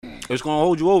It's gonna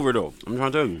hold you over though. I'm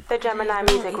trying to tell you. The Gemini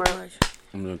Music Group.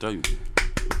 I'm gonna tell you.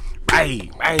 Right,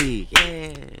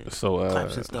 yeah. So,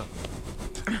 claps and stuff.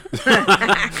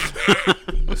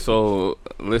 So,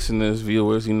 listeners,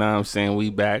 viewers, you know what I'm saying? We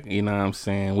back. You know what I'm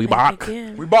saying? We back.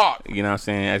 We back. You know what I'm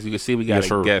saying? As you can see, we got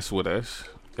a guest with us.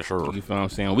 Yes, sir. You feel what I'm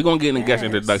saying? We're gonna get in the guest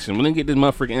introduction. We're gonna get this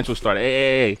motherfucking intro started.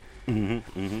 Hey.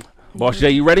 Boss J,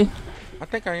 you ready? I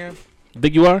think I am.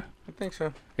 Think you are? I think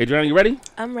so. Adriana, you ready?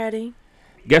 I'm ready.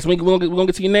 Guess we're gonna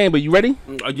get to your name, but you ready?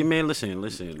 Your man, listen.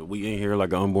 We in here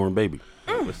like an unborn baby.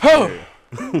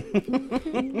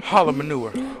 Holla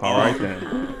manure. All right then.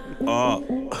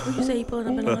 You say you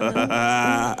pulling up in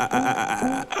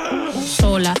a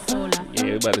Sola, Yeah,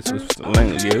 we about to switch the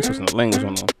language. Yeah, we switching the language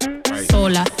on them.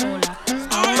 sola.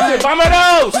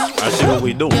 ¡Vámonos! I see what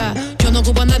we doing. Yeah. Yo no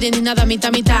ocupo a nadie ni nada,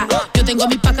 mitad. Yo tengo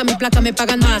mi placa me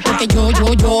pagan más. Porque yo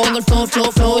tengo el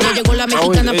flow. Ya llegó la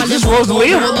mexicana para el bobo. No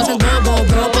es el bobo,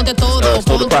 bro, ponte todo.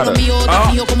 Ponte lo mío,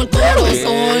 como el coro.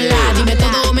 Sola, dime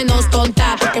todo menos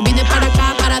tonta. Porque vine para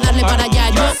acá para darle para allá.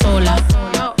 Yo sola,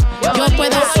 yo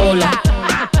puedo sola.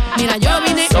 Mira, yo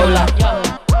vine sola.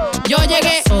 Yo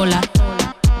llegué sola.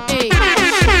 Ey.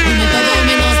 Dime todo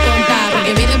menos tonta.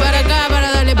 Porque vine para acá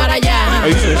para darle para allá.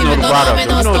 You should know the product. You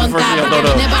know the first thing I thought of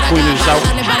Queen of the South.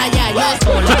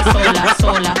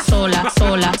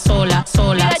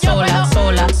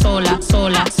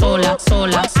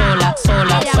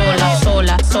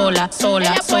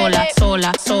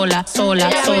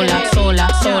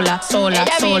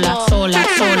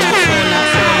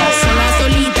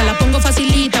 Solita, la pongo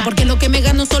facilita, porque lo que me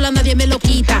gano sola nadie me lo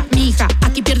quita. Mija,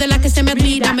 aquí pierde la que se me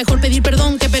admira. Mejor pedir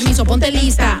perdón que permiso, ponte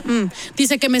lista.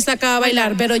 Dice que me saca a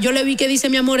bailar, pero yo le vi que dice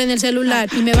mi amor en el celular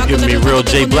y me va a contar el cuento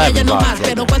que con ella no más.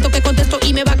 Pero cuánto que contesto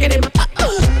y me va a querer matar.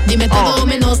 Dime todo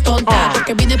menos tonta,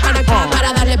 porque vine para acá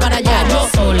para darle para allá. Yo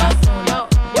sola,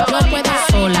 yo puedo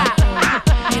sola.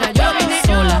 Mira, yo vine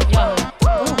sola,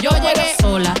 yo llegué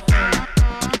sola.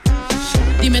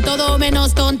 Dime todo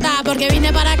menos tonta, porque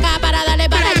vine para acá para darle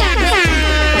para allá.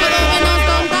 Todo menos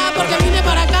tonta, porque vine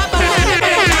para acá para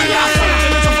darle para allá.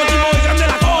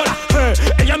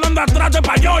 Ella no anda atrás de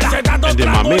payola. And then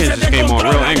my man just came on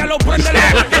real angry.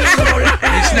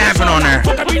 He's snapping on there.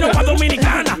 Porque vino pa'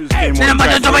 Dominicana.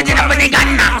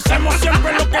 Hacemos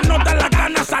siempre lo que nos da la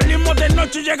gana. Salimos de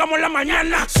noche y llegamos en la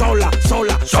mañana. Sola.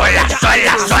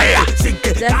 Sin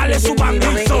que dale su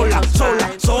bambín. Sola.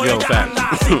 Yo, fact.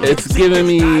 It's giving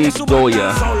me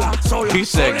Goya. He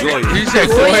said Goya. He said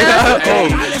Goya. Oh,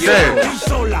 shit.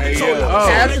 Shout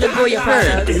out to the Goya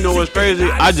product. You know what's crazy?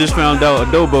 I just found out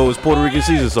adobo is Puerto Rican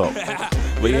Caesar salt.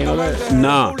 But you ain't know that?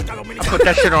 Nah. I put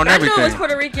that shit on I knew it was everything.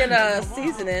 Puerto Rican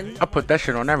seasoning. I put that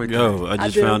shit on everything. Yo, I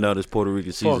just found out it's Puerto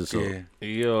Rican Caesar Fuck salt. yeah.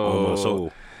 Yo. On my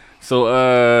soul. So,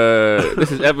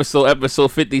 this is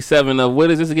episode 57 of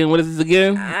what is this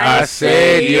again? I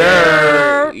said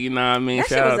yeah. You know what I mean? That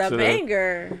shit was a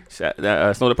banger.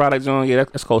 Snow the product, John. Yeah,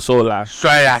 that's called Sola.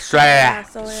 Sola. Sola.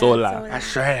 I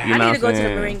You know need to go what to the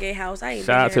I'm saying? Merengue house. I ain't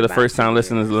Shout out to the first time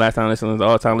listeners, the last time listeners, the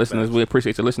all time listeners. We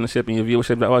appreciate your listenership and your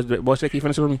viewership. Boss Jackie,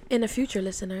 finish it with me. In the future,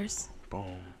 listeners.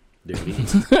 Boom. There it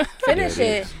is. Finish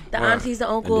it. The aunties, the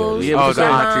uncles, Yeah, Oh, what's the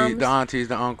grandmoms, aunties,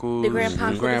 the uncles, the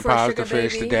grandpops, grandpops, the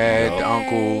fish, the dad, the Yay.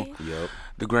 uncle, Yup.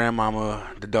 the grandmama,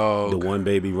 the dog, The one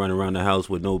baby running around the house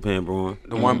with no pamper on.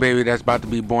 the one baby that's about to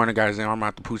be born and got his arm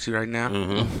out the pussy right now.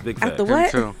 Big At fact. the what?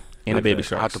 Too. And a baby Out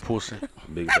shark. the pussy.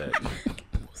 Big fact.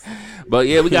 But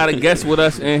yeah, we got a guest with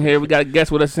us in here.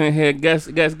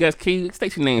 Guest, Key,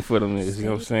 state your name for them niggas, you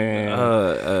know what I'm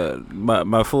saying?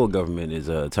 My full government is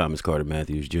Thomas Carter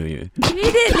Matthews Jr. He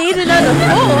didn't need another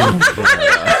fool.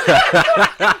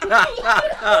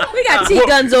 We got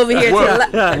T-guns over here.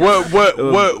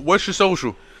 What's your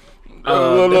social?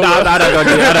 I'm not gonna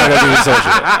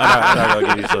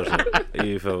give you social.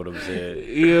 You feel what I'm saying?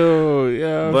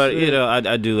 Yeah. But you know,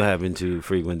 I do happen to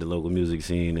frequent the local music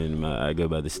scene, and I go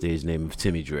by the stage name of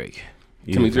Timmy Drake.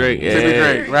 Timmy Drake, yeah. Timmy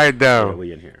Drake, right there.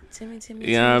 We in here. Timmy.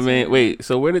 You know what I mean? Wait,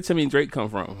 so where did Timmy Drake come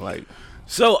from? Like,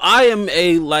 So I am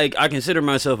I consider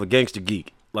myself a gangster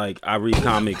geek. Like, I read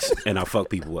comics and I fuck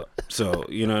people up. So,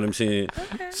 you know what I'm saying?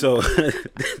 Okay. So,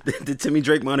 the Timmy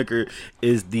Drake moniker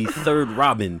is the third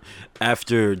Robin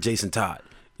after Jason Todd.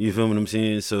 You feel what I'm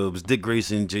saying? So, it was Dick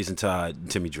Grayson, Jason Todd,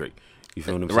 and Timmy Drake. You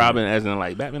feel what I'm saying? Robin as in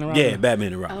like Batman and Robin? Yeah,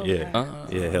 Batman and Robin. Oh, Yeah.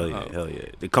 okay. Yeah, hell yeah.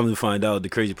 They come to find out the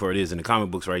crazy part is in the comic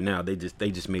books right now, they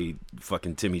just made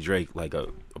fucking Timmy Drake like a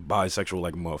bisexual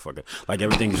like a motherfucker. Like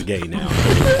everything is gay now.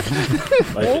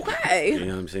 Like, Okay. you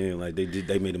know what I'm saying? Like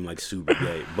they made him like super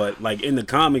gay. But like in the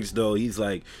comics though, he's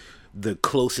like the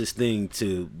closest thing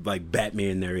to like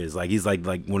Batman there is. Like he's like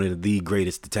one of the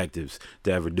greatest detectives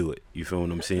to ever do it. You feel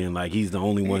what I'm saying? Like he's the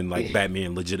only one like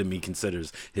Batman legitimately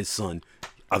considers his son.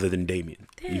 Other than Damien.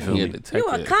 You feel me? You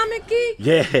a comic geek?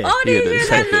 Yeah. All these years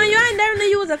I know you, I ain't never knew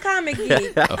you was a comic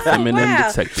geek. A feminine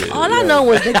detective. All I know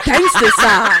was the gangster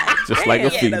side. Just like a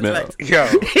female. Yo.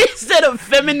 He said a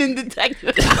feminine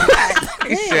detective.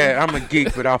 He said, I'm a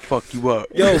geek, but I'll fuck you up.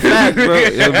 Yo, fact, bro.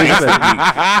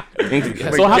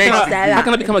 So how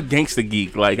can I become a gangster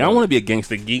geek? Like I want to be a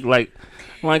gangster geek. Like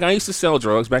I used to sell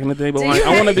drugs back in the day, but like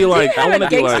I want to be like I want to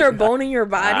be like gangster bone in your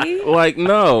body. Like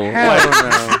no,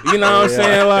 like, you know what I'm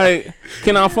saying? Like,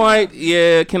 can I fight?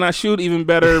 Yeah. Can I shoot? Even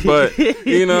better. But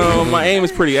you know, my aim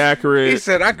is pretty accurate. He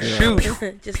said I can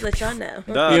shoot. Just let y'all know.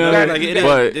 You know,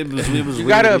 You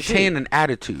gotta obtain an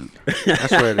attitude.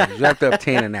 That's what it is. You have to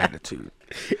obtain an attitude.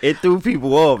 It threw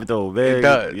people off though, man. It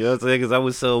does. You know what I'm saying? Because I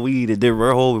would sell weed and then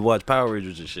run home and watch Power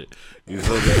Rangers and shit. You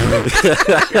feel me?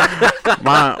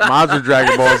 Mine's was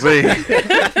Dragon Ball Z.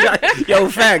 Yo,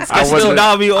 facts.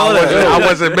 I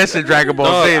wasn't missing Dragon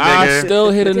Ball Z, nigga. I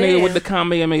still hit a nigga with the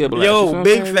Kamehameha blast. Yo,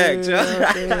 big facts.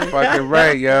 Fucking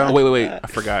right, yo. Oh, wait. I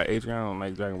forgot. Adrian, I don't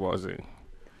like Dragon Ball Z.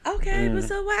 Okay, but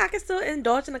so what? I can still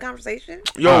indulge in the conversation.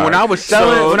 Yo, when I was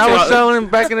selling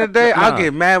back in the day, I'll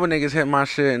get mad when niggas hit my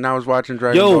shit and I was watching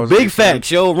Dragon Ball Z. Yo, big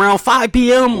facts. Yo, around 5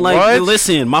 p.m. Like,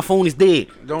 listen, my phone is dead.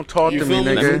 Don't talk to me,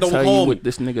 nigga. Let me tell you what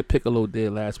this nigga Piccolo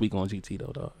did last week on GT though,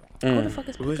 dog. What the fuck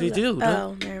is Piccolo? What did he do?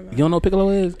 Oh, never mind. You don't know what Piccolo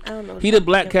is? I don't know. He the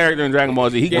black character in Dragon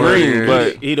Ball Z. He green,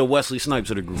 but he the Wesley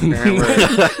Snipes of the group.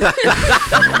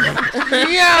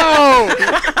 Yo!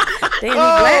 Damn,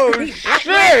 Oh,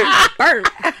 shit! Burn.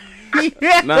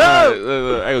 nah,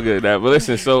 I ain't good at that. But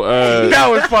listen, so That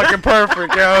was fucking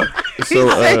perfect, yo. He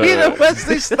the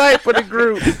Wesley Snipe of the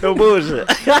group. No bullshit.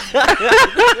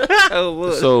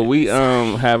 so we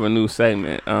have a new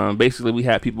segment. Basically we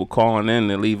have people calling in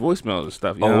and leave voicemails and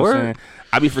stuff. You know what I'm saying?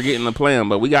 I be forgetting to play them,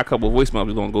 but we got a couple of voicemails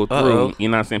we're gonna go through. You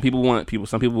know what I'm saying?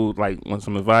 Some people like want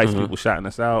some advice. People shouting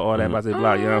us out, all that, blah blah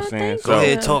blah. You know what I'm saying? Go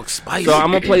ahead, talk spicy. So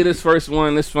I'm gonna play this first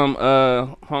one. This from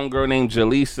homegirl named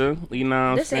Jaleesa. You know what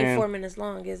I'm This saying? ain't 4 minutes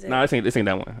long, is it? No, this ain't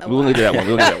that one. We'll get to that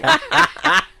one.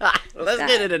 Let's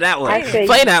get into that one. Say,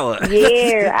 Play that one.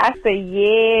 Yeah, I say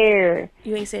yeah.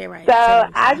 You ain't say it right. So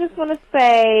I just want to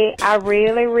say I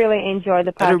really, really enjoy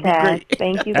the podcast.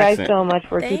 Thank you guys so much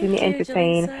for keeping me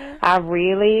entertained. Jaleesa. I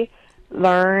really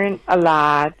learned a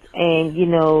lot, and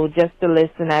just to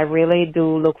listen, I really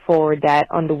do look forward to that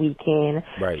on the weekend.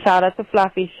 Right. Shout out to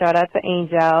Fluffy. Shout out to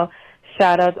Angel.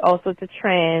 Shout out also to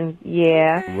Trend.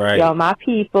 Yeah. Right. Y'all my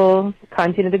people.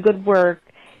 Continue the good work,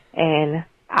 and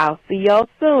I'll see y'all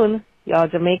soon. Y'all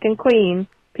Jamaican Queen.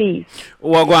 Peace.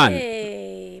 Wagwan.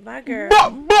 Hey, my girl.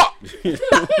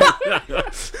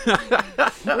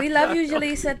 We love you,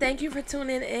 Jaleesa. Thank you for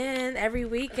tuning in every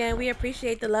weekend. We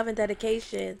appreciate the love and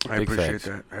dedication. I appreciate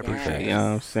that. I appreciate You it. know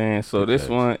what I'm saying? So this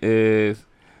one is,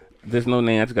 there's no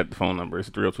name. I just got the phone number. It's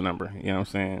a 302 number. You know what I'm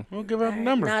saying? We'll give out the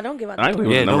number. Nah, don't give out I the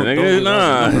ain't number. giving the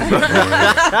number, nigga.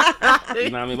 Nah. You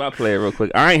know what I mean? But I'll play it real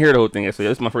quick. I ain't hear the whole thing. So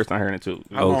this is my first time hearing it too.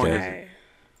 Okay.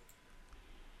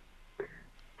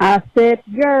 I said,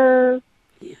 girl.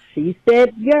 She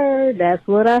said, girl. That's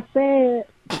what I said.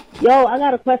 Yo, I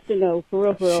got a question, though, for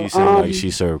real, for real. She sounded like she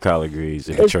served collard greens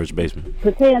in the church basement.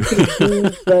 Pertaining to the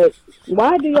dudes, but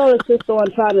why do y'all insist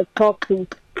on trying to talk to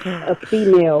a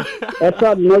female that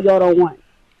y'all know y'all don't want?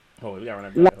 Oh, we got to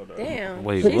run that back. Hold on. Damn.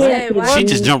 Wait, She what? said, why? She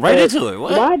just jumped right into it.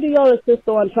 What? Why do y'all insist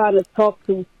on trying to talk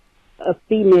to a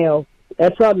female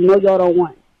that y'all know y'all don't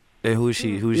want? And who is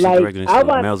she directing Like, this I to?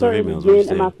 watch Males or certain females? men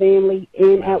in my family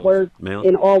and at work Males?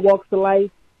 in all walks of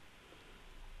life.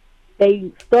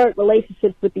 They start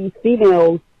relationships with these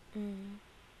females and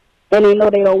they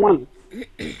know they don't want them.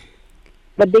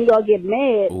 But then y'all get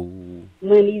mad Ooh.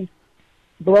 when these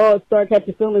broads start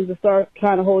catching feelings and start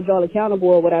trying to hold y'all accountable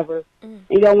or whatever. And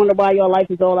y'all wonder why your life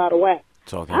is all out of whack.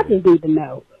 Talk I heavy. just need to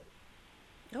know.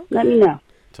 Okay. Let me know.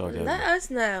 Talk heavy. Let us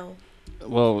know.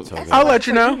 Well, I'll let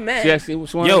you know. Men. she actually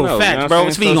she wanna Yo, know, facts, you know bro. what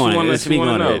I'm Speak saying? So on she it. wanna- Speak she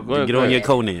wanna on know. it. Go ahead, Get go on your ahead.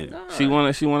 Conan.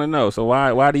 She wanna know. So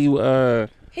why do you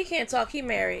He can't talk. He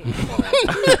married.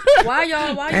 Why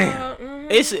y'all?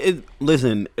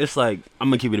 Listen, it's like, I'm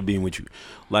gonna keep it a being with you.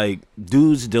 Like,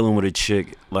 dudes dealing with a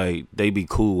chick, like, they be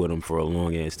cool with them for a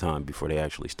long ass time before they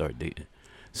actually start dating.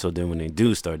 So then when they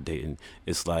do start dating,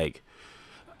 it's like,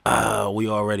 we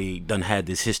already done had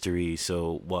this history,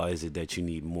 so why is it that you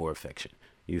need more affection?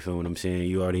 You feel what I'm saying?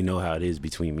 You already know how it is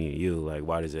between me and you. Like,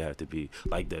 why does it have to be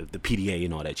like the PDA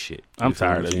and all that shit? I'm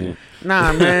tired of you.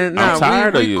 Nah, man. Nah, I'm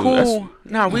tired we of you. Cool.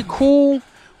 Nah, we cool.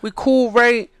 We cool,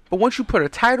 right? But once you put a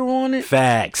title on it,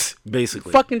 facts,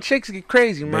 basically. Fucking chicks get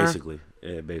crazy, man. Basically.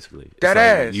 Yeah, basically. That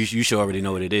ass. You should already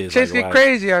know what it is. Chicks get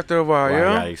crazy after a while, yo. I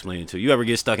gotta explain it to you. You ever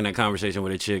get stuck in that conversation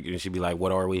with a chick and she be like,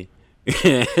 "What are we?"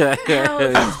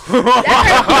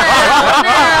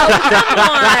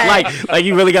 like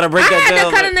you really gotta break that down. I had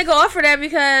to cut a nigga off for that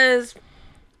because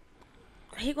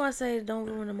he gonna say, "Don't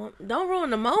ruin the moment." Don't ruin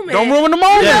the moment. Don't ruin the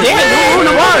moment. Yeah, don't ruin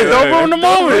the moment. Don't ruin the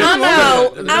moment.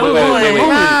 I'm going.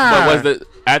 But was the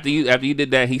after you did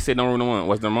that? He said, "Don't ruin the moment."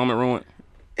 Was the moment ruined?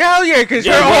 Hell yeah, because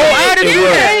her whole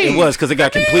attitude. It was because it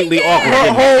got completely awkward.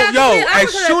 Her whole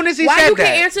as soon as he said that. Why you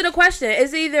can't answer the question?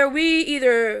 Is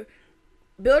either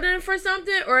building for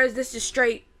something or is this just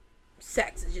straight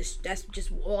sex? That's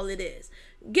just all it is.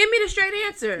 Give me the straight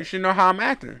answer. You should know how I'm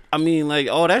acting. I mean, like,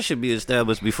 all that should be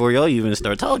established before y'all even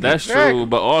start talking. That's true,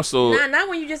 but also not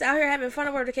when you just out here having fun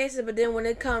over the cases, but then when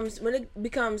it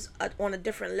becomes on a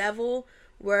different level.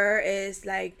 Where it's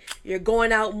like you're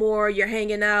going out more, you're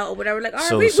hanging out or whatever. Like, all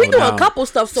right, we do a couple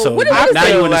stuff. So what is now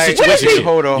you in a situation?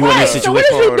 Hold on. So what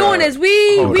is we doing? Is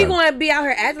we going to be out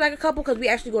here acting like a couple because we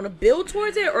actually going to build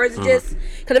towards it, or is it just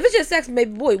because if it's just sex,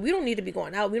 maybe boy, we don't need to be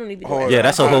going out. We don't need to be going. Yeah,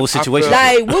 that's a whole situation.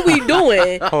 Like, what we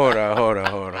doing? Hold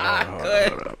on.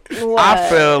 I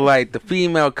feel like the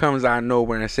female comes out of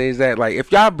nowhere and says that. Like,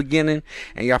 if y'all beginning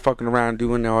and y'all fucking around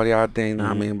doing all y'all thing,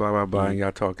 I mean, blah blah blah, and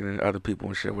y'all talking to other people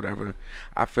and shit, whatever.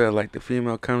 I feel like the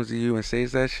female comes to you and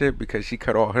says that shit because she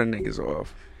cut all her niggas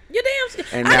off. You damn scared.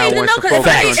 And I need to know because if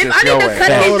I need to cut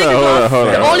these niggas off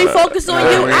to only focus on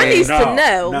you, I need to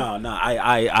know. No,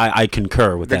 I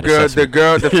concur with that assessment.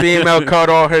 The female cut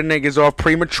all her niggas off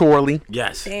prematurely.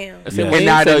 Yes. Damn. And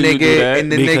now the nigga,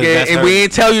 and we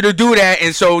ain't tell you to do that,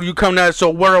 and so you come to, so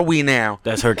where are we now?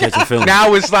 That's her catching feelings.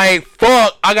 Now it's like,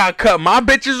 fuck, I got cut my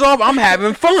bitches off, I'm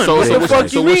having fun. So what the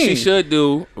fuck you mean? What she should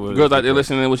do, girls out there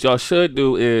listening, what y'all should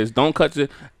do is don't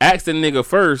ask the nigga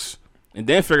first. And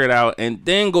then figure it out, and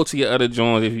then go to your other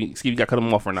joints if you see if you got to cut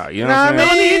them off or not. You know what I'm saying?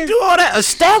 No need to do all that.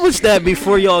 Establish that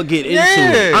before y'all get into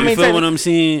it. I mean, feel what I'm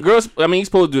saying? Girls, I mean, you're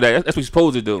supposed to do that. That's what you're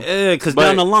supposed to do. Yeah, because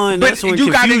down the line, that's when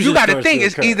confusion you got to starts think. to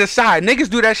It's occur. either side. Niggas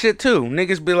do that shit too.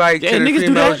 Niggas be like, Yeah, to the niggas do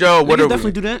females, that. yo, what Niggas are definitely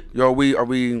we? do that. Yo, we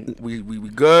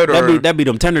good or That be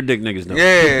them tender dick niggas though.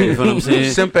 yeah, You feel what I'm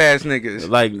saying? simp ass niggas.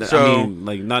 Like, so, I mean,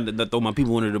 like, not to throw my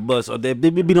people under the bus. Or they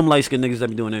be them light skinned niggas that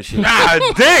be doing that shit. God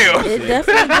damn. It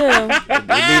definitely do.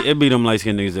 It be them light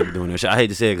skinned niggas that be doing that shit. I hate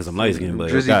to say it because I'm light skinned, but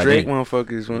Drizzy Drake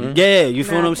motherfuckers, man. yeah, you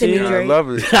feel what I'm saying? I love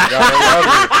it.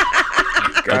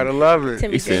 Gotta love it.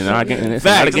 He said, "Nah, I can't."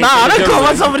 Facts. Nah, I done caught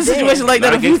myself in a situation like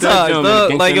that a few times,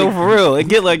 dog. Like, yo, for real, it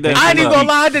get like that. I ain't even gonna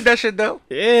lie, I did that shit though.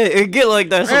 Yeah, it get like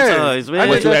that sometimes, man.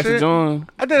 What you that asked to shit. join?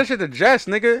 I did that shit to Jess,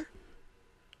 nigga.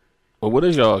 Well, what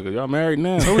is y'all? Cause y'all married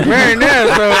now. Married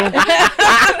now, so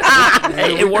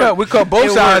we cut both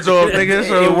sides off, nigga.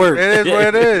 So it worked. It is what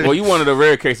it is. Well, you one of the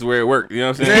rare cases where it worked. You know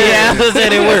what I'm saying? Yeah, I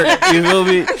said it worked. You feel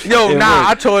me? Yo, It nah, worked.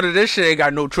 I told her this shit ain't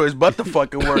got no choice but to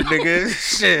fucking work, nigga.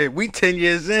 Shit, we 10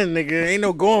 years in, nigga. Ain't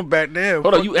no going back there.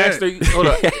 Hold on, you asked her. Hold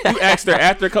on, you asked her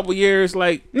after a couple years,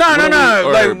 like No.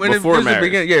 Like when it before was the marriage.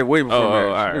 beginning. Yeah, way before Oh, marriage.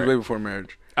 alright. It was way before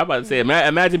marriage. I'm about to say,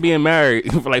 imagine being married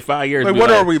for like 5 years. Like, be what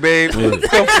like, are we, babe? The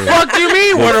fuck you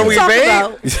mean? What are we, Talk babe?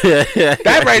 about.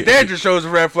 That right there just shows a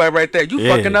red flag right there. You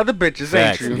Yeah. fucking other bitches,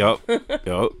 ain't Facts. you?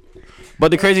 Yup.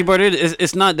 But the crazy part is,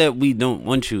 it's not that we don't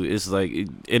want you. It's like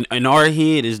in our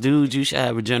head as dudes, you should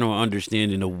have a general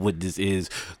understanding of what this is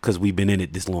because we've been in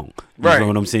it this long. You Right. know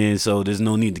what I'm saying? So there's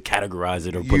no need to categorize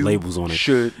it or put You labels on it.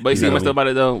 should. But you see know what's what I up about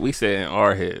it though? We said in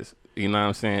our heads. You know what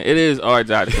I'm saying? It is our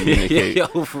job to communicate. Yo,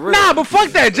 for real. Nah, but fuck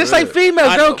that. Just like females,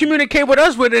 they don't communicate with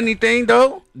us with anything,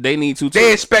 though. They need to.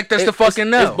 They expect us to fucking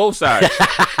know. It's both sides.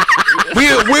 We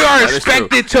are is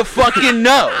expected to fucking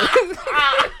know.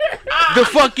 The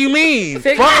fuck you mean?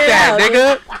 Figure Fuck it that, out.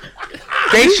 nigga.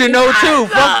 They should know too.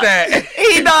 Fuck that.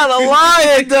 He not a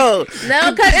liar though.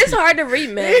 No, because it's hard to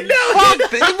read, man.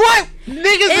 Fuck that. What?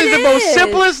 Niggas is the most is.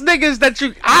 simplest niggas that you.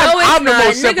 No, I'm the it's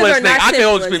most not. simplest Niggas are nigga. not I can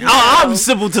only simplest. speak. No. I'm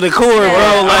simple to the core, bro.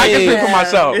 Yeah. Like, I can speak for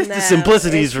myself. It's the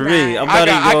simplicities for me. I'm I not can-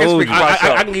 even I can gonna hold speak you. for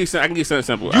myself. I can give you something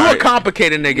simple. You a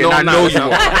complicated nigga, and I know you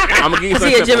are. I'm gonna give you Is something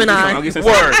he a simple. Gemini? I'm gonna give you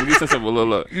something simple. I'm gonna give you something simple.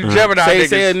 Look. You Gemini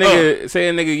niggas. Say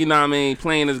a nigga, you know what I mean,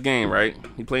 playing this game, right?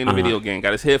 He playing the video game,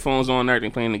 got his headphones on and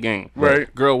everything, playing the game. Right.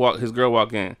 His girl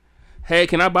walk in. Hey,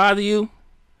 can I bother you?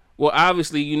 Well,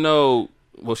 obviously, you know.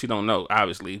 Well, she don't know,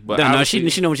 obviously, but No, she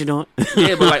know what you're doing.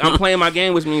 yeah, but like I'm playing my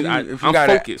game, which means I'm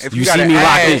focused. If You you see gotta me locked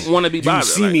I in. ask, don't want to be bothered. You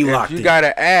see me like, locked you in.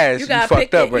 gotta ask, You you gotta fucked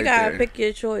pick up it. right You gotta there. pick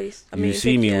your choice. I You mean,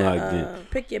 see pick me your, locked in.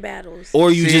 Pick your battles. Or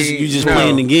you See, just no.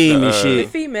 playing the game and The shit.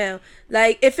 female,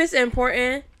 like if it's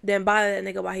important, then bother that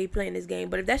nigga while he playing this game.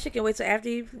 But if that shit can wait till after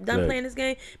he's done playing this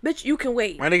game, bitch, you can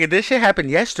wait. My nigga, this shit happened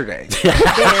yesterday. Damn,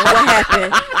 what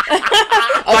happened?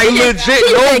 Like legit,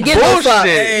 no bullshit.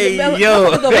 Hey,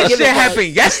 yo, this shit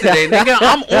happened yesterday, nigga.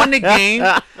 I'm on the game.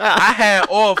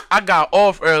 I got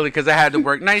off early because I had to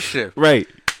work night shift. Right.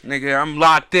 Nigga, I'm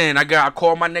locked in. I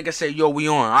call my nigga, say, yo, we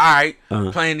on. All right.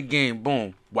 Playing the game.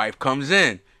 Boom. Wife comes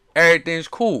in. Everything's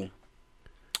cool.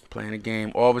 Playing the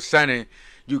game. All of a sudden,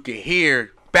 you can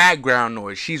hear background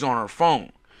noise. She's on her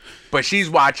phone. But she's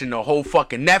watching the whole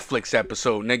fucking Netflix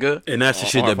episode, nigga. And that's the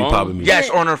shit that be popping me. Yes,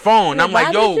 on her phone. I'm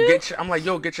like, yo,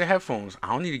 get your headphones.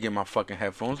 I don't need to get my fucking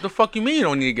headphones. The fuck you mean you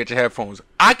don't need to get your headphones?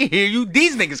 I can hear you.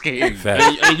 These niggas can hear you.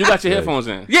 And you got your headphones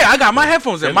in. Yeah, I got my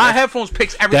headphones in. My headphones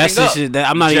picks everything that's the up. Shit that,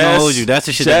 I'm not even gonna hold you. That's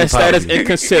the shit Jess, that is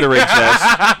inconsiderate,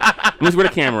 Jess. Where's where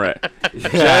the camera at?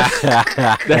 Jess,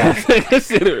 that's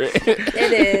inconsiderate. It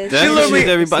is. That's the shit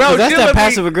everybody. That's that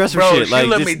passive aggressive shit. She like,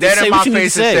 looked me dead in my face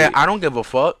and said, I don't give a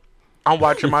fuck. I'm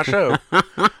watching my show.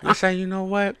 I say, you know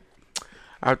what?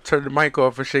 I turned the mic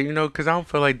off and shit, you know, because I don't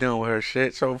feel like dealing with her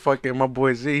shit. So fucking my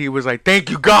boy Z, he was like,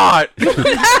 thank you, God.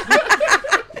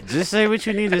 Just say what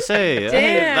you need to say.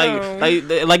 Damn.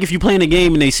 Like if you playing a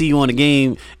game and they see you on the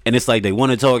game and it's like they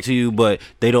want to talk to you but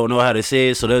they don't know how to say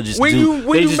it, so they'll just do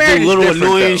little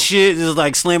annoying shit, just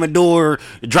like slam a door,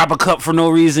 drop a cup for no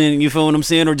reason. You feel what I'm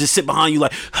saying? Or just sit behind you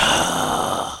like.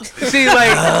 see,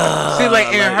 like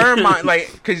in her mind,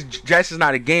 like, because Jess is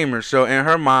not a gamer, so in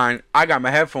her mind, I got my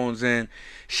headphones in.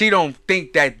 She don't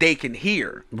think that they can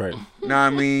hear. Right. Know what I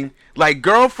mean? Like,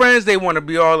 girlfriends, they want to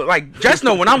be all like, just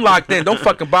know when I'm locked in, don't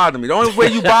fucking bother me. The only way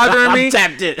you bothering me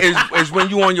is when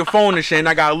you on your phone and shit, and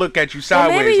I gotta look at you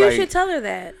sideways. Well, maybe you like, should tell her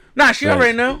that. Nah, she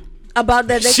already know. About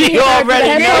that, she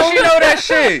already know. She know that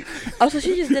shit. Oh, so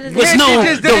she just did it. Yeah, she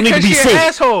just did it because she an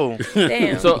asshole.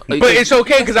 Damn. But it's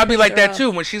okay because I be like that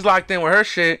too. When she's locked in with her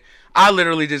shit, I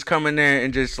literally just come in there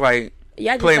and just like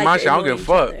play my shit. I don't give a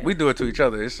fuck. We do it to each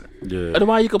other. Then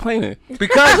why are you complaining?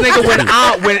 Because nigga,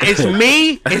 when it's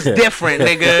me, it's different,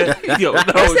 nigga. Yo, no,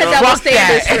 fuck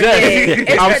that.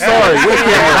 I'm sorry.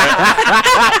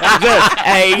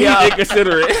 Hey, yo,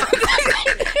 inconsiderate.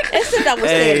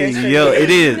 Hey, yo, it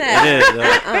is.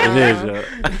 It is, yo.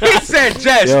 He said,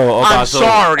 Jess, I'm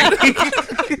sorry.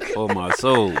 Oh, my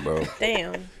soul, bro.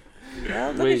 Damn.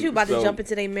 Well, look at you about to jump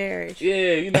into their marriage.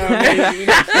 Yeah, you know what I mean?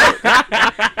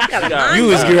 You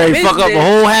was getting ready to fuck up a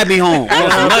whole happy home.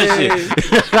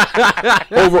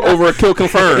 over a kill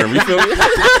confirmed. You feel me?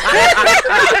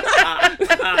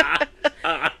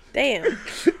 Damn.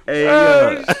 Hey,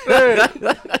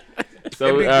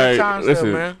 so, all right,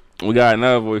 listen. Man. We got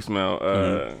another voicemail.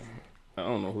 I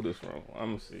don't know who this from. I'm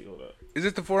gonna see. Hold up. Is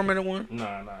this the 4-minute one?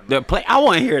 Nah. I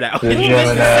want to hear that.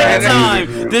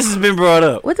 This has been brought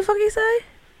up. What the fuck he say?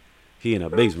 He in a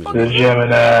basement. The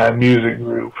Gemini music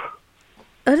group.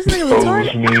 Oh, this nigga retarded.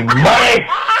 Owes me money.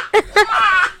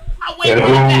 It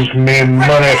owes me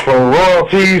money for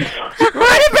royalties.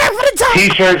 Run it back for the top.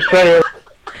 T-shirt sale.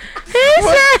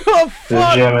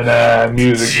 The Gemini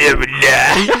music group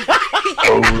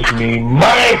owes me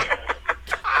money.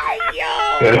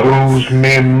 It owes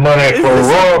me money for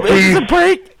royalties.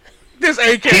 This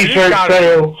AK T-shirt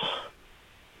sales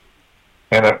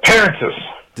and appearances.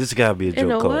 This gotta be a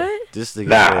joke call. This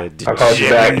nigga I called you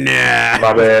back.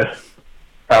 My bad.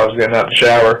 I was getting out the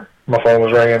shower. My phone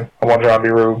was ringing. I wasn't trying to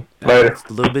be rude. Later. That's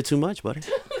a little bit too much, buddy. AK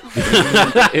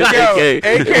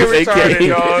retarded,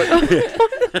 y'all.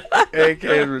 AK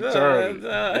retarded.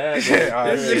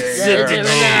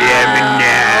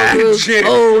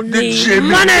 The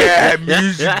Gemini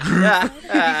music group.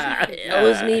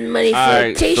 Owes me money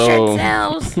for T-shirt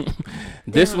sales.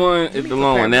 This one is the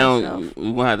long one. Now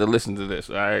we gonna have to listen to this.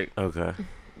 All right. Okay.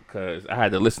 Because I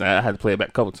had to listen. I had to play it back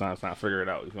a couple times trying to figure it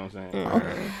out. You know what I'm saying?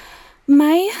 Right.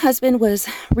 My husband was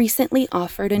recently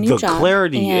offered a new job. The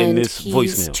clarity in this he's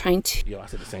voicemail. Trying to. Yo, I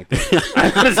said the same thing.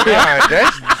 I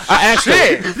asked her.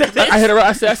 I hit her.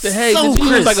 I said, hey, so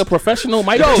this is like a professional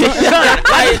mic. Yo,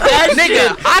 that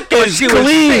nigga, I thought she was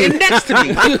sitting next to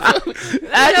me.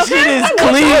 That shit is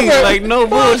clean. Like, no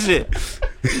bullshit.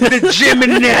 The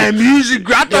Gemini music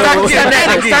group. I thought I could get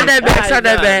that again. Start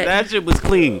that back. That shit was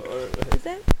clean.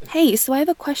 Hey, so I have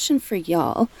a question for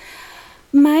y'all.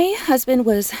 My husband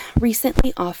was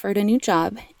recently offered a new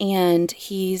job, and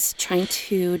he's trying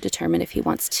to determine if he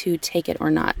wants to take it or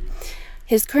not.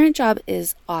 His current job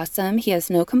is awesome. He has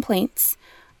no complaints.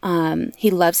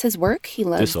 He loves his work. He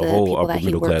loves the people that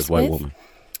he works with.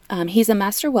 He's a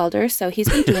master welder, so he's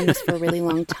been doing this for a really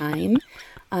long time.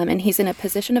 And he's in a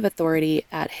position of authority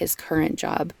at his current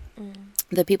job.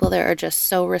 The people there are just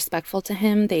so respectful to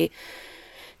him. They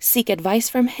seek advice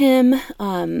from him.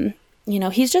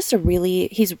 he's just he's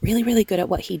really, really good at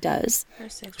what he does.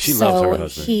 She loves her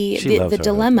husband. The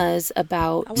dilemmas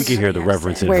about you can hear the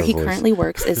reverence in where her he voice. currently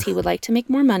works is he would like to make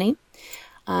more money.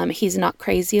 He's not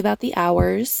crazy about the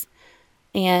hours.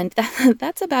 And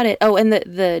that's about it. Oh, and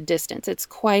the distance. It's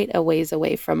quite a ways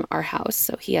away from our house.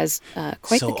 So he has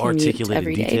quite the commute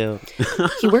every day.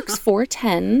 He works 4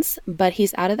 10s, but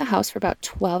he's out of the house for about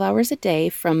 12 hours a day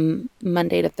from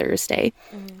Monday to Thursday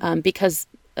because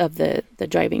of the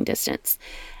driving distance.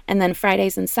 And then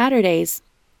Fridays and Saturdays,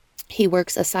 he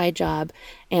works a side job,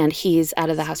 and he's out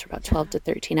of the house for about 12 to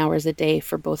 13 hours a day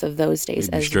for both of those days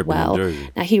as well.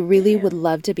 Now, he really would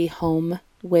love to be home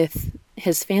with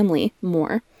his family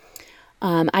more.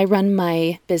 I run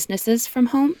my businesses from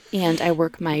home, and I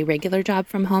work my regular job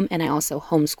from home, and I also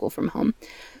homeschool from home.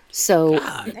 So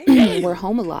we're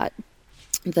home a lot,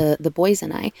 the boys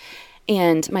and I.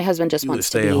 And my husband just wants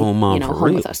to be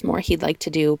home with us more. He'd like to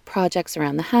do projects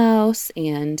around the house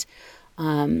and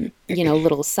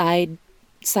little side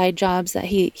jobs that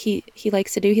he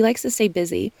likes to do. He likes to stay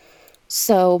busy.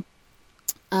 So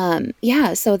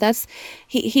so that's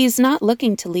he's not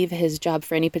looking to leave his job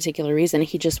for any particular reason.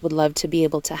 He just would love to be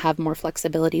able to have more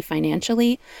flexibility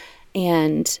financially.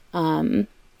 And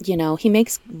he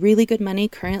makes really good money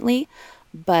currently,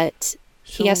 but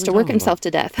he has to work himself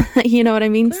to death. You know what I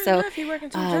mean? So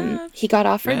he got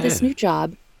offered this new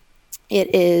job.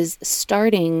 It is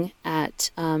starting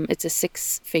at it's a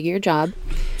 6-figure job.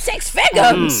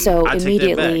 6-figure. So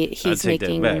immediately he's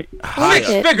making quite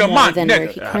a bit more than where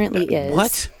he currently is.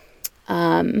 What?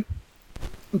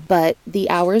 But the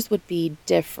hours would be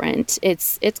different.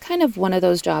 It's kind of one of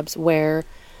those jobs where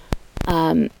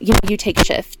you take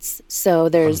shifts. So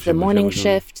there's the morning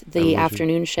shift, the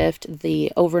afternoon shift,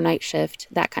 the overnight shift,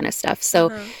 that kind of stuff. So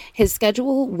his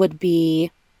schedule would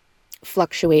be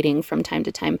fluctuating from time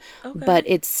to time, but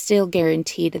it's still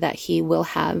guaranteed that he will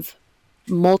have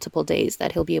multiple days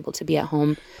that he'll be able to be at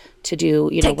home to do,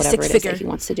 whatever it is that he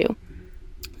wants to do.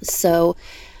 So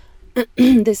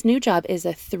this new job is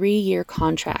a 3-year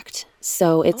contract.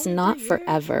 So it's not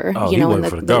forever. And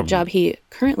the job he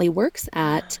currently works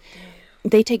at,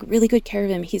 they take really good care of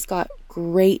him. He's got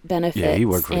great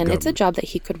benefits, and it's a job that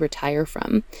he could retire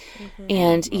from.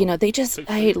 And they just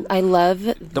I love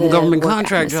the government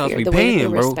contract jobs be paying,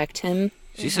 bro. Respect him.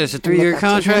 She says it's a 3-year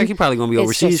contract. He probably gonna be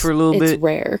overseas for a little bit. It's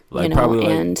rare, probably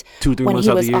and 2-3 when months he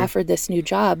out of was the year. offered this new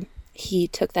job, he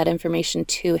took that information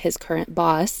to his current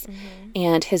boss,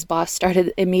 and his boss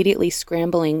started immediately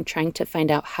scrambling, trying to find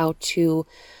out how to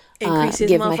give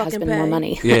my husband more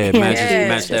money. Yeah,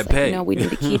 match that pay. We need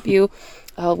to keep you.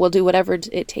 We'll do whatever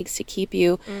it takes to keep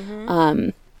you,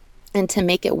 and to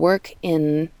make it work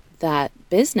in that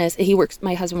business.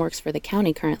 My husband works for the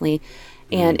county currently,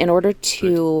 and in order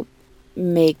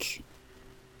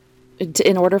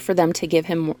for them to give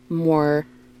him more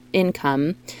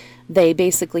income, they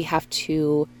basically have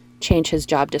to change his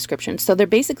job description. So they're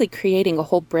basically creating a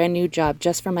whole brand new job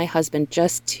just for my husband,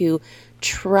 just to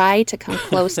try to come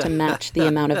close to match the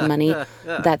amount of money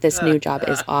that this new job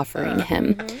is offering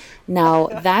him. Now,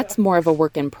 that's more of a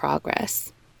work in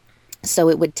progress. So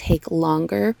it would take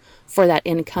longer for that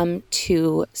income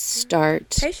to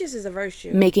start Patience is a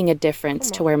virtue. Making a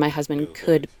difference to where my husband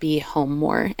could be home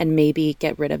more and maybe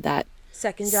get rid of that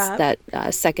second job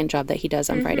that he does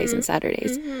on Fridays and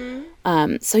Saturdays.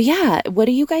 So yeah, what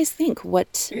do you guys think?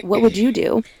 What would you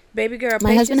do? Baby girl,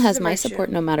 my husband has my support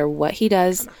no matter what he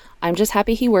does. I'm just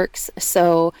happy he works.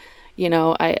 So,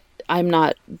 I'm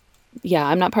not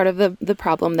part of the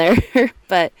problem there.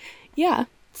 But yeah.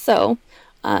 So,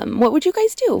 what would you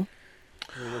guys do?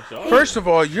 First of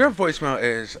all, your voicemail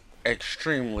is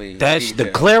extremely that's detailed.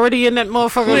 The clarity in that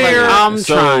motherfucker. Clear. I'm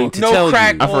trying to tell you.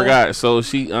 I forgot. So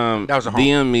she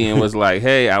DM'd me and was like,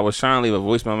 "Hey, I was trying to leave a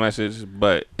voicemail message,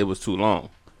 but it was too long.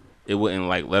 It wouldn't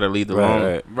let her leave the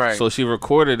long. Right. So she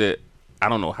recorded it. I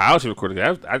don't know how she recorded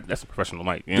it. That's a professional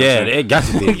mic. You know it got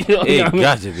to be. It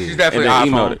got to be. She's definitely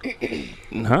iPhone.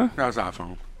 Huh? That was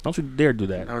iPhone. Don't you dare do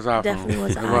that. That was iPhone. Definitely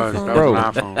was an iPhone. iPhone. That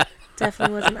was an iPhone.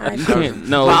 Definitely was an iPhone.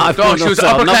 No, she was an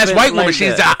upper class white woman. She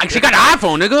got an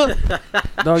iPhone, nigga.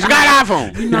 She got an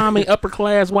iPhone. You know how many upper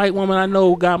class white woman I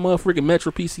know got motherfucking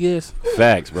Metro PCS?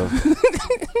 Facts, bro.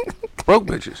 Broke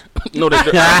bitches. No, they're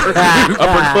upper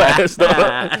class.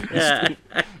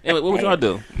 Anyway, what would y'all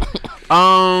do?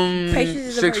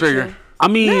 Patience is a 6-figure. virtue. I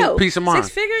mean, peace of mind.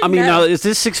 6-figure? I mean, now is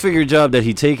this 6-figure job that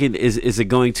he taken? Is it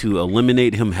going to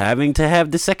eliminate him having to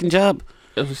have the second job?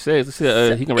 That's what it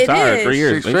says. He can retire in 3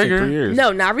 years. 6-figure. 3 years.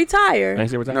 No, not retire. No,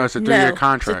 it's a 3-year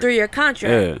contract. It's a 3-year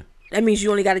contract. Yeah. that means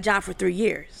you only got a job for 3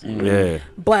 years. Yeah.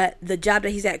 But the job that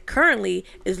he's at currently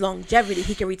is longevity.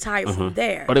 He can retire from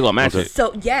there. Oh, they gonna match it.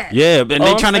 So yeah. Yeah, and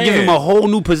they trying to give him a whole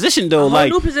new position though. A whole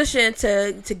new position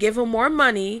to give him more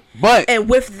money. And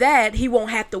with that, he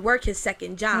won't have to work his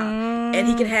second job, and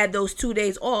he can have those 2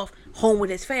 days off home with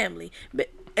his family.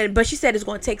 But she said it's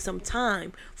going to take some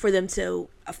time for them to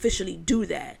officially do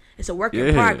that. It's a work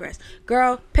in progress.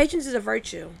 Girl, patience is a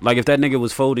virtue. Like if that nigga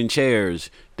was folding chairs,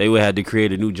 they would have to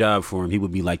create a new job for him. He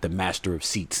would be like the master of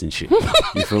seats and shit. You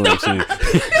feel what I'm saying?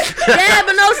 Yeah,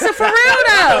 but no, so for real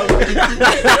though.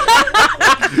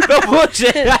 No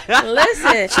bullshit.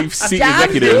 Listen, Chief Seat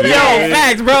Executive. Yo,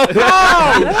 facts, bro.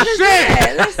 Oh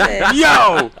shit! Listen.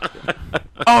 Yo.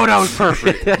 Oh, that was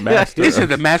perfect. This is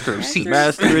the master of seats.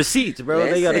 Master of seats, bro.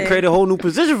 They got to create a whole new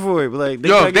position for it. But like,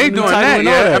 if they doing that,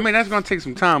 yeah. I mean, that's gonna take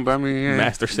some time, but I mean, yeah.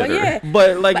 Master sitter.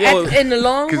 But like, in the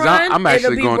long run, I'm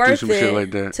actually it'll be going through worth some shit like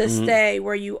it that. to stay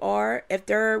where you are if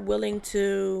they're willing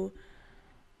to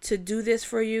do this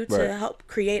for you, to help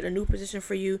create a new position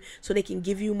for you, so they can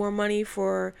give you more money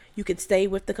for you can stay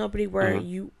with the company where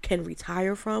you can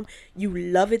retire from. You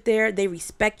love it there. They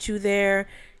respect you there.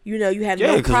 You know, you have no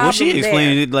problem. Yeah, because when she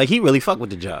explained it, like, he really fuck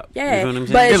with the job. Yeah, you know what I'm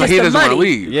saying? but it's just he the doesn't want to money.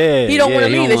 leave. Yeah, he don't want to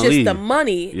he leave. It's just leave. the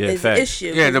money is the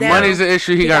issue. Yeah, the money's the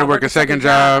issue. He got to work a second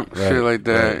job, shit like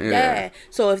that. Right. Yeah.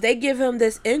 So if they give him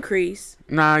this increase,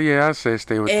 I say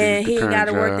stay with and the he ain't got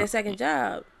to work that second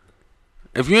job.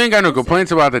 If you ain't got no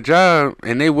complaints about the job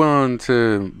and they willing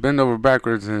to bend over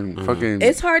backwards and fucking,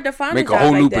 it's hard to find make a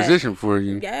whole like new that. Position for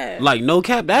you. Yeah, like no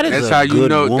cap. That's how you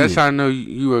know. Woman. That's how I know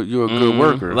you a good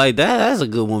worker. Like that's a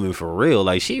good woman for real.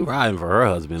 Like she riding for her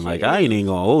husband. Like I ain't even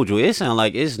gonna hold you. It sound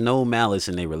like it's no malice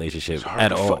in their relationship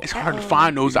at all. It's hard to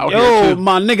find those out here. Yo,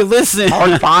 my nigga, listen.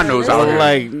 Hard to find those out here.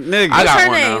 Like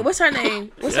nigga, What's her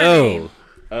name? What's her name?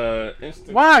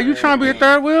 Wow, you trying to be a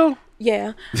third wheel?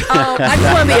 Yeah. I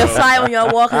just want to be a fly on your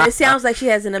wall because it sounds like she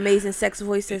has an amazing sex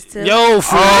voice too. Yo,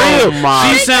 for real.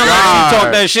 She sounds like she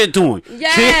talk that shit to him.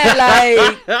 Yeah,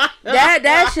 like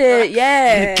that shit,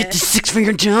 yeah. Get the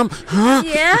 6-finger jump, huh?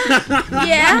 Yeah.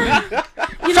 Yeah.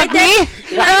 You like that?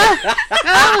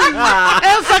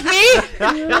 Fuck me.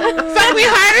 Fuck me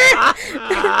harder.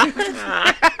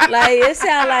 Like, it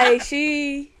sounds like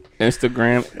she...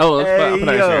 Instagram. Oh, let's put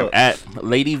Instagram at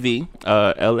Lady V,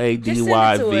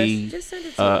 LADYV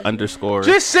underscore.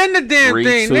 Just send the damn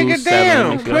thing, nigga.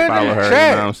 Damn. Follow her. You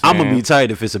know what I'm gonna be tight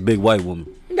if it's a big white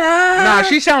woman. Nah,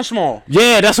 she sounds small.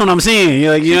 Yeah, that's what I'm saying.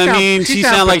 Like, you know what I mean? She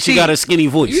sound like she got a skinny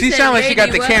voice. She sound like she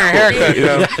got the Karen haircut,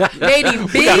 yo. Lady B.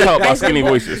 We gotta talk about skinny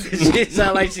voices. She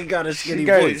sound like she got a skinny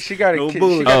voice. She got the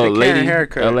Karen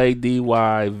haircut.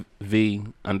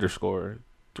 LADYV underscore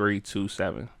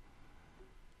 327.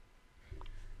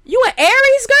 You an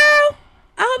Aries girl?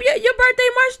 I hope your birthday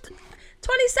March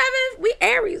 27th. We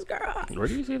Aries girl. Where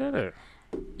do you see that at?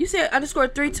 You said underscore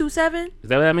 327? Is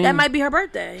that what I mean? That might be her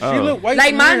birthday. She look white.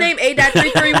 Like my name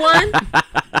A.331.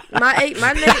 my name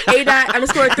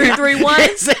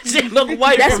A._331. She look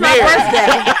white. That's my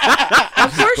birthday.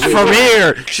 Of course she From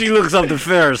here, she looks up to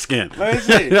fair skin. Let me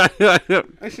see.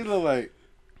 What she look like?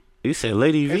 You said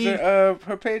Lady V? Is it,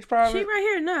 her page private? She right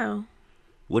here now.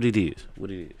 What it is?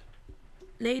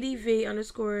 Lady V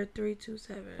underscore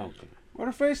 327. Okay. What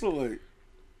her face look like?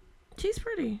 She's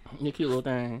pretty. You cute little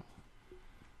thing.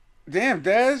 Damn,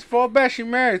 Des, fall back. She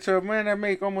married to a man that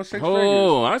make almost 6 figures.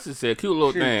 Oh, I just said cute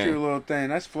little thing. Cute little thing.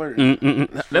 That's flirting.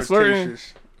 That's flirting.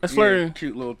 That's flirting. Yeah,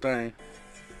 cute little thing.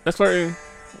 That's flirting.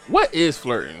 What is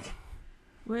flirting?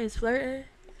 What is flirting?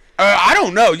 I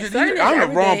don't know. I'm the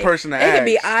wrong day. person to ask. It could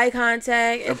be eye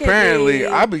contact. Apparently,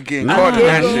 I be getting caught in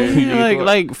that shit.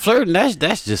 Like flirting,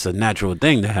 that's just a natural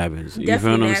thing that happens. You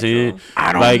feel what I'm saying?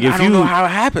 I don't know how it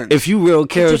happens. If you real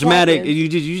charismatic, you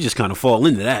just kind of fall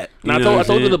into that. I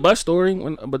told you the bus story,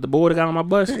 but the boy that got on my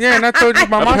bus. Yeah, and I told you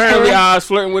about my story. Apparently, I was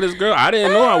flirting with his girl. I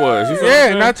didn't know I was. Yeah,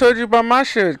 and I told you about my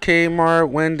shit.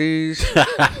 Kmart, Wendy's.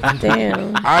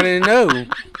 Damn. I didn't know.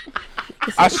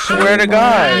 I swear to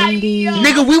God.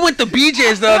 Nigga, we went to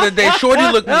BJ's the other day. Shorty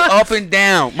looked me up and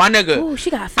down. My nigga. Ooh, she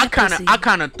got fat I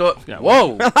kind of thought,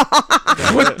 whoa.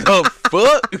 What the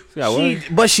fuck?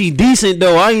 But she decent,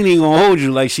 though. I ain't even gonna hold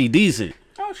you like she decent.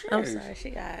 Oh, shit. I'm sorry.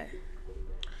 She got...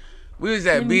 We was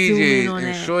at BJ's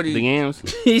and Shorty. The yams.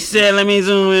 He said, let me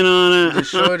zoom in on it.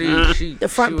 Shorty, the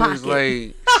front she pocket. was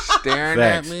like staring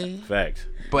at me. Facts.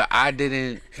 But I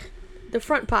didn't. The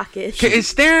front pocket. It's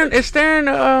staring.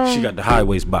 She got the high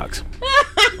waist box.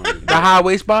 The high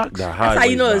waist box? The high That's how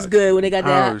you know it's good when they got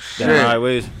that. Oh, shit. That high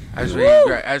waist.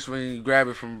 That's when you grab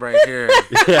it from right here.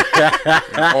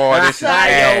 Oh, this is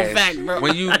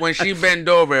ass. When she bend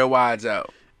over, it wides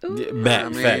out.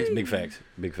 Big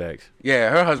facts. Yeah,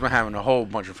 her husband having a whole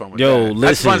bunch of fun with Yo, that. listen,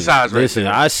 that's fun size right listen.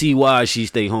 there. I see why she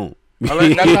stay home. That's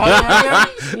the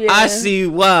husband. I see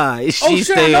why she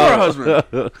stay I know her home.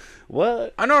 husband.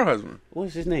 What? I know her husband.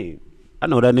 What's his name? I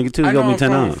know that nigga too. I He got know me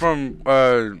 10 him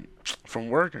from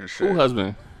work and shit. Who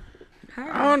husband?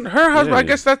 Her husband. I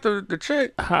guess that's the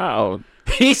chick. How?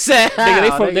 He said,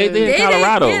 "Nigga, they in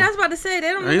Colorado." Yeah, I was about to say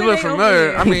they don't. He look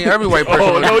familiar. I mean, every white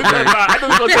person. Every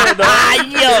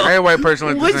white person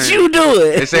looks the what same. you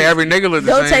doing? They say every nigga looks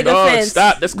the Don't same. take offense.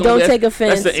 Stop. Don't take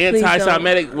offense. That's the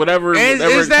anti-Semitic, whatever.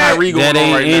 Is that- Kyrie going That on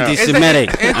ain't right now. anti-Semitic.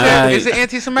 Is it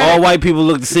anti-Semitic? All white people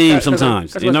look the same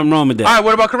sometimes. There's nothing wrong with that. All right,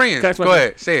 what about Koreans? Go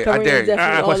ahead, say it. I dare Koreans you.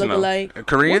 definitely all question look though. alike.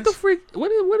 Koreans? What the freak?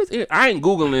 What is it? I ain't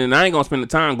Googling it, and I ain't gonna spend the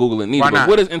time Googling neither. Why But not?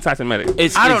 what is anti-Semitic?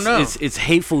 I don't know. It's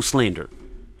hateful slander.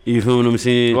 You feel what I'm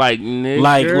saying? Like you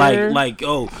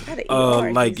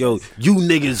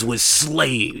niggas was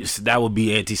slaves. That would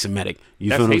be anti-Semitic. You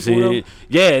That's feel what I'm hateful, saying?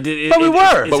 Yeah, But we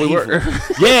were.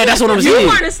 Yeah, that's what I'm You saying.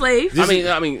 weren't a slave. I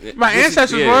mean, My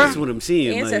ancestors were. That's what I'm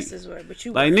saying. Ancestors were, but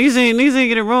you Like were. niggas ain't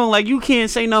get it wrong. Like you can't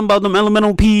say nothing about them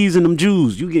elemental P's and them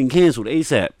Jews. You getting canceled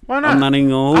ASAP. Why not? I'm not even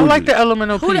gonna hold I like you. the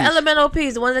elemental Who the P's. elemental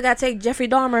P's? The ones that got to take Jeffrey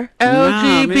Dahmer.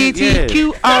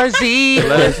 LGBTQRZ.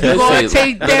 You gonna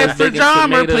take that for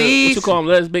drama, please? What you call them?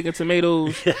 Lettuce, bacon,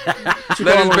 tomatoes. Let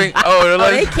us bring. Oh,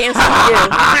 they cancel you.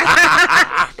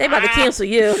 They about to cancel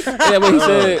you. Yeah, what he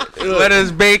said.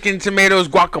 Lettuce, bacon, tomatoes,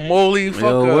 guacamole. Fuck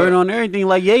Yo, up. word on everything.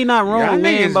 Like, yeah, not wrong, Y'all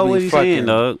man, niggas about what be he's saying, fucking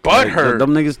dog. butthurt. Like,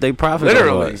 them niggas, they profit.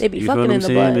 Literally. off us. They be You feel fucking what in I'm the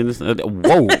saying? butt. And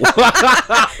whoa.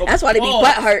 That's why they be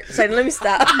butt hurt. So let me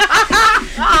stop. 20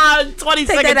 Take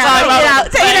seconds that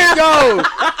out. Take it out. Yo,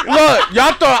 look,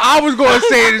 y'all thought I was gonna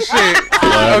say this shit.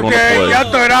 Okay,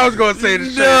 y'all thought I was gonna say this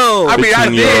shit. No. I mean, I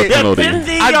 15-yard did. penalty.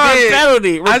 15-yard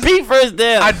penalty. Repeat first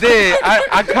down. I did.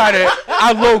 I kind of,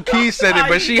 I low key said it,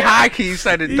 but she high key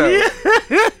said it though.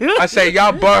 I said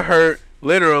y'all butt hurt.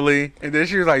 Literally, and then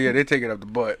she was like, "Yeah, they take it up the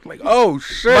butt." Like, oh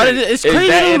shit! But it's Is crazy.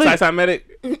 that though, like- anti-Semitic?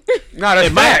 No, that's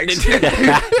facts. Even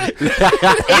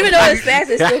though it's facts,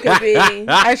 it still could be.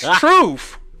 That's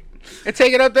truth. They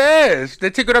take it up the ass.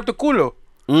 They take it up the culo.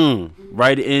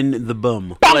 Right in the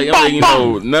bum. Like, you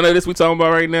know, none of this we talking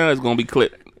about right now is gonna be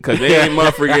clipped. Cause they ain't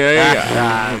motherfucking.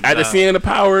 After seeing the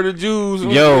power of the Jews, Yo,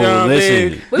 you know what I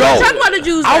listen. mean? We were talking about the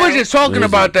Jews. I was just talking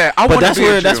about that. I But want that's to be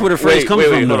where the phrase comes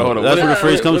from. hold though. on. That's What where the is-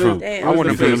 phrase comes what from. is- I want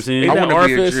to You feel what I'm be. saying? Is I that want to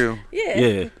be a orifice? Jew. Yeah.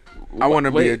 Yeah. I want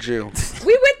to be a Jew.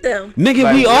 We with them. Nigga,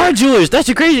 Like, we are Jewish. That's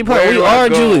the crazy part. Where We do I are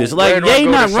go? Jewish. Where Like, do I they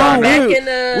go not to wrong. sign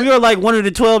up? We are like one of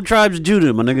the 12 tribes of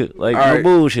Judah, my nigga. Like, All no right.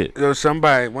 bullshit. Yo,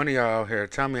 somebody, one of y'all out here,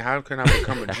 tell me how can I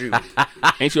become a Jew?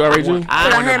 Ain't you already Jew? Put a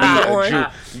hammock on.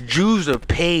 Jews are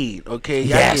paid, okay?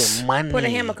 Y'all Yes. get money. Put a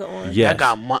hammock on. Yes. I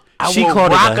got money. I She will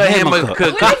called it rock a a hammock.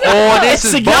 hammock. Oh, this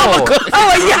is balls.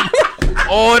 Oh yeah.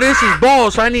 Oh, this is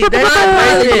balls. So I need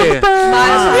that shit right there.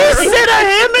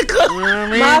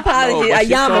 My apology. Oh, A but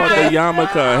she called the yarmulke.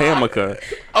 yarmulke, hammock.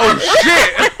 Oh,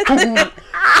 shit.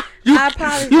 I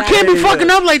apologize. You can't be fucking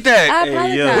up like that. I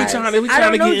apologize. yo. We I trying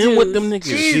don't to know get in with Jews. them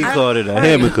niggas. She called it a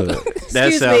hammock. That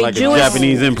Excuse sounds me, like Jewish- a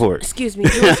Japanese import. Excuse me,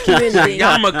 Jewish community.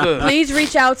 Yarmulke. Please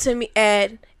reach out to me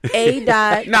at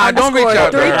Nah, don't reach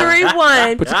out to her.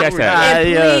 331. Put your cash And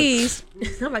out. please,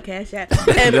 not my cash app.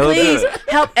 And Yo, please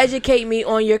help educate me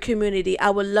on your community.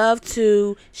 I would love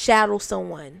to shadow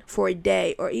someone for a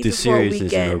day or The even for a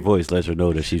seriousness in her weekend voice lets her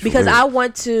know that she's because for I real.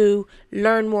 want to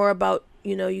learn more about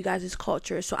you guys'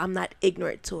 culture, so I'm not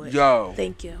ignorant to it. Yo.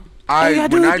 Thank you.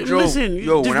 When I drove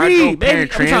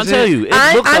parent transit, I'm trying to tell you,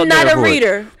 it's books I'm out not there a for it.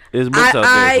 reader. There's books out there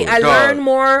for I it. learn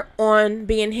more on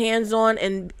being hands-on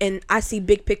and I see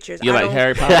big pictures. You I like don't-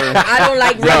 Harry Potter? I don't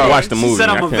like You gotta reading. watch the movie. said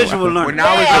I'm I a can't visual watch- learner. When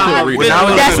I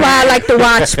was a That's why I like to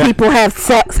watch people have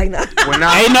sex. Like that.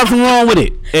 Ain't nothing wrong with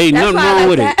it. Ain't That's nothing why I wrong like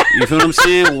with that. it. You feel what I'm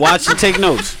saying? Watch and take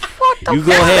notes. You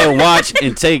go ahead, watch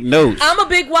and take notes. I'm a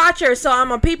big watcher, so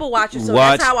I'm a people watcher. So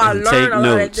Watch that's how I and learn take a lot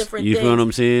of notes. different You things feel what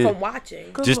I'm saying? from watching.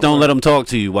 Just don't let them talk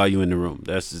to you while you in the room.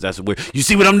 That's weird. You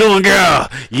see what I'm doing, girl?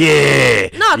 Yeah.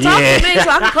 No, talk to me so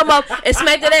I can come up and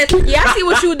smack that ass. Yeah, I see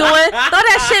what you doing. Throw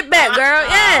that shit back, girl.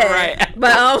 Yeah. Right.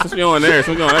 But Since we on there,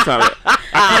 since we on that topic,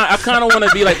 I kind of want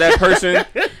to be like that person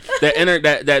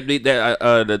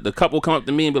the couple come up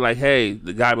to me and be like, hey,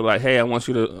 the guy be like, hey, I want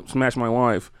you to smash my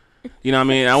wife. You know what I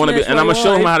mean? I want to be, and I'm gonna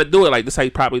show him how to do it. Like this, how you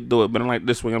probably do it. But I'm like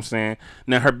this way. I'm saying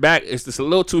now her back is just a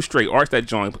little too straight. Arch that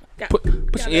joint. Put you know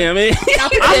what I mean?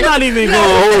 I'm not even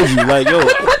gonna hold you. Like, yo,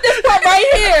 put this part right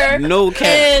here. No cap.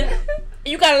 And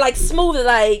you gotta like smooth it,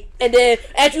 like, and then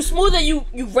as you smooth it, you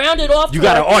round it off. you to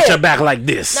gotta like arch this. her back like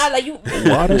this. Not like you.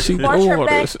 Why does she arch do her all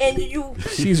back this? and you.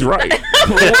 She's right.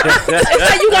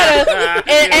 It's like you gotta,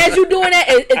 and as you doing that,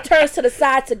 it turns to the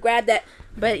side to grab that.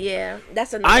 But yeah,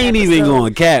 that's another I ain't episode. even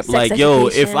going cap. Sex Like, yo,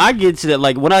 education. if I get to that,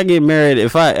 like, when I get married,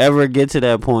 if I ever get to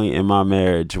that point in my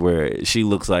marriage where she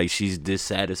looks like she's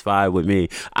dissatisfied with me,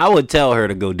 I would tell her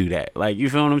to go do that. Like, you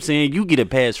feel what I'm saying? You get a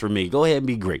pass from me. Go ahead and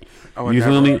be great. You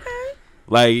feel me?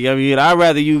 Like, I mean, I'd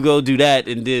rather you go do that,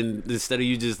 and then instead of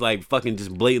you just like fucking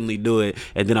just blatantly do it,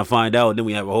 and then I find out, and then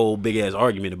we have a whole big ass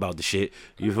argument about the shit.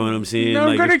 You feel what I'm saying? I'm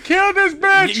like, gonna kill this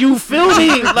bitch. You feel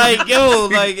me? Like, yo,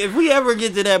 like if we ever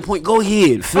get to that point, go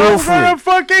ahead, feel free. I'm gonna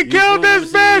fucking kill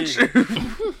this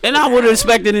bitch. And I would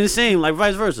expect it the same, like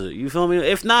vice versa. You feel me?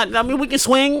 If not, I mean, we can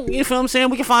swing. You feel what I'm saying?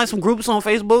 We can find some groups on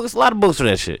Facebook. It's a lot of books for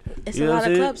that shit. It's you a know lot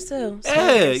what of I'm clubs too. So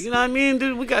yeah, you know what I mean,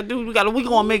 dude. We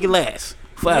gonna make it last.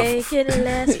 Forever. Make it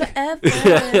last forever.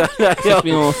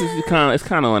 It's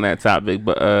kind of on that topic,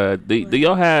 but do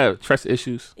y'all have trust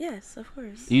issues? Yes, of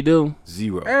course. You do?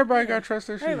 Zero. Everybody got trust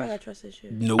issues. Everybody got trust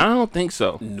issues. Nope. I don't think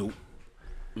so. Nope.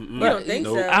 You don't think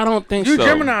so? I don't think You so.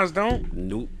 Geminis don't.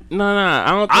 Nope. No, I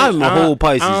don't. Think, I'm a whole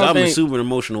Pisces. I'm a think, super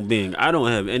emotional being. I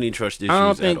don't have any trust issues. I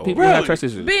don't think at people all. have trust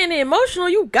issues. Being emotional,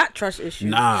 you got trust issues.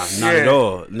 Nah, not at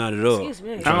all. Not at all. Excuse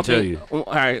me. I'm I trying don't to tell think. you.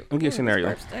 All right, let me give you a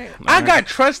scenario. I got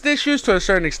trust issues to a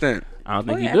certain extent. I don't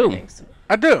think yeah, you do. everything, so.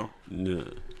 I do. Yeah.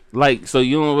 Like, so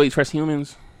you don't really trust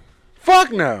humans?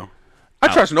 Fuck no. I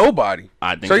trust nobody.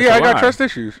 I think So that's yeah, a I got lie. trust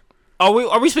issues.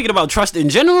 Are we speaking about trust in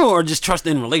general or just trust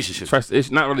in relationships? Trust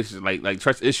issues, not relationships, like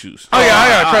trust issues. Oh yeah, I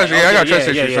got trust. Yeah, I got trust yeah,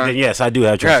 issues. yeah, son. then yes, I do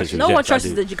have trust Yes. issues. No yes, one I trusts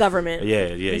do. the government. Yeah.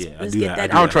 Let's I do get have- that I I do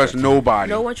don't have trust nobody.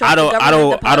 No one trusts I don't. the I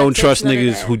government, don't. I don't the trust politics, none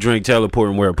of niggas that. who drink teleport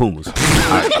and wear Pumas.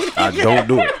 I don't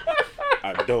do it.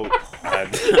 I don't.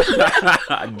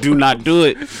 I do not do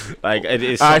it. Like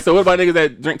it's. All right, so what about niggas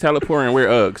that drink teleport and wear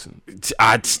Uggs?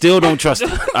 I still don't trust it.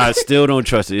 I still don't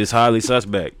trust it. It's highly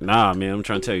suspect. Nah, man, I'm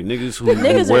trying to tell you, niggas who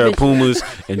Niggas are wear bitches. Pumas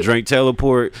and drink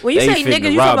teleport. When you they say finna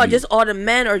niggas, you rob talking about you. just all the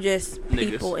men or just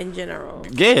people in general?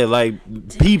 Yeah, like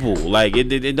people. Like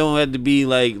it don't have to be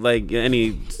like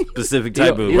any specific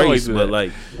type of you always race, do but that.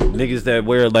 like niggas that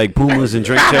wear like Pumas and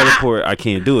drink teleport, I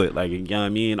can't do it. Like, you know what I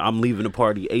mean? I'm leaving the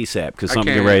party ASAP because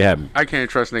something get ready to happen. I can't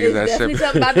trust niggas that Definitely sip.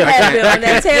 something about to happen on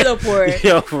that teleport.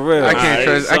 Yo, for real. I can't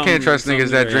trust. I can't trust Something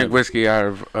niggas that get drink happen. whiskey out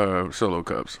of solo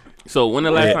cups. So when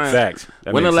the last Yeah, time? facts.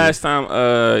 That When the makes last sense.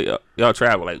 time y'all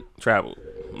travel like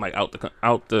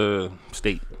out the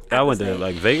state? I went to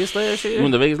like Vegas last year. You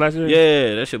went to Vegas last year?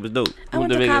 Yeah, that shit was dope. I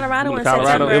went to Vegas? Colorado You in went to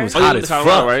Colorado? September. It was Oh, you hot went as to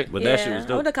Colorado, fuck, right? but that shit was I went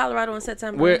dope. to Colorado in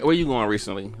September. Where you going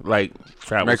recently? Like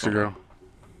travel? Mexico.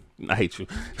 I hate you.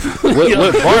 What part You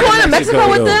of going to Mexico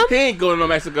with though? them? He ain't going to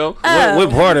Mexico. What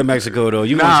part of Mexico though?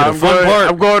 You Nah, went to the fun part?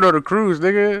 I'm going on a cruise,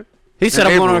 nigga. He said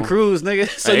in I'm going on a April. cruise, nigga.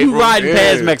 So In you April, riding yeah.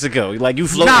 past Mexico? Like you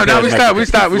floating? No, past we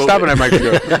Mexico. stopping at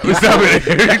Mexico. We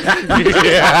stopping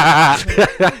yeah.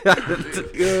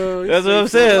 That's what I'm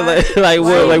saying.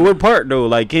 Like what part though?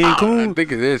 Like I Cancun?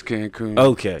 think it is Cancun.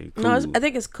 Okay. No, Cool. I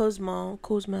think it's Cozumel,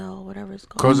 whatever it's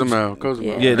called. Cozumel.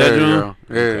 Yeah, there that you joint?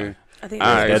 go. Yeah. I think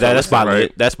All right, Yeah, so that's listen, spot right?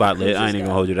 lit. That's spot lit. I ain't even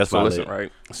gonna hold you. That's So spot listen, lit.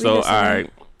 right? So listen. all right,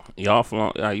 y'all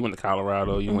flown. You went to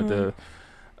Colorado. You went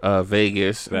to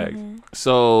Vegas.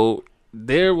 So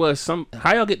there was some.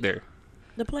 How y'all get there?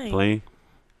 the plane. Plane.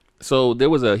 So there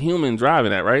was a human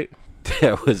driving that, right?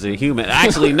 That was a human.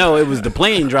 Actually, no, it was the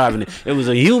plane driving it. It was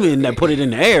a human that put it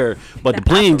in the air, but the That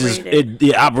plane just operated.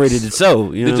 it operated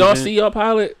itself. You know Did what y'all I'm see saying? your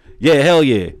pilot? Yeah, hell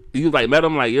yeah. You like met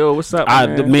him like, yo, what's up,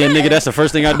 man? Nigga, that's the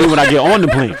first thing I do when I get on the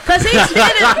plane. Cause he's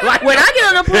standing. When I get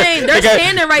on the plane, they're Nigga,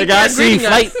 standing right nigga, there I seen greeting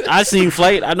flight. us. I seen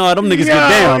flight. I know how them niggas get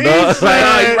down, dog.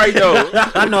 Nah, right though.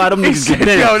 I know how them niggas get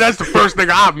down. Yo, that's the first thing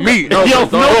I meet. Yo, no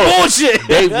dog. bullshit.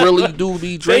 They really do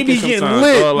be They drinking be getting sometimes,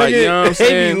 lit, dog. Like, nigga. you know what I'm They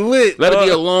saying? be lit, Let it be a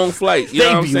dog. long flight. You They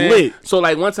know what I'm be saying? lit. So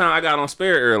like one time I got on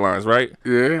Spirit Airlines, right?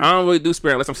 Yeah. I don't really do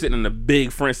Spirit unless I'm sitting in the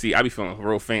big front seat. I be feeling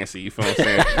real fancy. You feel what I'm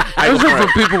saying? I Those go are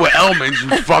front. for people with ailments, you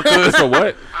fuckers. So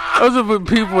what? Those are for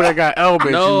people that got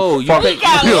ailments. No, you fuck- pay-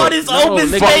 got yo, all this no, open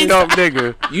nigga. space. fucked up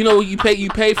nigga. You know you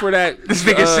pay for that. This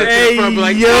nigga sits Hey, in front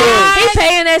like, yo. He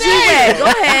paying as you at. Go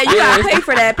ahead. You Yeah, gotta pay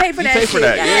for that. Pay for You that pay shit. for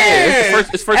that. Yeah,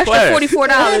 it's first Extra class. $44.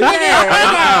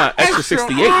 Yeah. Extra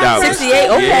 $68. 68.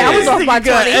 Okay, I was off by Nigga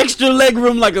got 20. extra leg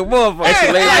room like a motherfucker.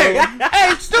 Extra leg.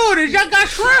 hey, students, y'all got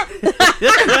shrimp.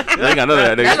 They ain't got none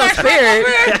of that. That's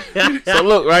Nigga. no spirit. So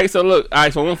look, right? So look, all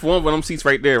right. So one of them seats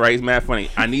right there, right? It's mad funny.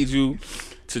 I need you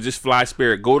to just fly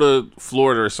Spirit. Go to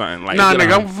Florida or something. Like, Nah, get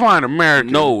nigga, on- I'm flying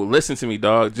American. No, listen to me,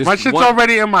 dog. Just My shit's one-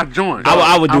 already in my joint.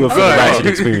 I would do it for the good. ratchet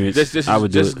experience. Just I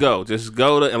would do just it. go. Just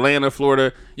go to Atlanta,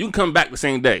 Florida. You can come back the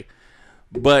same day.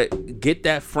 But get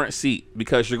that front seat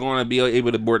because you're going to be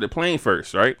able to board the plane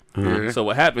first, right? Yeah. So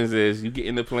what happens is you get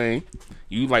in the plane.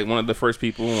 You like one of the first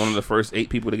 8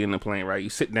 people to get in the plane, right? You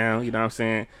sit down, you know what I'm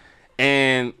saying?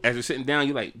 And as you're sitting down,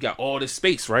 you got all this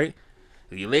space, right?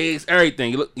 Your legs,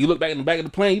 everything. You look back in the back of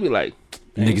the plane, you be like,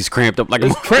 niggas cramped up like a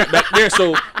cramped back there.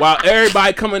 So while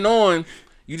everybody coming on,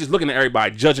 you just looking at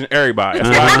everybody, judging everybody.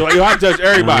 That's why I judge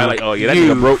everybody. Like, oh yeah, that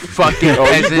nigga broke. Fucking you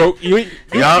broke. You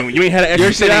ain't had an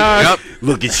extra shit on.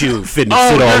 Look at you, fitting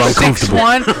sit all uncomfortable.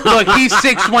 6'1". Look, he's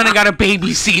 6'1" and got a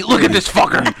baby seat. Look at this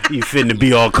fucker. You finna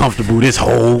be all comfortable this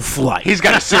whole flight. He's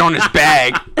gotta sit on his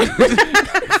bag.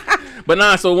 But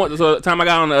nah, so the time I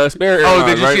got on the Spirit Airlines,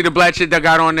 did you see the black shit that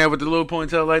got on there with the little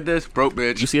ponytail like this? Broke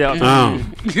bitch. You see that?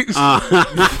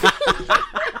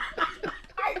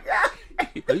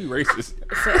 Are you racist?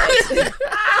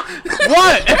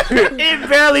 What? It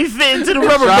barely fit into the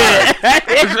rubber band.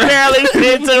 It barely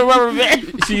fit into the rubber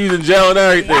band. She using gel and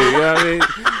everything. You know what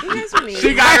I mean?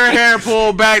 She got her hair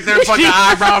pulled back, their fucking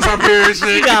eyebrows up here and shit.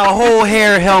 She got a whole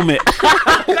hair helmet.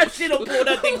 That shit don't pull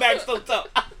that thing back so tough.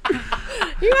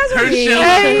 You guys are her shit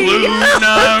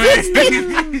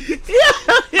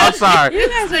I'm sorry.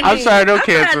 I'm sorry. Don't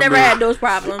cancel me. I never had those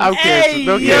problems. I'm canceled.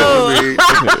 Don't cancel me.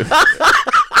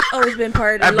 Always been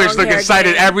part of the that bitch looking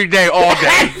excited every day, all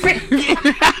day.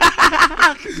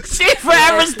 She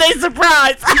forever stay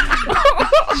surprised.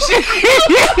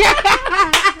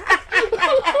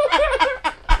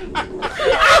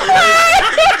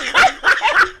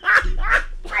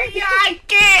 I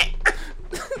can't.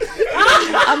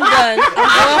 I'm done.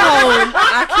 I'm going home.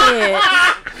 I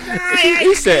can't.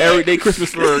 He said everyday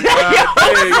Christmas for her.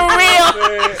 For real.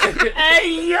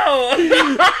 Hey, yo.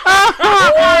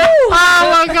 Oh,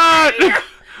 my God.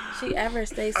 She ever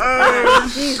stays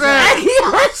surprised. Jesus.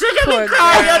 Poor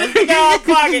girl. This nigga out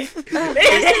pocket.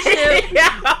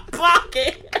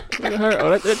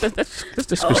 That's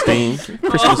just Christine.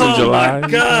 Christmas in July. My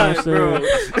God, bro.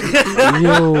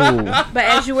 Yo. But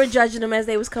as you were judging them as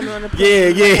they was coming on the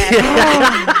plane. Yeah.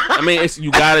 I mean,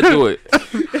 you gotta do it.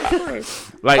 Of course.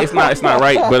 Like it's not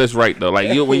right, but it's right though. Like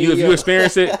if you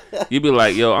experience it, you be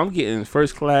like, yo, I'm getting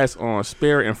first class on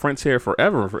Spirit and Frontier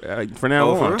forever for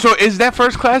now on. So is that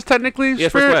first class technically? Yeah,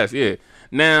 Spirit? first class. Yeah.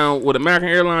 Now with American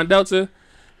Airlines Delta,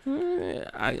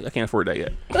 I can't afford that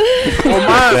yet.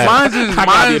 Well, mine's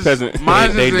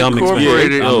they dumb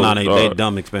incorporated. expensive. They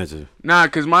dumb expensive. Nah,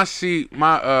 cause my seat,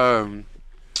 I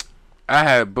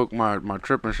had booked my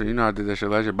trip and shit. You know, I did that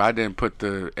shit last year, but I didn't put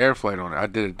the air flight on it. I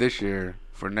did it this year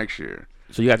for next year.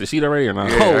 So you got the seat already or not?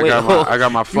 Yeah, I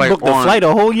got my flight. You booked the flight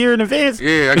a whole year in advance?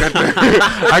 Yeah, I got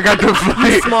the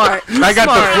flight. You smart. I got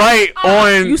the flight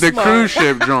on the cruise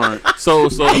ship joint. So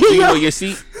do you know your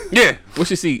seat? Yeah. What's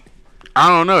your seat? I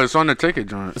don't know. It's on the ticket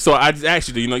joint. So I just asked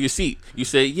you, do you know your seat? You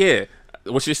said, yeah.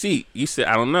 What's your seat? You said,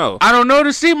 I don't know. I don't know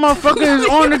the seat, motherfucker. Is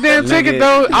on the damn ticket,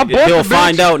 though. I bought the bitch. He'll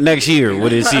find out next year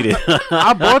what his seat is.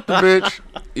 I bought the bitch.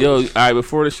 Yo, all right,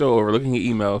 before the show over, look in your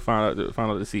email, find out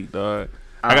the seat, dog.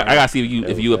 I got to see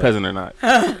if you a peasant or not.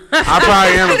 I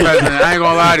probably am a peasant. I ain't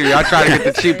gonna lie to you. I try to get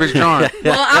the cheapest joint.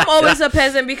 Well, I'm always a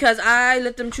peasant because I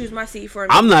let them choose my seat for me.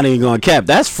 I'm not even gonna cap.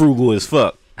 That's frugal as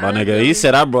fuck. My nigga, he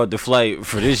said I brought the flight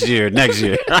for this year, next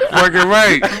year. Fucking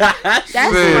right. That's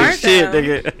smart, shit,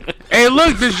 nigga. Hey,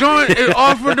 look, the joint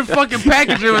offered the fucking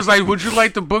package. It was like, would you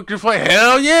like to book your flight?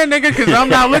 Hell yeah, nigga, because I'm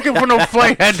not looking for no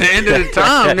flight at the end of the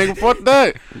time, nigga. Fuck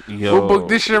that. We'll book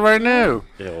this shit right now.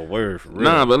 Yo, word for real.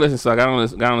 Nah, but listen, so I got on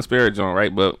the Spirit joint,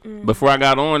 right? But before I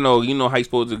got on, though, you know how you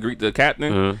supposed to greet the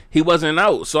captain? He wasn't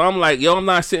out. So I'm like, yo, I'm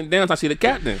not sitting down until I see the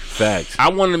captain. Facts.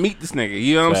 I wanted to meet this nigga.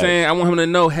 You know what I'm saying? I want him to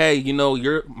know, hey, you know,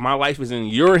 my life is in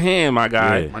your hand, my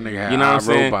guy. Yeah. My nigga had you know what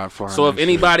I'm saying? So if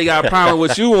anybody got a problem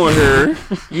with you on here,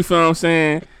 you feel what I'm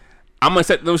saying? I'm gonna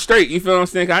set them straight. You feel what I'm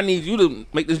saying? I need you to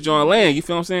make this joint land. You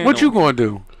feel what I'm saying? What you gonna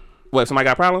do? What? Somebody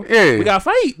got a problem? Yeah, we got to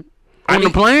fight. On the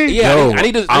plane? Yeah, no, I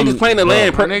need this plane to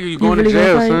land. Nigga, you going to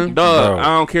jail, son? Dog, I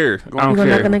don't care. I don't care.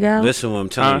 Knock a nigga out? Listen what I'm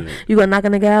telling you. You gonna knock a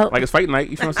nigga out? Like it's fight night.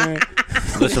 You feel what I'm saying?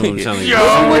 Listen what I'm telling you.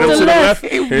 Yo, with the left.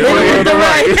 With the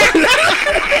right.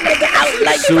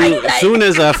 Soon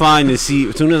as I find my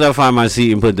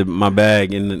seat and put my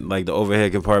bag in the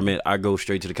overhead compartment, I go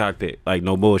straight to the cockpit. Like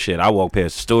no bullshit. I walk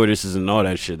past the stewardesses and all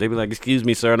that shit. They be like, "Excuse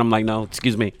me, sir," and I'm like, "No,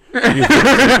 excuse me." Like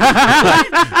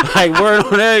word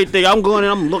on everything. I'm going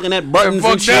and I'm looking at buttons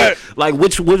and shit. Like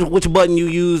which button you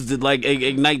use to like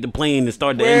ignite the plane and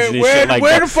start the engine and shit like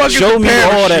that. Show me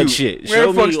all that shit.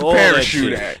 Show me all that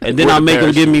shit. And then I make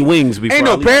them give me wings. Before ain't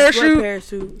no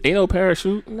parachute. Ain't no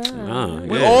parachute. No.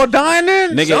 We all dying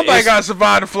then. Nigga, somebody gotta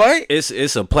survive the flight.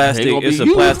 It's a plastic. It's a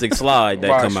plastic slide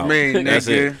that come out. That's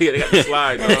it. They got the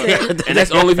slide, and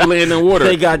that's only if you land in water.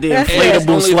 They got the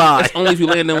inflatable slide. That's only if you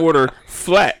land in water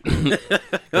flat.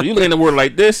 If you land in water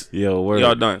like this,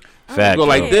 y'all done. Fact, go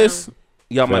like this,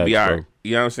 y'all might be alright.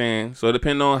 You know what I'm saying? So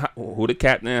depending on who the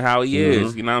captain and how he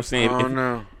is. You know what I'm saying? I don't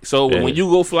know. So when you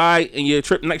go fly in your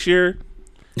trip next year,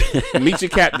 meet your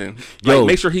captain. Yo,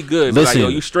 make sure he good. Listen, like,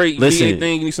 yo, you straight. You need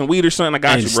anything? You need some weed or something? I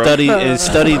got you, bro.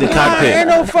 Study the cockpit. Ain't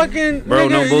no fucking bro. Nigga,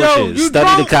 No bullshit. Yo, study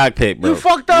drunk? The cockpit, bro. You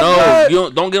fucked up. No,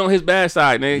 you don't get on his bad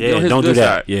side, nigga. Get on his don't good do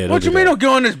that. side. Yeah, what you mean don't get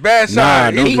on his bad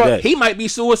side? Don't do that. He might be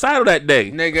suicidal that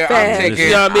day, nigga.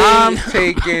 I'm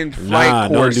taking flight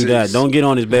Don't courses. do that. Don't get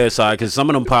on his bad side because some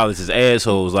of them pilots is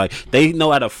assholes. Like they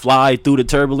know how to fly through the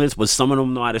turbulence, but some of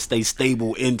them know how to stay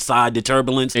stable inside the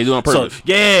turbulence. They do on purpose. So,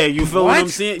 yeah, you feel what I'm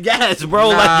saying? Yes, bro.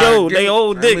 Like yo, they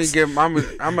old dicks. I'm gonna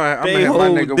hit my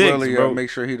nigga dicks, Willie up, make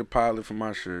sure he the pilot for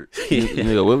my shirt.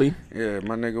 Nigga Willie? Yeah,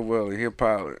 my nigga Willie, he a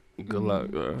pilot. Good luck,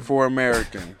 bro. For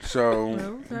American.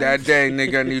 So that day,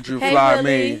 nigga, I need you to fly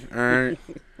me. All right.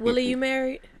 Willie, you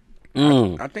married?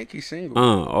 I think he's single.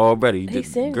 Already.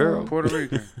 He's single. Girl, Puerto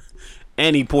Rican.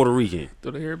 And he Puerto Rican.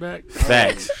 Throw the hair back.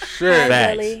 Facts. Shit.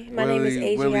 Facts. Willie. My name is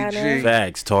Adriana.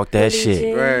 Facts. Talk that Willie shit.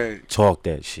 G. Right. Talk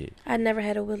that shit. I never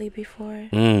had a Willie before.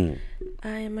 I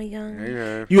am a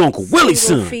young. You Uncle Willie's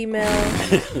son.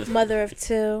 Female, mother of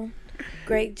 2.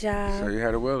 Great job. So you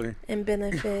had a Willie. And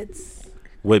benefits.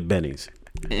 With Benny's.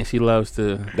 And she loves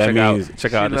to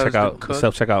check out the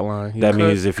self-checkout line. That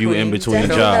means if you in between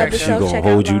jobs, she gonna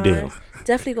hold you down.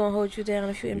 Definitely gonna hold you down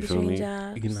if you're in between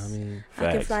jobs. You know what I mean?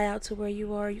 I can fly out to where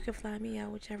you are. You can fly me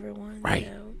out, whichever one. Right. You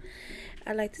know.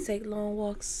 I like to take long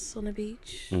walks on the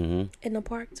beach. In the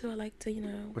park too. I like to,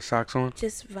 with socks on.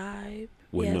 Just vibe.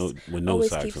 With no always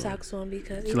socks keep on. Socks on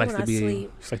because She even likes when to be.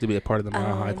 sleep, She likes to be a part of the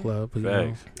Mile High Club. You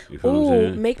know?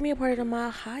 Ooh, make me a part of the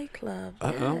Mile High Club.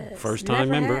 Yes. First time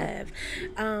member.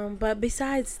 Have. But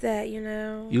besides that,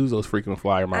 use those frequent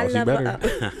flyer miles. You better.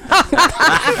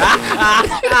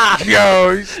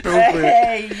 Yo, you stupid.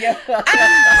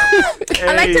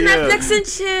 I like to Netflix and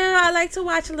chill. I like to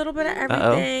watch a little bit of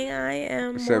everything. I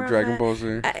am except Dragon Ball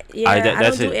Z. I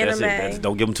don't do anime. That's it.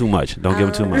 Don't give him too much. Don't give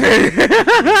him too much.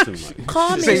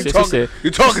 Call me.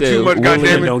 You're talking too much,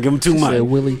 goddammit. Don't give him too much.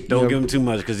 Willie. Don't give him too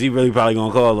much because he really probably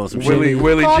gonna call on some Willie, shit.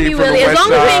 Willie Call G me from Willie. the As West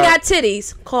long as you ain't Side. got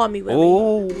titties, call me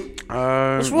Willie.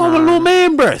 What's wrong with little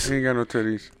man breasts? He ain't got no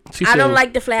titties. I don't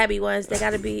like the flabby ones. They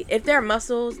gotta be. If they're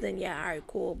muscles, then yeah, all right,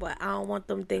 cool. But I don't want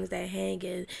them things that hang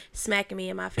and smacking me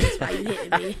in my face while you hitting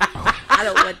me. I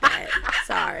don't want that.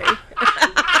 Sorry.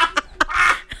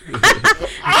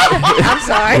 I'm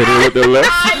sorry. Hit her with the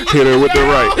left. Hit her with the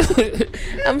right.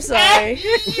 I'm sorry.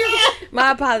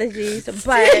 My apologies.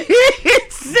 But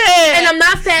and I'm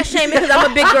not fat shaming because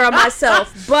I'm a big girl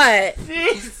myself. But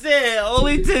she said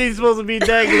only titties supposed to be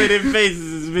dangling in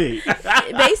faces is me.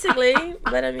 Basically,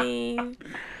 but I mean.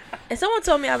 And someone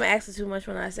told me I'm asking too much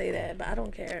when I say that, but I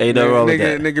don't care. Ain't no wrong with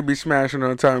that. Nigga be smashing on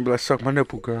the time and be like, suck my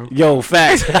nipple, girl. Yo,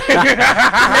 facts. Not if it's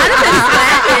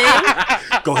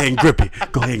slapping. Go ahead and grip it.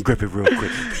 Go ahead and grip it real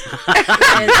quick.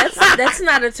 Yeah, that's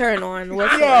not a turn on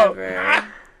whatsoever.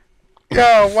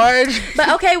 Yo, what? But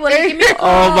okay, well, give me a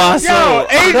call. Oh, my soul.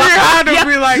 Adriana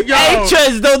be like, yo. Hey,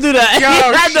 Trez, don't do that.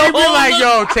 Yo, she be like,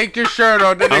 yo, take your shirt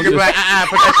off. The nigga be like,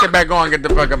 put that shit back on. Get the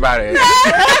fuck up out of here.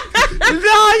 No,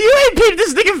 you ain't peeped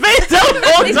this nigga face the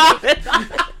whole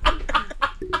time.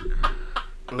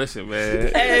 Listen,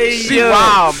 man. Hey, she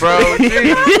wild, bro.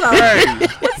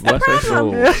 What's her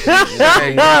soul?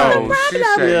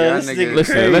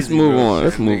 Listen, let's move on.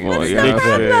 Let's move on. Yeah,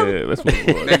 let's move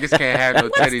on. Niggas can't have no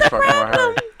titties fucking with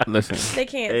her. Listen. They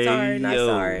can't. Sorry, not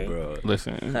sorry. Bro.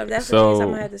 Listen. So if that's the case, I'm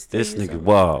gonna have to steal this you nigga something.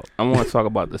 wild. I want to talk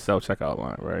about the self-checkout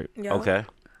line, right? Yo. Okay.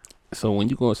 So when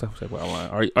you go to self-checkout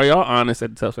line, are y'all honest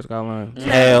at the self-checkout line?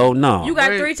 Hell no. You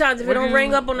got 3 times. If it don't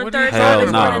ring up on the third time, hell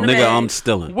it's no, running the nigga. bag. I'm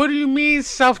stealing. What do you mean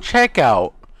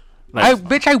self-checkout?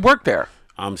 Bitch, I work there.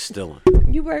 I'm stealing.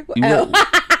 You work with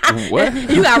What?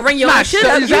 You gotta ring your own shit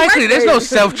up. Exactly. There's no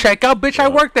self-checkout. Bitch, I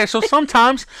work there. So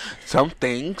sometimes some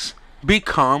things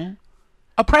become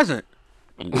a present.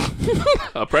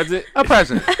 A present? A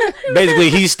present. Basically,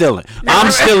 he's stealing.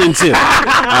 I'm stealing too. Alright,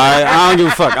 I don't give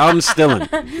a fuck. I'm stealing.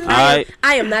 Alright.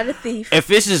 I am not a thief. If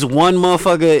it's just one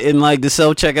motherfucker in like the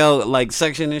self checkout like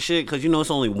section and shit, cause you know it's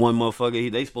only one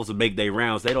motherfucker. They supposed to make their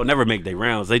rounds. They don't never make their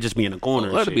rounds. They just be in the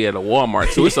corner. Let it be at a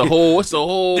Walmart too. It's a whole. This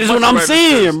is what I'm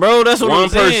saying, bro. That's what I'm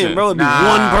saying, bro. It'd be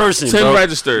one person. 10 bro.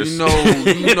 registers.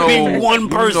 You know, one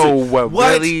person.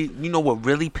 You know what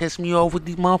really pissed me off with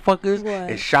these motherfuckers? What?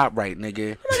 It's ShopRite,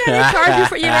 nigga. They charge you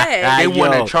for your bag. They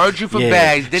want to charge you for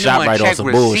bags. Then they want to check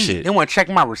receipt. Bullshit. They want to check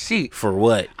my receipt. For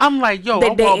what? I'm like, yo, They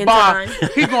I walk by.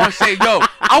 He gonna say, yo,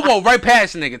 I walk right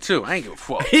past the nigga too. I ain't give a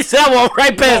fuck. He said I walk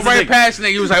right past the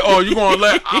nigga. He was like, oh, you gonna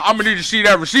let? I'm gonna need to see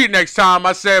that receipt next time.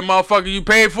 I said, motherfucker, you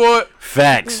paid for it.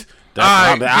 Facts.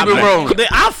 All right, keep it rolling.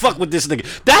 I fuck with this nigga.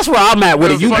 That's where I'm at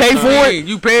with it. You pay for it?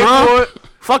 You paid for it?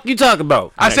 Fuck you talking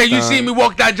about? I say you see me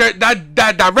walk that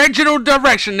directional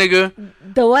direction, nigga.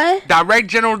 The what?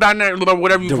 Directional,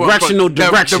 whatever you directional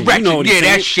direction. Direction. You know yeah,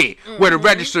 that shit. Where the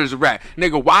registers are at.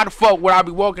 Nigga, why the fuck would I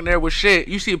be walking there with shit?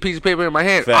 You see a piece of paper in my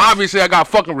hand. Facts. Obviously, I got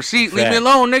a fucking receipt. Leave me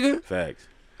alone, nigga. Facts.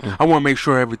 I want to make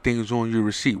sure everything is on your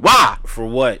receipt. Why? For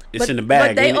what? It's in the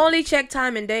bag. But they only check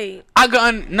time and date. They check the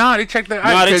items. No, they check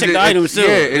the items too.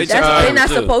 They're not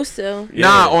supposed to. Yeah.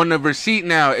 Nah, on the receipt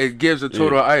now, it gives a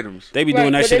total of items. They be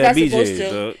doing that shit at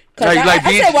BJ's.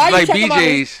 Like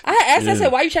BJ's. I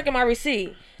said, why you checking my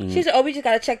receipt? She said, we just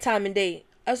got to check time and date.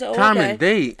 I said, time and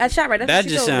date. I shot right. That's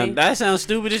what she told me. That sounds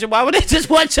stupid. Why would they just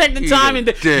want to check the time and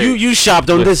date? You shopped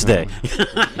on this day.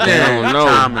 Yeah,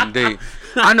 time and date.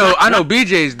 I know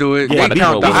BJ's do it. Yeah, they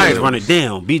count the items. Run it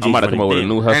down. BJ's I'm about to come up with a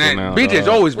new hustle now. BJ's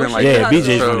always been like that. Yeah,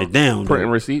 BJ's run it down. Printing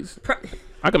receipts.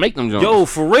 I can make them joints. Yo,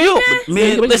 for real,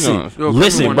 man. Listen,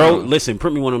 bro. Listen,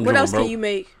 print me one of them. What else bro. can you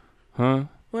make? Huh?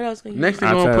 What else can you Next thing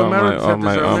you gonna put metal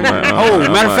matter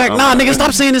of fact, nah, nigga,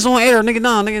 stop saying this on air, nigga.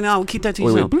 Nah, we'll keep that to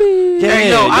yourself. I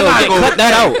gotta go. Cut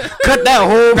that out. Cut that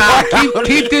whole part.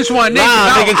 Keep this one, nigga. Nah,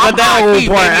 nigga, cut that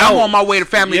whole part out. I'm on my way to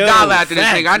Family Dollar after this,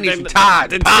 nigga. I need some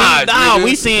Tide. Nah,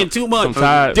 we seeing too much.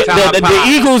 The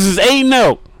Eagles is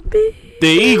 8-0. The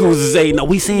Eagles is 8-0.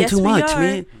 We seeing too much,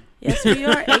 man. Yes, we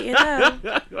are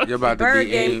 8-0. You're about to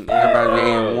be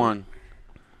 8-1.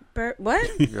 What?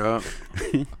 Yeah.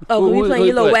 Oh, we playing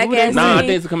your little whack ass. Nah, I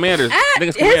think it's the Commanders. I think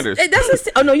it's Commanders.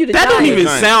 Oh no, you the That Giants. don't even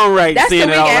sound right. That's saying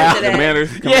the it out week loud. after that.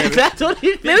 Commanders. Yeah, that don't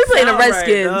even. Man, we playing the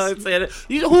Redskins. Redskins.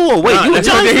 Wait, you a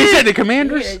Giants fan? He said the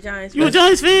Commanders. Yeah, Giants. You a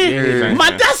Giants fan?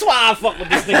 Yeah. That's why I fuck with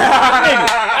this nigga.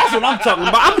 That's what I'm talking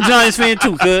about. I'm a Giants fan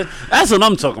too, cuz. That's what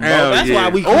I'm talking about. That's why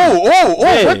we. Oh!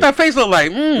 What that face look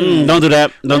like? Don't do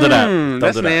that. Don't do that.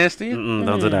 That's nasty.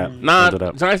 Don't do that. Nah,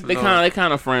 Giants. They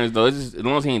kind of friends though. It's just as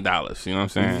long as he ain't Dallas. You know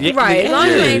what I'm saying? Right. As long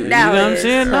as you ain't Dallas. You know what I'm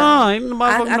saying? No, ain't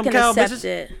nobody fucking them cow accept bitches.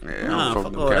 it. Yeah, fuck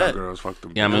them cowgirls. Fuck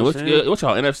them. Yeah, I mean, what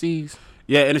y'all NFCs?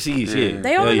 Yeah, NFC East. Yeah,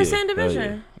 they all in the same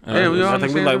division. Yeah, we all. I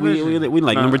think we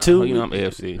like number 2. You know, I'm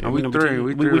AFC. We number 3.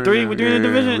 We 3 in the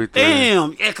division.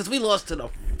 Damn. Yeah, because we lost to the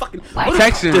fucking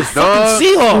Texans, dog.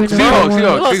 Seahawks.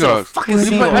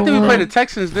 I think we played the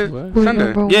Texans this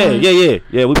Sunday.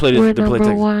 Yeah. We played We're the play number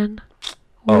Texans. 1.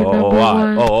 All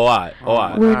right.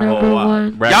 We're number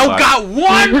 1. Y'all got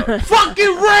one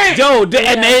fucking ring. Yo, and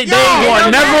they gonna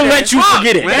never let you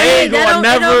forget it. They ain't gonna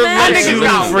never let you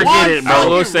forget it, bro.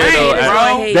 We'll say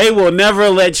though, they will never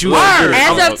let you forget it.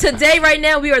 As of today, right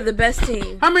now, we are the best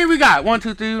team. How many we got? 1,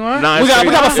 2, 3, 1. We got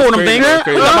about 4 of them things.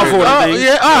 We got about 4 of them things.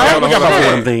 Yeah, all right. We got about 4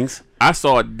 of them things. I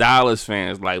saw Dallas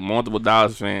fans, like multiple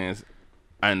Dallas fans,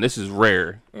 and this is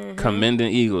rare,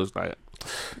 commending Eagles. Like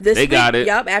they got it.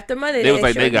 Yup, after Monday. They was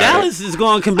like, they got Dallas is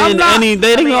going to commend any.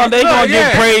 They gonna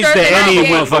give praise to any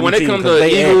one fucking team. But when it comes to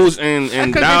Eagles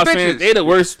and Dallas fans, they the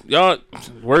worst. Y'all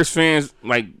worst fans.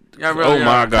 Like, oh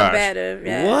my gosh,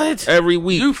 what? Every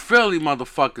week, you Philly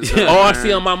motherfuckers. All I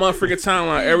see on my motherfucking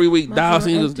timeline every week, Dallas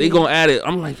Eagles, they gonna add it.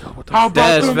 I'm like, yo, what the fuck?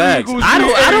 That's facts.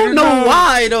 I don't know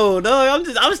why though.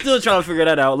 I'm still trying to figure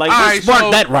that out. Like, what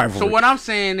sparked that rivalry? So what I'm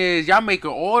saying is, y'all make it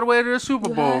all the way to the Super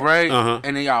Bowl, right?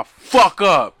 And then y'all fuck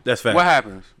up. That's facts. What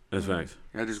happens? That's facts.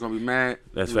 Y'all just gonna be mad?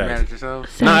 That's facts. Mad at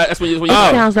yourselves? Nah, that's when you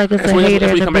sounds like it's a hater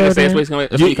in the building. That's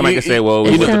when you come back and say, well,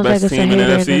 we was the best team in the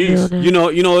NFC. You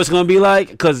know what it's gonna be like?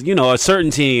 Because a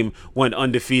certain team went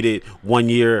undefeated one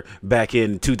year back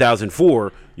in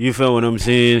 2004. You feel what I'm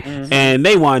saying? And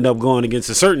they wind up going against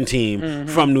a certain team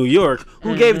from New York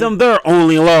who gave them their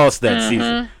only loss that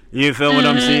season. You feel what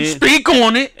I'm saying? Speak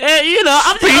on it.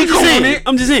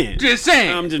 I'm just saying. Just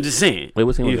saying. I'm just saying. Wait,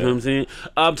 what's you feel what I'm saying?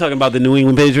 I'm talking about the New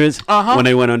England Patriots when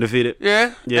they went undefeated.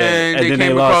 Yeah. And then they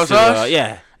came lost across us.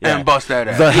 Yeah. And bust that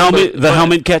ass. The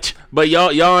helmet catch. But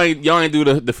y'all ain't do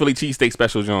the Philly cheesesteak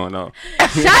special, John. No.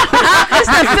 Shut up! It's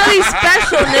the Philly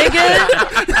special,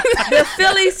 nigga. The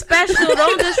Philly special.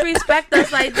 Don't disrespect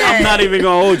us like that. I'm not even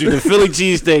gonna hold you. The Philly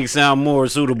cheesesteak sound more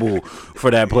suitable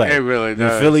for that play. It really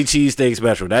does. The Philly cheesesteak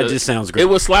special. That just sounds great. It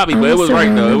was sloppy, but it was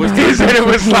right though. It was. He said it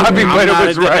was sloppy, but it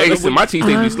was right. Listen, my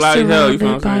cheesesteak be sloppy as hell. You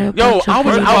know what I'm saying? Yo, I'm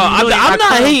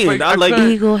not hating. I like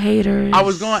Eagle haters. I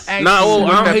was going to ask I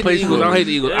don't hate the Eagles. I don't hate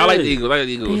the Eagles. I like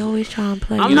the Eagles. They always try and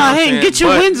play. I'm not hating. Get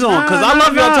your wins on, because I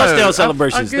love y'all touchdown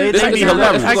celebrations. They be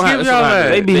hilarious. I give y'all that.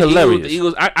 They be hilarious. The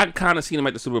Eagles, I kind of seen them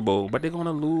at the Super Bowl, but they're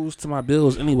gonna lose to my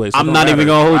Bills anyway. So I'm not even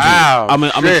gonna hold you. Wow, I'm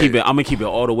gonna keep it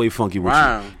all the way funky with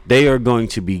you. They are going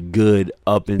to be good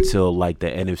up until like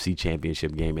the NFC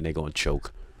Championship game, and they're gonna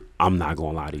choke. I'm not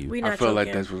gonna lie to you. I feel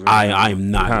like that's what I am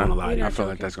not gonna lie to you. I feel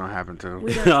like that's gonna happen too.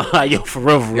 Yo, for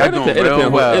real. Y'all doing real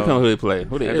well. It depends who they play.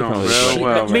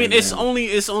 I mean, it's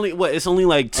only what? It's only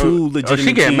like 2 legitimate.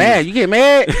 She get teams. mad. You get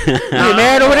mad. You get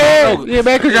mad over there. You get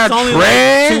mad because y'all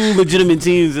trash. Like 2 legitimate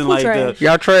teams and like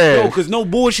y'all trash. No, because no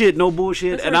bullshit.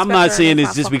 And I'm not saying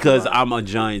this just because I'm a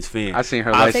Giants fan. I seen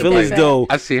her. I feel as though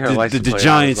I seen her. The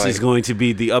Giants is going to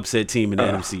be the upset team in the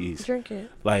NFC East. Drink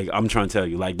it. Like I'm trying to tell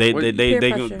you, like they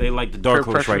like the dark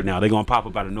horse right now. They're gonna pop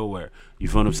up out of nowhere. You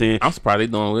feel what I'm saying? I'm surprised they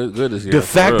doing good this year. The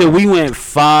fact that we went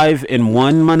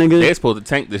 5-1, my nigga. They're supposed to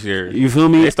tank this year. You feel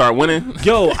me? They start winning.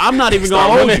 Yo, I'm not even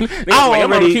gonna hold you. I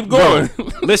already keep going.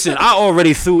 Listen, I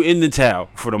already threw in the towel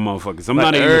for the motherfuckers. I'm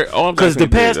not even because the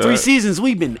past 3 seasons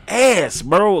we've been ass,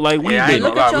 bro. Like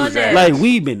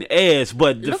we've been ass.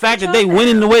 But the fact that they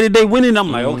winning the way that they winning,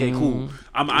 I'm like, okay, cool.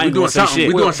 I ain't doing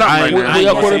something. We're doing something right now. We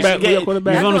up quarterback. You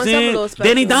know what I'm saying?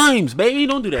 Danny Dimes, baby,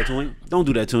 don't do that to him. Don't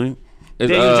do that to him.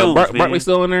 Daniel Jones, Barkley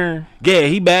still in there? Yeah,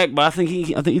 he back, but I think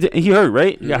he hurt,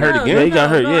 right? He got hurt again. Yeah, he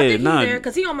got hurt. I think he's there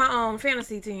because he on my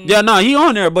fantasy team. Yeah, no, he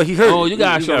on there, but he hurt. Oh, you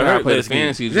gotta show how to play the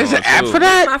fantasy. There's an app for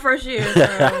that. My first year.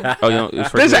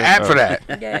 There's an app for that.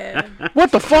 Yeah.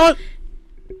 What the fuck?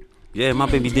 Yeah, my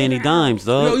baby Danny Dimes,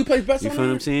 dog. Yo, you play best. You feel what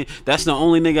I'm saying? That's the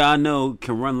only nigga I know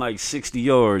can run like 60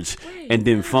 yards and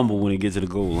then fumble when he gets to the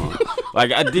goal line. Like,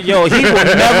 he will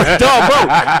never, dog, bro.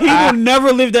 He will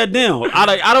never live that down.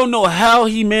 I don't know how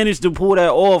he managed to pull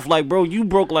that off. Like, bro, you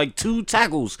broke like 2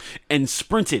 tackles and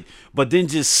sprinted, but then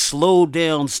just slowed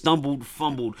down, stumbled,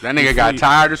 fumbled. That nigga got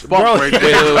tired as fuck right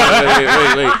there.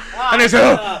 Wait. And they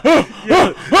said, I don't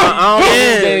know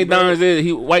who Danny Dimes is.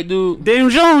 He white dude. Daniel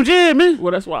Jones, yeah, man.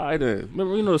 Well, that's why I did.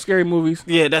 Remember, you know the scary movies?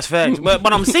 Yeah, that's facts.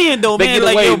 But I'm saying though, man,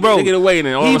 like, yo, bro, they get away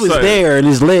then. He was there and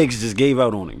his legs just gave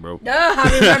out on him, bro.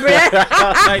 I remember that.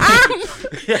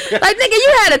 Like, nigga,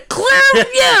 you had a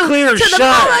clear to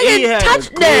shot. He had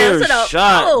touchdown a clear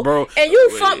shot, bro. And you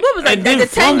what was that? The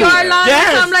 10-yard line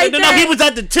or something like that? No, he was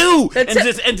at the 2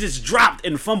 and just dropped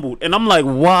and fumbled. And I'm like,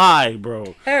 why,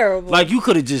 bro? Terrible. Like, you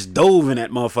could have just dove in that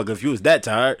motherfucker if you was that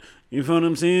tired. You feel what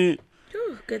I'm saying?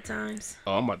 Good times.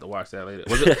 Oh, I'm about to watch that later.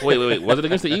 Was it, wait. Was it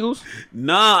against the Eagles?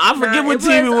 Nah, I forget what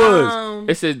team it was.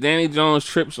 It said Danny Jones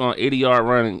trips on 80-yard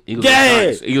run. Eagles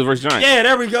versus Giants. Yeah,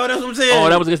 there we go. That's what I'm saying. Oh,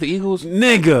 that was against the Eagles?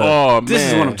 Nigga. Oh, man. This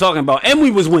is what I'm talking about. And we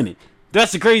was winning.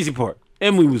 That's the crazy part.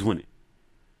 And we was winning.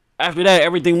 After that,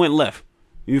 everything went left.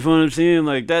 You feel what I'm saying?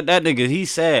 Like, that nigga,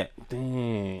 he's sad.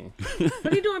 Dang.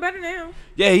 But he doing better now.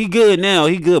 Yeah, he good now.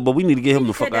 He good, but we need to get him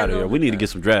the fuck out of here. We need to get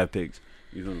some draft picks.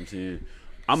 You know what I'm saying?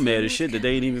 I'm mad as shit that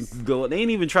they ain't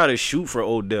even try to shoot for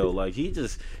Odell. Like, he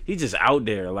just out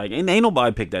there. Like, ain't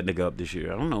nobody picked that nigga up this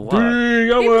year. I don't know why.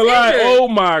 Dang, I wanna lie. Oh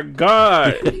my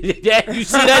god. Yeah, you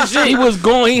see that shit? He was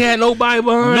going. He had nobody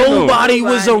behind him. Nobody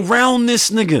was around this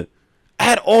nigga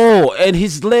at all, and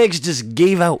his legs just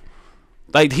gave out.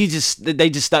 Like, they just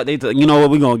stopped. You know what?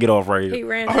 We gonna get off right here. He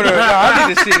ran. No, I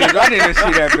didn't see that. I didn't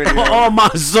see that video. On my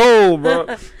soul, bro.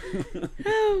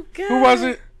 Oh god. Who was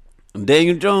it?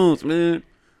 Daniel Jones, man.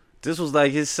 This was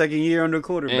like his second year under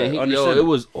quarterback. It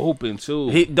was open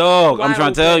too. I'm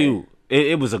trying to tell you,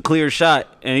 it was a clear shot,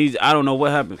 and I don't know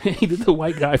what happened. He did the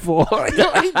white guy fall.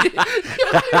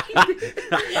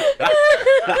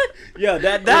 Yeah,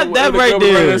 that right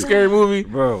there, that scary movie,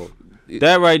 bro.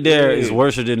 That right there is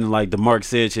worse than like the Mark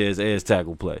Sanchez ass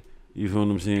tackle play. You feel what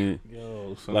I'm saying?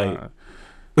 Yo, son. Like,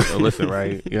 so listen,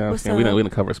 right? You know what I'm saying? We didn't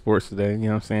cover sports today. You know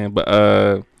what I'm saying?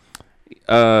 But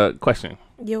question.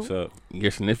 Yo. Your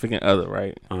significant other,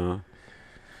 right?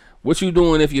 What you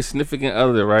doing if your significant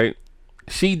other, right?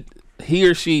 He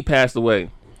or she passed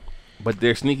away, but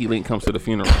their sneaky link comes to the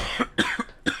funeral.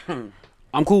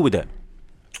 I'm cool with that.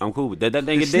 That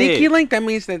nigga dead. Sneaky link? That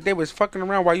means that they was fucking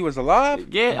around while you was alive?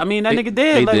 Yeah, I mean that nigga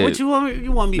dead. Like, what you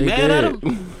want me mad at him?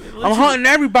 I'm hunting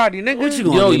everybody, nigga. What you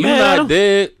gonna be mad at him? Not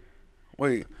dead.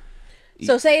 Wait.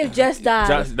 So say if Jess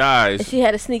dies. And she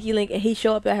had a sneaky link and he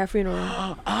show up at her funeral.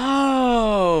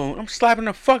 Oh, I'm slapping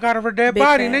the fuck out of her dead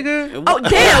body, nigga. Oh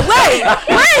damn! Wait. I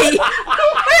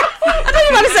thought you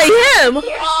were about to say him.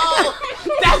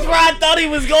 That's where I thought he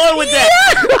was going with that.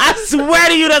 Yeah. I swear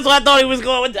to you, that's where I thought he was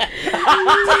going with that.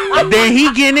 And then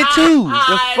he getting it too.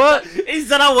 The fuck? He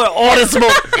said I want all the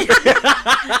smoke.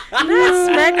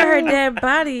 Not smacking her dead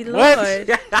body, Lord.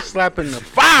 What? Slapping the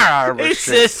fire out of her. He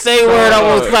said, "Say word, I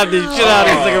won't slap this shit out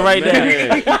of this nigga right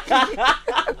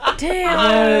now."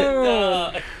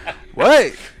 Damn.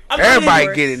 What? Everybody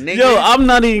get it, nigga. Yo, I'm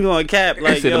not even gonna cap.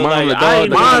 Like, the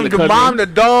mom, the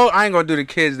dog. I ain't gonna do the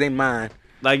kids. They mine.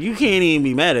 Like, you can't even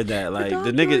be mad at that. Like,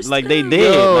 the niggas, like, they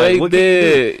dead. Yo, like,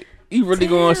 they dead. You really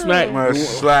going to smack? I'm gonna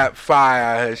slap fire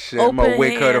out her shit. I'm gonna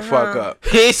wake her the fuck up.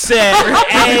 He said,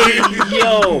 hey,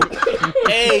 yo.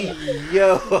 Hey,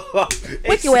 yo.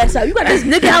 Wake your ass up. You got this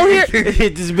nigga out here.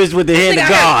 Hit this bitch with the hand of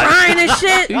God. Crying and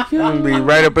shit. I'm gonna be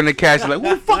right up in the castle like, who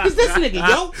the fuck is this nigga,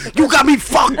 yo? You got me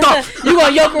fucked up. You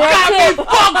gonna yoke her up? Got me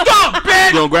fucked up, bitch.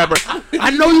 You gonna grab her?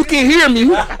 I know you can hear me.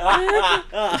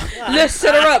 Let's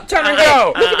sit her up. Turn her head.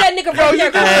 Look at that nigga from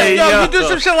here. You do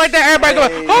some shit like that, everybody go,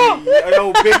 oh.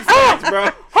 Yo, big facts, bro.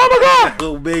 Oh my God.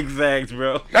 Yo, big facts,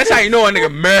 bro. That's how you know a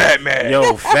nigga mad.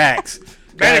 Yo, facts.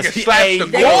 That nigga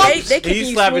slapped the corpse.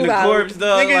 He slapping the corpse,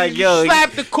 though. Nigga, like, yo,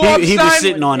 slapped the corpse, he was son.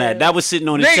 sitting on that. That was sitting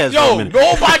on his chest for a Yo, minute.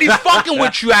 nobody's fucking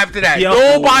with you after that. Yo,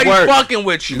 Nobody's word. fucking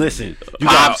with you. Listen,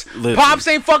 Pops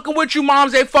ain't fucking with you.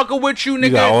 Moms ain't fucking with you,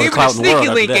 nigga. got all the Even clout the in the world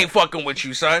sneaky link after that. ain't fucking with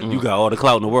you, son. You got all the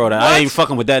clout in the world. I ain't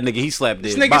fucking with that nigga. He slapped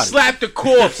dead This nigga bodies. slapped the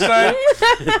corpse, son.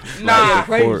 Nah,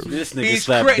 This nigga He's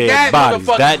slapped dead that bodies.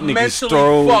 motherfucker's That nigga mentally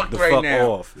strode fucked the right fuck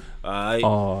now. off. Alright.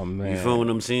 Oh man. You feel what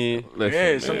I'm saying?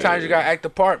 Yeah, sometimes you gotta act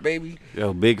the part, baby.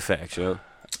 Yo, big facts, yo.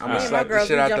 I'm gonna slap the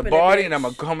shit out the body and I'm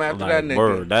gonna come after that nigga.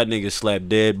 Word, that nigga slapped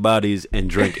dead bodies and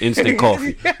drank instant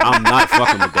coffee. I'm not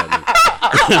fucking with that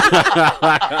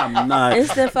nigga. I'm not.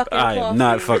 Instant fucking I am coffee.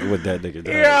 not fucking with that nigga.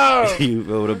 Dog. Yo. You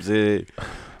feel what I'm saying?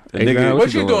 The Hey, nigga, man,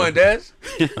 What you doing, Des?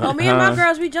 Oh, me and my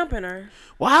girls, we jumping her.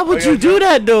 why would you do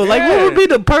that though? Like, what Yeah. would be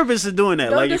the purpose of doing that?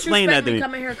 Don't Like, explain that to me.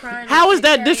 Coming here crying How is and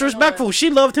that carrying disrespectful? on. She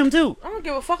loved him too. I don't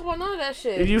give a fuck about none of that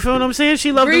shit. You feel what I'm saying?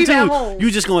 She loved Grieve him at too. home.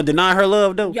 You just gonna deny her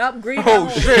love though? Yup, grieve at Oh home.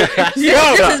 shit.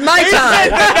 This is my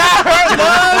time.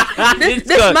 This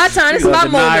is my time. This is my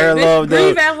Deny her moment. love,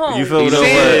 Grieve though. at home. You feel what See, I'm but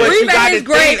saying? you Grieve at gotta his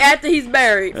grave think. after he's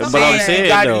buried. But Fuck I'm all that. saying- You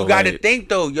gotta like- think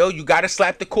though, yo. You gotta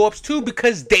slap the corpse too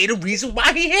because they the reason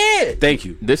why he here. Thank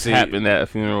you. This See, happened at a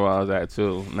funeral I was at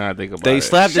too. Now I think about They it.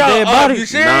 slapped the Shut dead up, body. you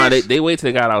serious? Nah, they wait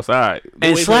till they got outside. They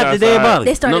And wait till slapped they the dead outside. body.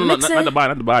 They started No, mixing. not the body,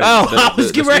 not the body. Oh, the, I was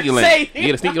the getting ready sneaky to link. say.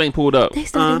 Yeah, the sneaky link pulled up. They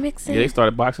started mixing. Yeah, they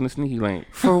started boxing the sneaky link.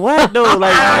 For what though?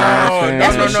 Like,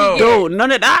 That's what she did. dude,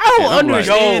 none of that. I don't I'm like,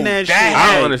 understand yo, that that- shit.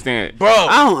 I don't understand. Bro,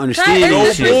 I don't understand That that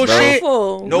is shit, bro. bullshit.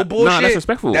 disrespectful. no bullshit. Nah, that's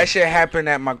respectful. That shit happened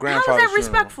at my How is grandfather's that funeral.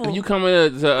 respectful? You come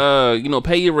in to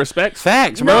pay your respects.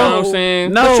 Facts, You bro. know what I'm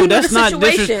saying? But No, you knew that's the not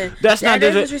situation. That's not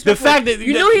That is disrespectful. The fact that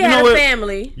you knew he had a what,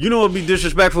 family. You know what would be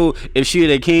disrespectful if she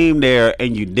had came there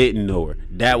and you didn't know her.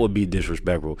 That would be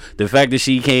disrespectful. The fact that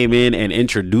she came in and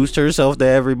introduced herself to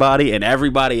everybody and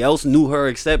everybody else knew her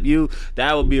except you,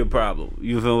 that would be a problem.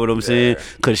 You feel what I'm saying?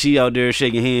 Because she out there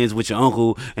shaking hands with your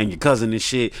uncle and your cousin and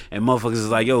shit, and motherfuckers is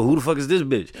like, yo, who the fuck is this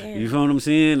bitch? You feel what I'm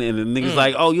saying? And the niggas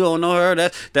like, oh, you don't know her?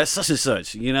 That's such and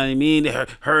such. You know what I mean?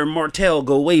 Her and Martell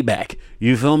go way back.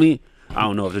 You feel me? I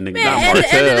don't know if the nigga Man, got at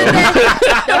the end of the day,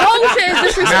 the whole shit is Not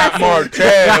disrespectful.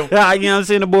 Martell. you know what I'm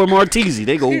saying? The boy Martese.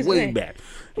 They go way me. back.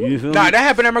 You feel Nah, me? that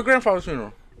happened at my grandfather's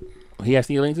funeral. He had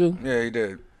sneaky link too. Yeah, he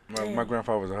did. My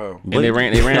grandfather was a hoe. And they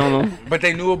ran on him. But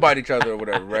they knew about each other or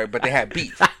whatever, right? But they had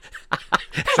beef.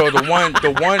 So the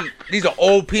one, these are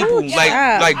old people,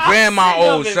 like grandma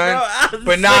old, son.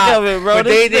 But but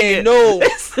they didn't know,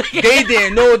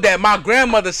 that my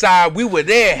grandmother's side, we were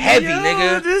there heavy,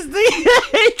 nigga.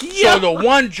 So the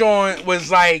one joint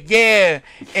was like, yeah,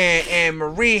 and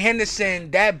Marie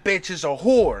Henderson, that bitch is a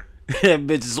whore. That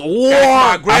bitch is war.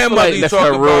 That's my grandmother you that's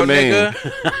talking her real about, name.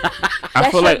 nigga.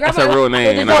 I feel like that's a real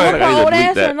name. And I feel like I need to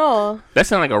bleep that. No? That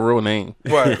sounds like a real name.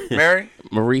 What, Mary?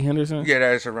 Marie Henderson? Yeah,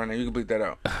 that is her real name. You can bleep that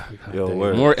out. Yo,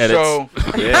 word. More edits. So,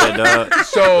 Yeah, dog.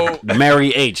 so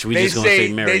Mary H. We they just gonna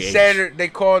say Mary they H. said her, they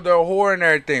called her a whore and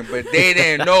everything, but they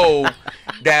didn't know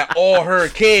that all her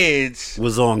kids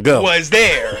was on go. was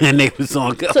there. And they was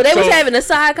on go. So they was having a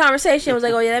side conversation. It was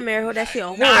like, oh yeah, that Mary, that shit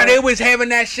on Nah, they was having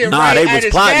that shit Nah, right they at was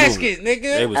his plotting on casket, it.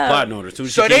 nigga. They was plotting on her too.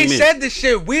 So they said the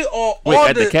shit. We all Wait,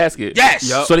 at the casket? Yes.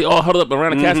 So they all huddled up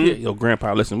around the casket? Yo,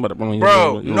 grandpa, listen, what up?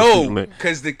 Bro, no,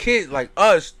 because the kids, like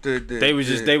us, they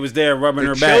was there rubbing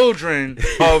her the back. children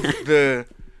of the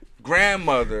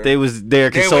grandmother. They was there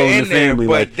They were consoling in the there, family,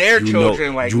 but like their you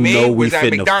children, know, like you me, know we was at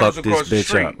finna McDonald's fuck across the this bitch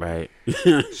street. up, right?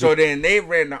 So then they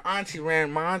ran. My auntie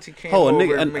came. Oh, over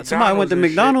nigga, to and somebody went to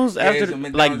McDonald's McDonald's and shit. after, Yeah, it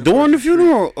was a like McDonald's during the across street.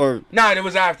 funeral, or Nah, it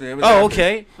was after. It was oh,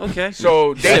 after. okay.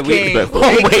 So they Shit, we came. respectful.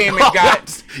 They Wait, came and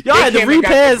got. y'all they had to came and got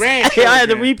the repass. grandchildren. I had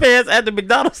to repass at the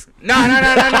McDonald's.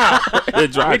 Nah. We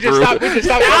just stopped.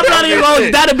 I'm not even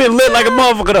going. That'd have been lit like a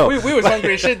motherfucker though. We was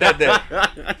hungry as shit that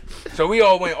day. So we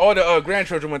all went. All the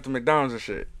grandchildren went to McDonald's and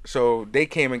shit. So they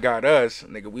came and got us.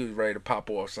 Nigga, we was ready to pop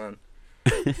off, son.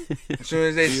 As soon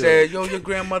as they said, "Yo, your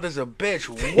grandmother's a bitch,"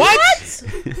 what?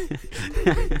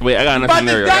 Wait, I got another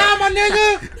scenario. Die, my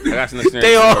nigga. I got another scenario.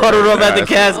 They all huddled up at the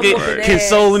casket,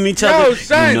 consoling each other. Yo,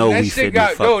 son, you know that we shit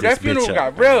got that funeral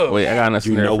got real. Wait, I got another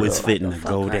scenario. You know it's fitting to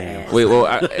go down. Wait, well,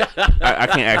 I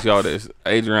can't ask y'all this.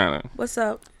 Adriana. What's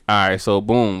up? All right, so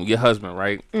boom, your husband,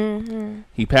 right? Mm-hmm.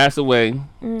 He passed away.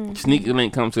 Mm-hmm. Sneaky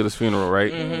Link comes to this funeral,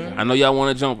 right? Mm-hmm. I know y'all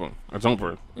want to jump him,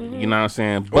 Mm-hmm. You know what I'm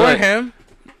saying? But him.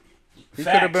 He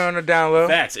could have been on the down low.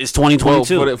 Facts. It's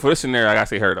 2022. Well, for this scenario, I gotta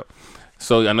say her though.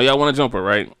 So I know y'all want to jump her,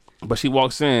 right? But she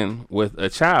walks in with a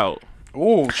child.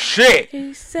 Oh shit!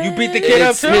 You beat the kid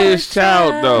up too? His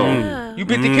child though. You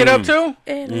beat the kid up too?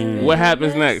 What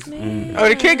happens next? Oh,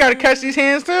 the kid gotta catch these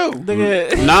hands too.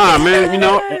 Nah, man. You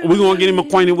know we gonna get him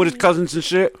acquainted with his cousins and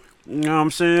shit. You know what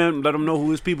I'm saying? Let him know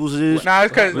who his peoples is. Nah,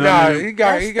 it's cause he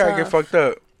gotta get fucked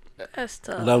up. That's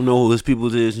tough. Let him know who his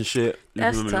peoples is and shit.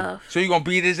 That's tough. So you gonna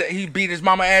beat his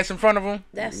mama ass in front of him?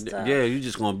 That's tough. Yeah, you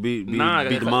just gonna beat the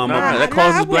mama. Nah, that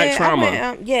causes black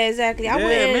trauma. Yeah, exactly. I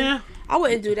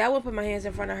wouldn't do that. I wouldn't put my hands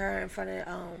in front of her, in front of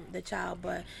the child,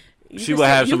 but she would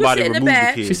have somebody remove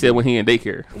the kid. She said when he in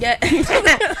daycare. Yeah,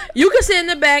 you can sit in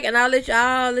the back, and I'll let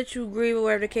you grieve or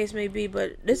whatever the case may be.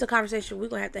 But this is a conversation we're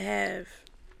gonna have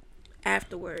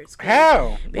afterwards.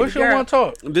 How? What you want to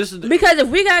talk? Because if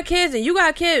we got kids and you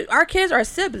got kids, our kids are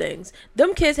siblings.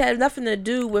 Them kids have nothing to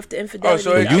do with the infidelity.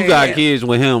 So you got kids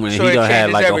with him and he gonna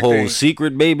have like everything. A whole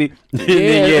secret baby.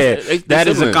 That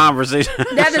is a conversation.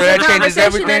 That is a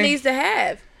conversation that needs to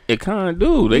have. It kind of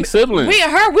do. They siblings. We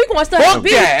and her, we gonna still have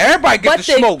beef. Yeah, everybody get the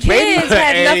smoke, baby.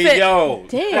 Have nothing.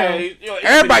 Damn.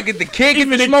 Everybody get the kid get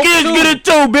the smoke kids too. Get it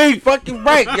too, baby. Fucking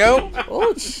right, yo.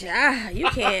 Oh, you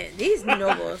can't. These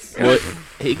nobles. Well,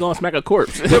 he gonna smack a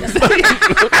corpse. These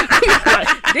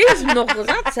nobles,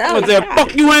 I tell you.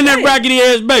 Fuck you in that raggedy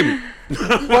ass baby.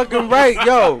 Fucking right,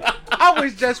 yo. I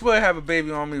wish Jess would have a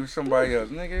baby on me with somebody else,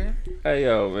 nigga. Hey,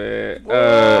 yo, man.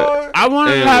 I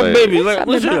want to have a baby. Like,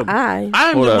 listen, I am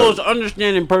Hold the up. most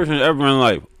understanding person ever in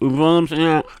life. You know what I'm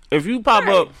saying? If you pop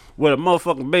up with a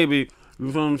motherfucking baby, you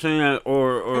know what I'm saying?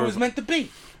 Or it was meant to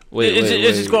be.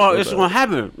 It's gonna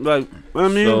happen. Like, I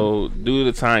mean, so due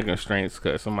to time constraints,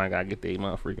 cause somebody gotta get their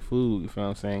motherfucking food. You feel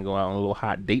what I'm saying? Go out on a little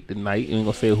hot date tonight. You ain't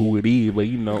gonna say who it is, but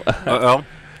you know.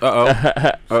 Can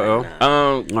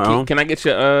I get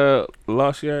your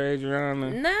lost year,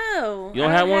 Adriana? No. You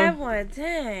don't have one? I don't have one.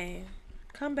 Dang.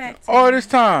 Come back to all me. this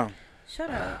time. Shut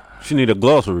up. She need a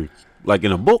glossary, like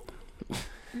in a book.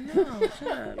 No,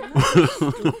 shut up.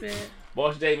 No, stupid.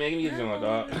 Boss J, man, give me your joint,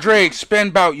 dog. Drake, spin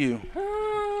about you.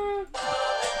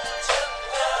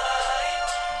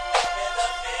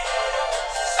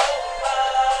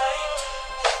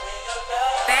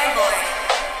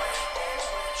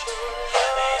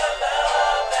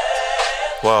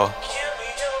 Whoa,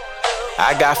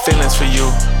 I got feelings for you.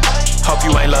 Hope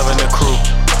you ain't loving the crew.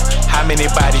 How many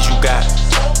bodies you got?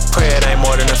 Pray it ain't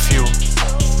more than a few.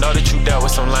 Know that you dealt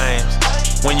with some lames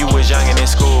when you was young and in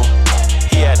school.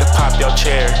 He had to pop your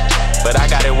chair, but I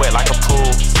got it wet like a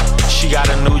pool. She got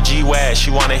a new G-Wag,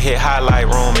 she wanna hit highlight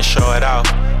room and show it off.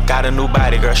 Got a new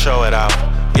body, girl, show it off.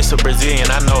 It's a Brazilian,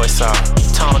 I know it's all.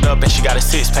 Toned up and she got a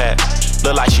six-pack.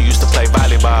 Look like she used to play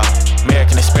volleyball.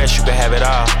 American Express, you can have it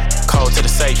all. Code to the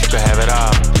safe, you can have it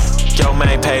all. Your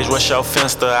main page, what's your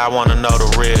Finsta? I wanna know the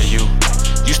real you.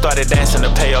 You started dancing to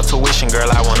pay your tuition, girl,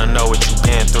 I wanna know what you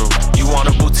been through. You want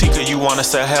a boutique or you wanna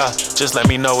sell hair? Just let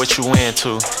me know what you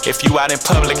into. If you out in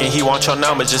public and he want your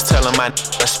number, just tell him I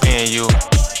spin you.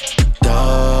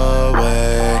 The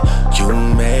way you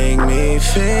make me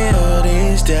feel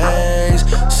these days,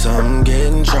 some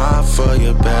getting dry for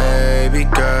your baby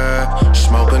girl.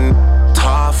 Smoking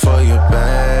top for your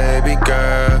baby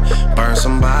girl. Burn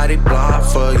somebody block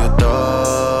for your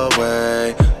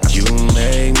doorway. You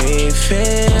make me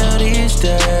feel these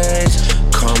days,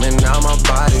 coming out my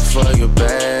body for your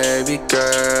baby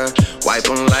girl. Wipe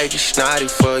them like you snotty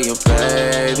for your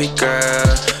baby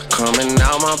girl. Coming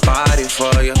out my body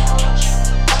for you.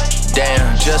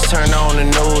 Damn, just turned on the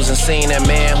news and seen that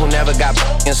man who never got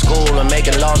in school and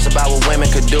making laws about what women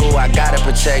could do. I gotta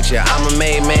protect you. I'm a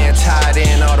made man, tied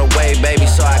in all the way, baby,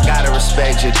 so I gotta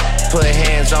respect you. Put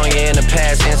hands on you in the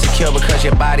past, insecure because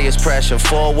your body is pressure.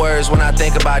 4 words when I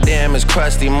think about them is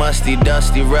crusty, musty,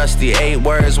 dusty, rusty. 8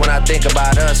 words when I think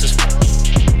about us is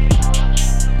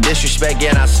disrespect, yeah,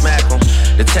 and I smack them.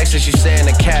 The texts you say in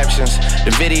the captions,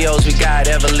 the videos we got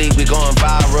ever leak, we going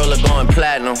viral or going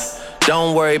platinum.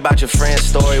 Don't worry about your friend's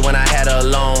story when I had her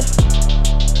alone.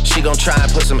 She gon' try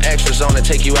and put some extras on and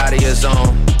take you out of your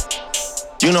zone.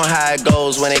 You know how it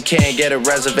goes when they can't get a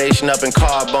reservation up in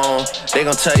Carbone. They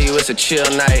gon' tell you it's a chill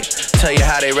night, tell you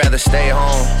how they rather stay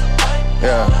home.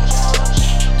 Yeah,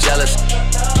 jealous,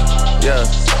 yeah.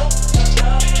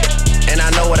 And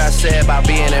said about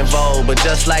being in vogue, but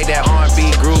just like that R&B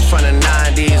group from the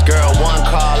 90s, girl, one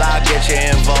call, I'll get you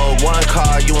in vogue. One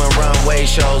call, you in runway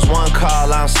shows. One call,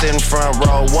 I'm sitting front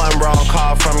row. One wrong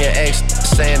call from your ex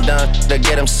saying done to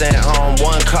get him sent home.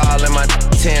 One call and my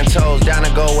 10 toes, down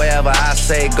to go wherever I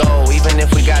say go. Even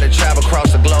if we gotta travel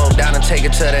across the globe, down to take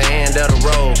it to the end of the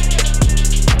road.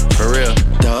 For real.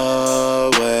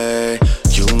 The way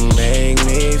you make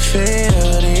me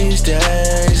feel these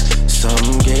days,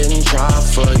 some getting dry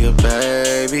for your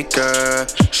baby girl,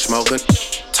 smoking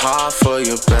top for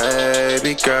your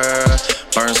baby girl,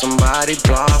 burn somebody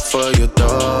block for your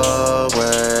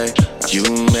doorway. You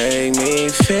make me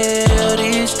feel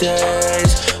these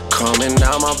days, coming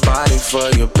out my body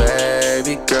for your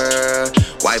baby girl,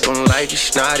 wipe them like you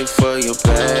snotty for your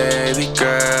baby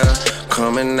girl,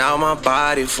 coming out my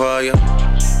body for you.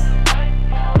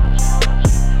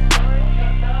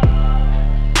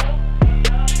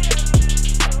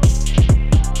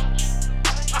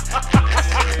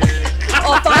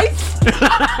 Off ice?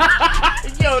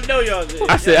 Yo, no, y'all.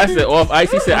 I said off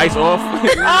ice. He said ice off.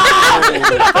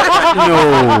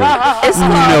 No. It's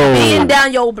called being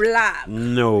down your block.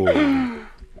 No.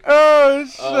 Oh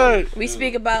shit! We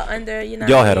speak about under, you know.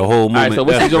 Y'all had a whole moment. All right, so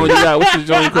what's the joint you got? What's the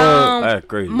joint called? That's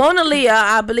crazy. Mona Leah,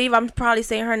 I believe I'm probably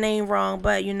saying her name wrong,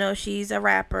 but you know she's a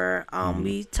rapper.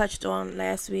 We touched on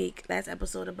last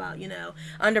episode about, you know,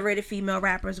 underrated female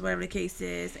rappers, whatever the case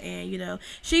is, and you know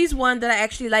she's one that I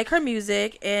actually like her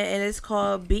music, and it's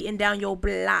called "Beating Down Your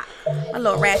Block." A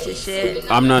little ratchet shit.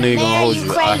 I'm not even gonna hold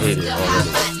you. I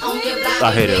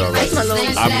hate it already.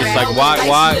 I'm just like,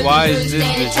 why is this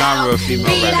the genre of female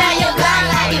rap? Like, I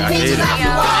hate it.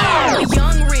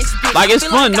 Like, it's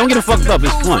fun. Don't get it fucked up.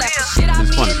 It's fun.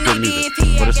 It's fun. It's good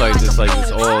music. But it's like it's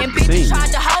all the same.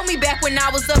 Tried to hold me back when I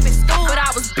was up in school, but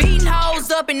I was beating hoes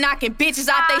up and knocking bitches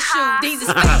out they shoes. These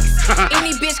is facts.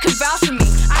 Any bitch could vouch for me.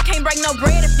 I can't break no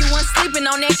bread if you weren't sleeping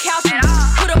on that couch with me.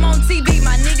 Put them on TV.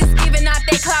 My niggas giving out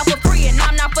that clout for free, and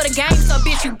I'm not for the game, so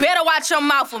bitch, you better watch your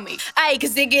mouth for me. Ayy,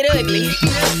 cause it get ugly.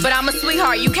 But I'm a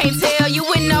sweetheart, you can't tell. You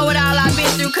wouldn't know what all I've been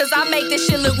through, cause I make this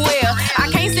shit look well.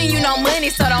 I can't send you no money,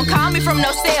 so don't call me from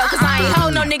no cell, cause I ain't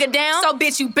hold no nigga down. So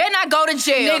bitch, you better not go to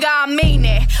jail. Nigga, I mean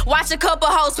that. Watch a couple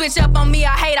hoes switch up on me,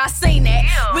 I hate, I seen that.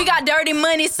 We got dirty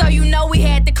money, so you know we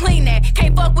had to clean that.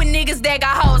 Can't fuck with niggas that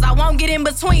got hoes, I won't get in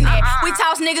between that. We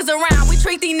toss niggas around, we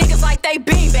treat these niggas like they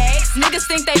beanbags. Niggas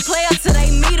think they play up till they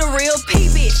meet a real P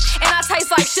bitch. And I taste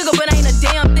like sugar, but ain't a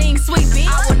damn thing sweet, bitch.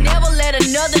 I will never let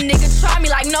another nigga try me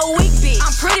like no weak bitch.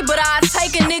 I'm pretty, but I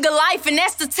take a nigga life, and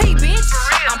that's the T, bitch.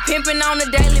 I'm pimping on a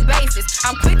daily basis.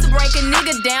 I'm quick to break a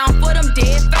nigga down for them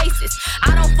dead faces.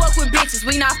 I don't fuck with bitches,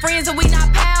 we not friends and we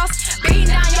not pals. Beating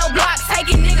down your block,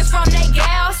 taking niggas from they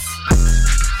gals.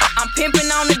 I'm pimping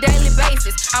on a daily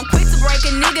basis. I'm quick to break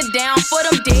a nigga down for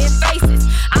them dead faces.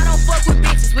 I don't fuck with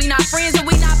bitches, we not friends and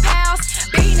we not pals.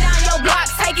 Beating down your block,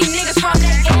 taking niggas from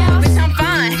they gals. Bitch, I'm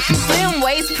fine. Slim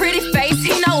waist, pretty face,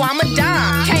 he know I'm a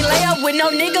dime. Can't lay up with no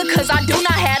nigga, cause I do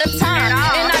not have the time.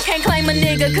 And I can't claim a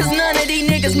nigga, cause none of these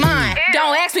niggas mine.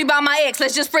 Don't ask me about my ex,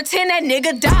 let's just pretend that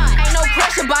nigga died. Ain't no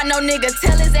pressure by no nigga,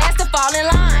 tell his ass to fall in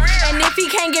line. And if he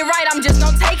can't get right, I'm just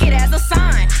gonna take it as a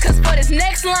sign. Cause for this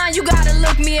next line, you gotta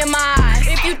look me in my eyes.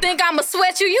 If you think I'ma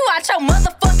sweat you, you out your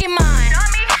motherfucking mind.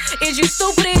 Is you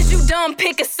stupid, is you dumb,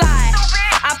 pick a side.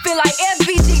 I feel like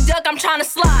FBG duck, I'm tryna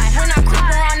slide. When I creep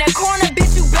around that corner,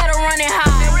 bitch, you better run and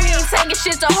hide. We ain't taking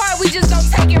shit to heart, we just gon'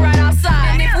 take it right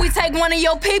outside. And if we take one of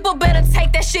your people, better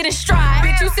take that shit in stride.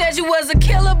 Bitch, you said you was a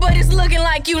killer, but it's looking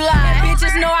like you lied.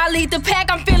 Bitches know I lead the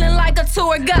pack, I'm feeling like a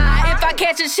tour guide. If I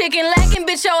catch a chicken lacking,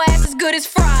 bitch, your ass is good as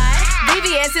fried.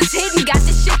 VVS is hitting, got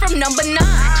this shit from number 9.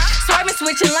 Swerving,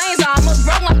 switching lanes, I almost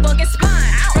broke my fucking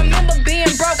spine. Remember being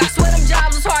broke, I swear them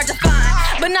jobs was hard to find.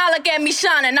 But now look at me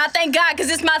shining, I thank God cause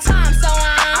it's my time. So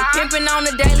I'm pimping on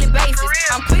a daily basis.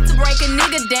 I'm quick to break a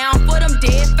nigga down for them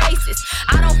dead faces.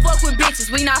 I don't fuck with bitches,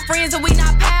 we not friends and we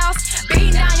not pals.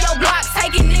 Beating down your block,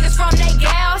 taking niggas from they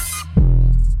gals.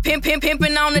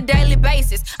 Pimpin' on a daily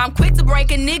basis. I'm quick to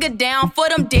break a nigga down for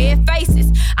them dead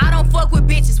faces. I don't fuck with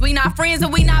bitches, we not friends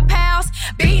and we not pals.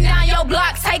 Beating down your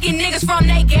block, taking niggas from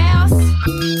they gals.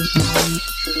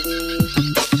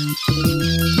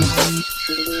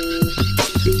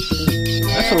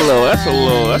 That's a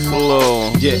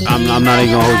little. Yeah, I'm not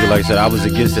even gonna hold you. Like I said, I was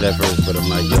against it at first, but I'm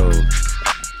like, yo.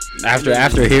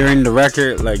 After hearing the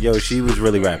record, like, yo, she was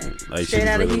really rapping. Like, straight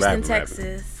out of really Houston,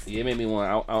 Texas. Yeah, it made me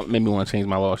want to change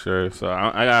my lost shirt. So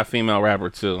I got a female rapper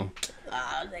too.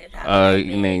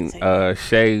 Named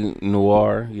Shay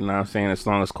Noir. You know what I'm saying? The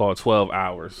song is called 12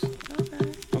 Hours.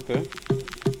 Okay.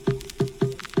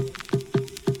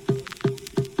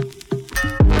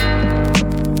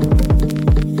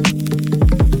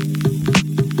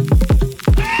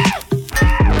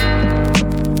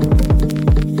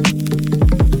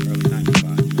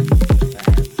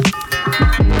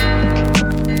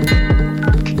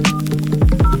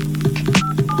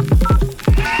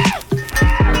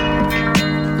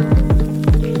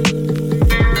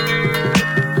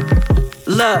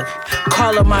 Look,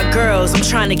 call up my girls, I'm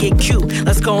trying to get cute.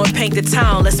 Let's go and paint the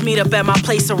town. Let's meet up at my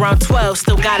place around 12.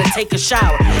 Still gotta take a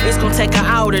shower. It's gonna take an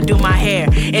hour to do my hair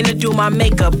and to do my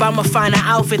makeup. I'ma find an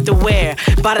outfit to wear.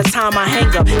 By the time I hang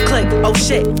up, click, oh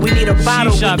shit, we need a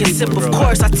bottle we can sip. Of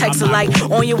course, I text her like,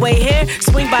 on your way here,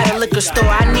 swing by the liquor store.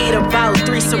 I need about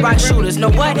 3 Ciroc shooters. Know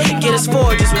what? Get us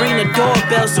 4, just ring the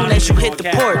doorbell soon as you hit the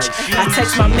porch. I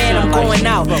text my man, I'm going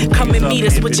out. Come and meet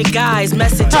us with your guys.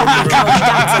 Message open, count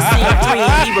dots. I see him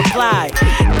 3 and he replied,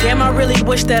 damn, I really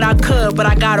wish that I could, but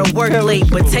I gotta work late.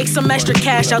 But take some extra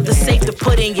cash out the safe to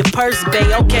put in your purse,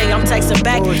 babe. Okay, I'm texting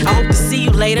back. I hope to see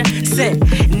you later. Sent.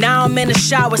 Now I'm in the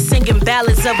shower singing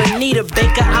ballads of Anita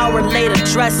Baker. Hour later,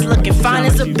 dressed looking fine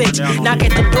as a bitch. Knock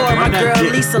at the door, my girl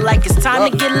Lisa, like it's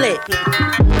time to get lit.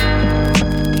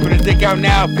 Put a dick out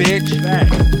now, bitch.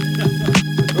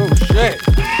 Oh shit.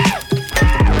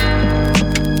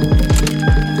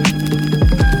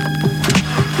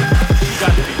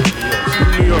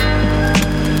 New York.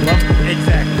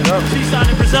 Exactly. She's signed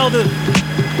in Griselda. She's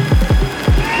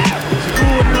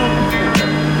cool with them.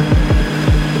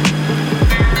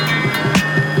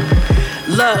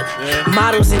 Look,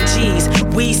 models and G's,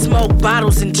 weed, smoke,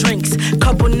 bottles and drinks.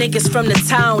 Couple niggas from the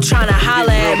town tryna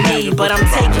holler at me, but I'm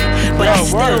taking. But I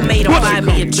still made them buy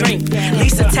me a drink.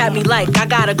 Lisa tapped me like I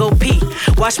gotta go pee.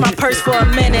 Watch my purse for a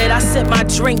minute. I sip my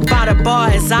drink by the bar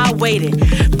as I waited.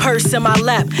 Purse in my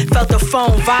lap, felt the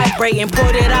phone vibrating.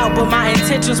 Pulled it out, but my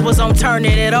intentions was on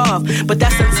turning it off. But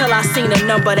that's until I seen the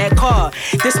number that called.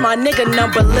 This my nigga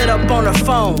number lit up on the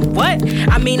phone. What?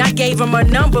 I mean, I gave him a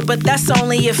number, but that's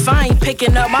only if I ain't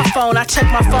picking up my phone. I check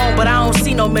my phone, but I don't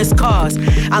see no missed calls.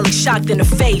 I look shocked in the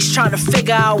face, trying to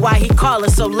figure out why he calling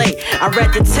so late. I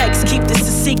read the text, keep this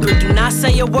a secret, do not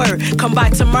say a word. Come by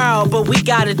tomorrow, but we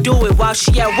gotta do it while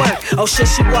she at work. Oh shit,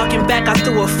 she walking back, I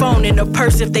threw a phone in her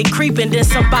purse. If they creeping, then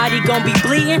somebody gon' be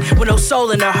bleeding with no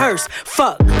soul in her hearse.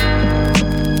 Fuck.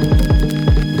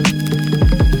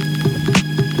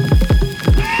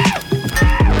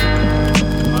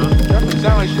 Definitely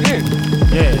sound like she did.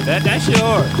 Yeah, that shit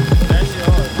hard. That shit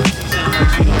hard. But she sound like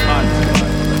she don't lie to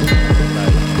somebody.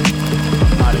 Like,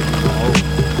 I'm not even gonna hold.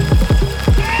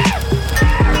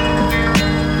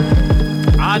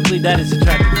 Oddly, that is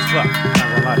attractive as fuck. I'm not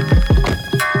gonna lie to you.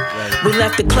 We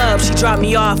left the club, she dropped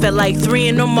me off at like 3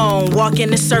 in the morning. Walk in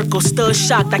the circle, still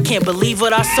shocked, I can't believe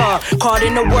what I saw. Called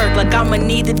into work like I'ma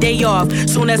need the day off.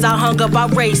 Soon as I hung up, I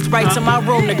raced right to my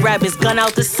room to grab his gun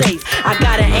out the safe. I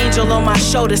got an angel on my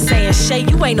shoulder saying, Shay,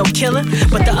 you ain't no killer.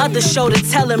 But the other shoulder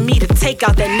telling me to take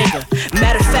out that nigga.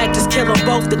 Matter of fact, just kill them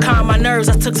both to calm my nerves.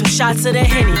 I took some shots of the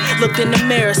Henny. Looked in the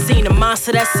mirror, seen the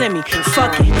monster that sent me.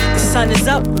 Fuck it, the sun is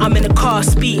up, I'm in the car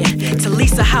speeding. To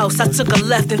Lisa's house, I took a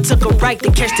left and took a right to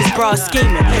catch this broad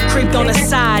scheming. Creeped on the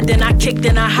side, then I kicked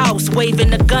in her house.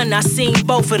 Waving the gun, I seen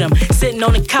both of them sitting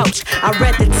on the couch. I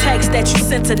read the text that you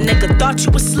sent a nigga, thought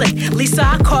you was slick. Lisa,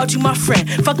 I called you my friend.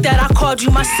 Fuck that, I called you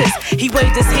my sis. He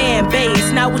waved his hand, babe,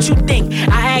 it's not what you think.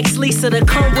 I asked Lisa to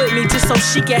come with me just so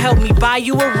she can help me buy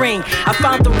you a ring. I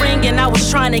found the ring and I was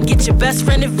trying to get your best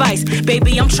friend advice.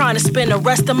 Baby, I'm trying to spend the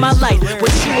rest of my life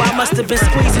with you. I must have been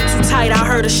squeezing too tight. I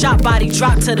heard a shot body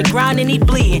drop to the ground and he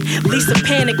bleeding. Lisa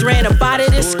panicked, ran about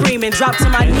it and screaming. Dropped to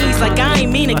my knees like I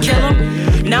ain't mean to kill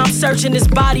him. Now I'm searching his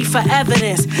body for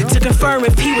evidence to confirm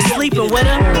if he was sleeping with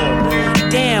her.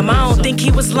 Damn, I don't think he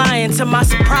was lying. To my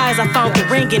surprise, I found the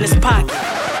ring in his pocket.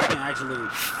 I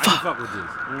can fuck with this.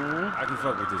 I can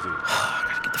fuck with this shit. I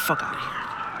gotta get the fuck out of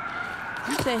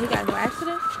here. You said he got no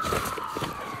accident?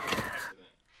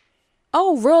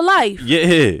 Oh, real life. Yeah.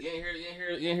 You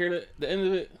ain't hear the end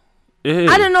of it?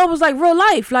 Yeah. I didn't know it was like real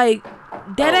life, like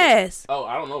dead ass. Oh,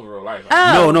 I don't know real life.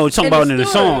 Oh, no, talking about in the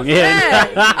song. Yeah.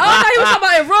 Oh, I thought he was talking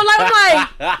about in real life. I'm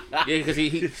like, yeah,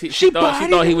 because she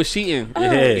thought he was cheating.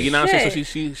 Yeah. You know what I'm saying?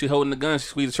 So she holding the gun, she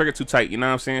squeezed the trigger too tight. You know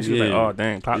what I'm saying? She was like, oh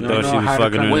dang, Pop. You know, she was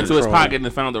fucking went to his pocket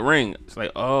and found the ring. It's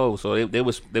like, oh, so they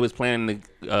was planning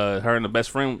her and the best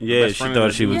friend. Yeah, she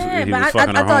thought she was. yeah, he but was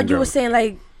fucking her I thought you homegirl. were saying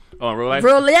like. Oh, real life? Yeah,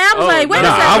 I was like, wait a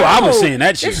second. I was saying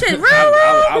that shit. This shit real?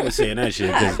 I was saying that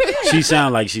shit because she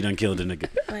sound like she done killed a nigga.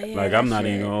 Yeah, like, I'm not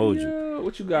even gonna hold you.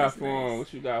 What you got for him?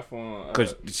 What you got for him?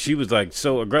 Because she was like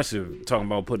so aggressive talking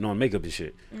about putting on makeup and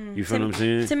shit. You feel what I'm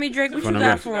saying? Timmy Drake, what you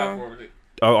got for him?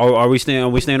 Are we staying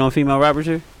on female rappers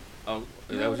here? Oh,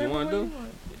 is that what you want to do?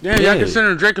 Yeah, y'all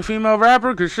consider Drake a female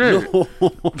rapper? Cause shit.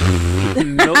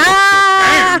 No.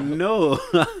 No.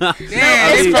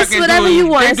 It's whatever you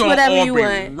want. It's whatever you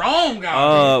want. Wrong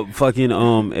guy. Fucking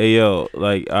hey yo,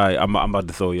 like I'm about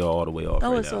to throw y'all all the way off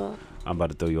Oh, right it's now. all. I'm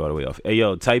about to throw you all the way off. Hey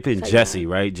yo, type in Jessie,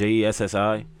 right?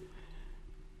 Jessi.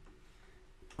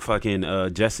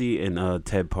 Fucking Jessie and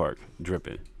Ted Park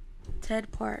dripping.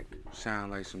 Ted Park.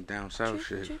 Sound like some down south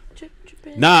shit.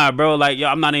 Nah, bro, like, yo,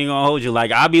 I'm not even gonna hold you.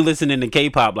 Like, I be listening to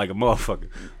K-pop like a motherfucker.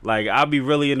 Like, I be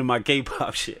really into my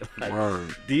K-pop shit. Like,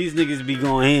 these niggas be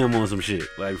going ham on some shit.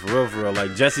 Like, for real.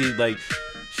 Like, Jessie, like,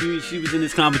 she was in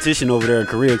this competition over there in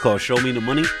Korea called Show Me the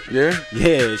Money. Yeah?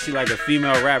 Yeah, she like a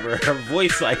female rapper. Her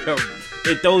voice, like,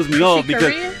 it throws me off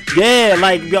because, Korean? yeah,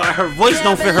 like, her voice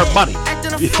don't fit her body.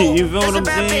 You feel what I'm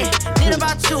saying?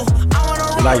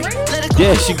 Like,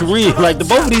 yeah, she Korean. Like, the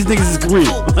both of these niggas is Korean.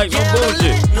 Like, no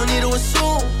bullshit.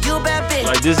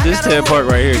 Like, this Ted Park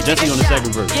right here. Jessie on the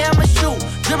second verse. Yeah, I'm a shoe.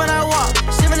 Drippin', I walk.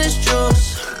 Sippin' this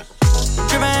juice.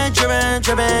 Drippin', drop.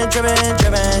 Drippin', stop.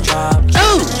 Drippin', drop.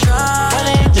 When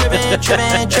they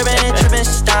drippin',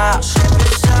 stop.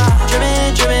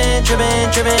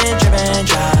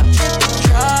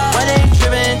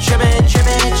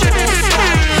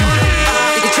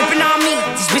 Nigga trippin' on me.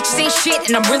 These bitches ain't shit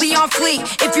and I'm really on fleek.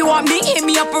 If you want me, hit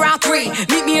me up around 3.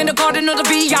 Meet me in the garden of the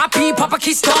VIP. Papa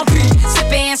Keys Stompy.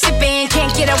 Sippin',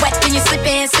 can't get it wet when you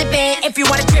slippin'. If you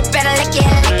wanna drip, better lick it.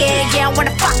 Yeah, I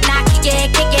wanna fuck, not kick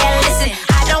it. Listen,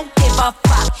 I don't give a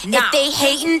fuck. If they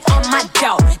hatin' on my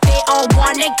dough, they all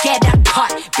wanna get a cut.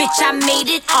 Bitch, I made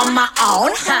it on my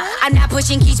own. I'm not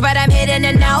pushing keys, but I'm hitting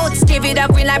the notes. Give it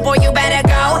up, green light, boy, you better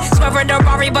go. Swerve the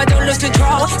Rari, but don't lose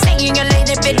control. Singing a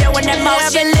lady, bit doing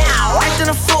emotion now.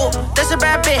 Acting a fool, that's a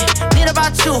bad bitch. Need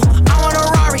about 2. I want a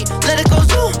Rari, let it go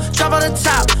zoom. Drop on the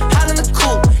top, hot in the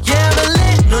coupe. Yeah, I'm a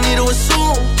lit, no need to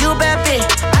assume. You a bad bitch,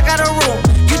 I got a room.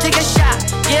 You take a shot,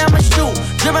 yeah, I'm a shoot.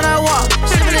 Drippin', I walk,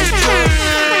 sippin' this juice.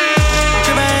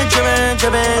 Drippin',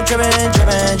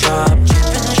 drop.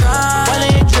 When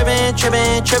they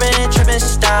drippin',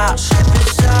 stop.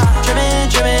 Drippin',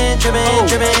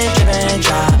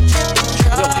 drop.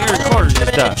 Yo, Aaron Carter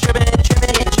just died.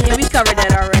 Yeah, we covered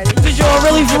that already. Did y'all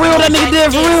really for real? That nigga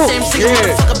did for real? Yeah.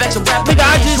 Nigga,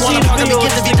 I just seen the video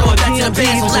of this nigga on TMZ.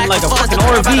 He was in like a fucking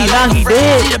RV. Now he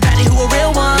dead.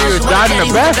 He died in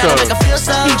a bathtub.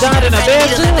 He died in a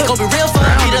bathtub.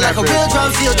 Like a real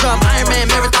drum, feel drum, Iron Man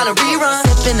marathon, a rerun.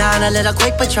 Sipping on a little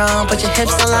quick Patron, put your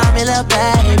hips along me, little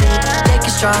baby. Take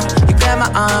it strong, you grab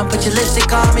my arm, put your lipstick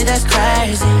on me, that's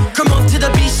crazy. Come on to the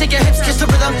beat, shake your hips, kiss the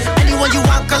rhythm. Anyone you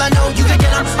want, girl, I know you can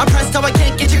get them. I'm pressed, so I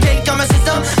can't get your cake on my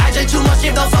system. I drink too much,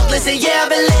 if don't fuck, listen, yeah,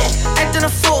 I've been lit. Acting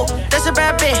a fool, that's a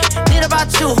bad bitch. Need about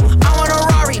 2. I want a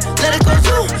Rari, let it go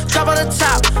zoom. Drop on the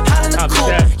top, hot in the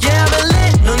coupe. Yeah, I've been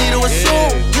lit, no need to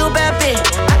assume. You a bad bitch,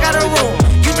 I got a room.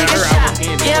 You take a shot,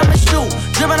 yeah, I'm a shoot.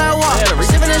 Drippin', I walk,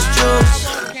 sippin' this juice.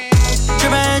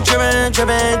 Drippin',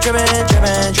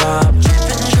 drop.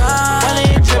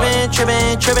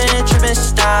 When they drippin',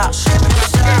 stop.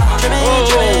 Drippin',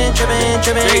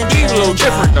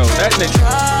 different though. That nigga.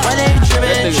 When they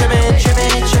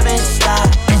drippin', stop.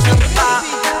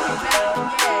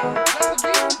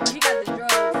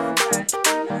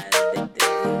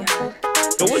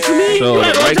 So what you mean? So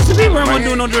Justin Bieber ain't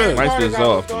doing no drugs. Mike was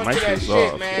off.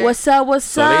 What's up?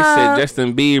 So they said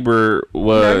Justin Bieber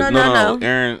was no.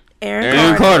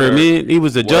 Aaron Carter, man. He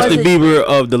was the Justin Bieber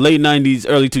of the late 90s,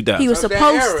 early 2000s. He was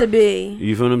supposed to be.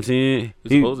 You feel what I'm saying?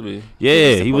 He was supposed to be.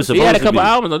 Yeah, he was supposed to be. He had a couple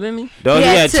albums though, didn't he? Dog, he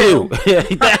had 2.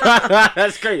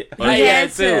 That's crazy. He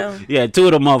had 2. He had 2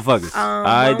 of them motherfuckers.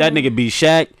 Alright, that nigga beat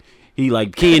Shaq. He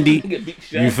like Candy.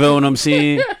 You feel what I'm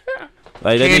saying?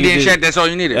 Like that Candy nigga and did, Shaq, that's all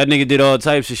you needed. That nigga did all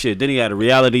types of shit. Then he had a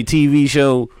reality TV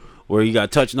show where he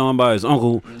got touched on by his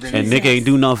uncle, and Nick ain't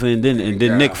do nothing. And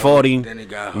then Nick fought him.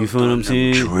 You feel what I'm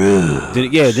saying?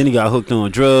 Then he got hooked on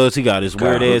drugs. He got his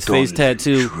weird ass face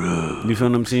tattoo. You feel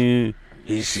what I'm saying?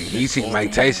 He seen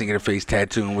Mike Tyson get a face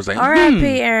tattoo and was like,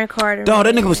 R.I.P. Aaron Carter. Dog,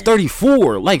 that nigga was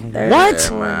 34. Like, what? Yeah,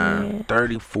 man.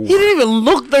 34. He didn't even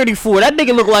look 34. That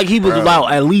nigga looked like he was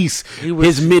about at least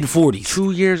his mid-40s.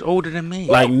 2 years older than me.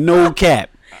 Like, no cap.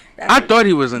 I thought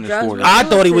he was in his 40s. I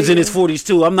thought he was in his 40s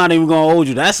too. I'm not even gonna hold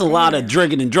you. That's a lot of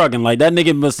drinking and drugging. Like that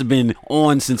nigga must have been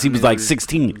on since he was like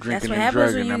 16. That's what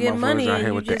happens when you get money. Out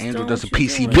here with the Angel does a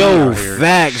PCB. Yo,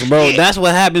 facts, bro. That's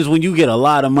what happens when you get a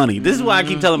lot of money. This is why I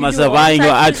keep telling myself I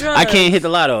can't hit the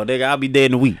lotto, nigga. I'll be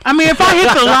dead in a week. I mean, if I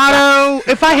hit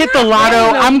the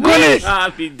lotto, I'm gonna.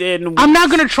 I'll be dead in a week. I'm not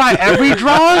gonna try every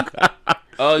drug.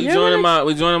 Oh, we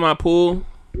joining my pool?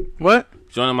 What?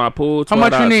 Joining my pool. How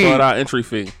much you need? $12 entry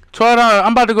fee. $12.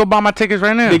 I'm about to go buy my tickets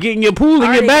right now. They get in your pool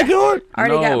in your backyard?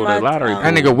 No, the lottery pool.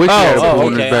 That nigga wish he had a pool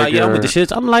in his backyard. Yeah, with the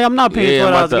shits. I'm not paying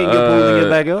 $12 to get in your pool in your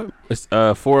backyard. It's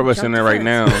 4 of us in there right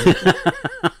now.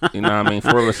 You know what I mean?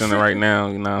 4 of us in there right now.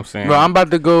 You know what I'm saying? Bro, I'm about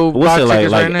to go buy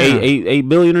tickets like right now. 8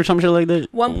 billion or some shit like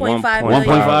that? 1.5 billion.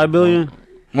 1.5 billion?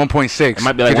 1.6. It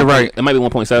might be like right. It might be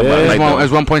 1.7. Yeah,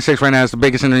 it's 1.6 right now. It's the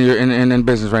biggest in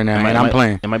business right now, and I'm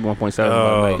playing. It might be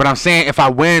 1.7. But I'm saying if I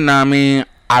win, I mean,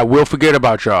 I will forget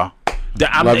about y'all.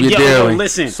 Love you dearly.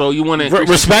 Listen. So you want to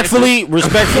respectfully,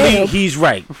 he's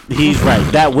right. He's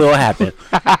right. That will happen.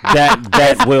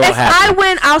 That will happen. If I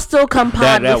win, I'll still come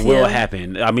pod That with will you.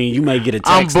 happen. I mean, you may get a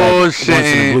I'm text like once in a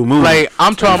bullshitting. blue moon. Like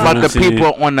I'm talking You know about what the I'm saying?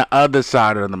 people on the other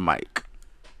side of the mic.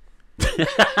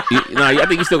 I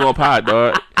think you still gonna pod,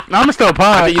 dog. No, I'm still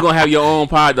pod. I think you gonna have your own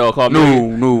pod, dog, called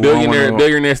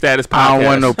Billionaire Status Podcast. I don't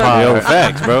want no pod. Yo,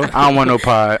 facts, bro. I don't want no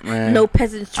pod, man. No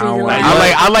peasantry.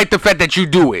 I like the fact that you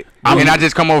do it. And I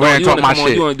just come over here and talk my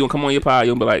shit. You want to come on your pod?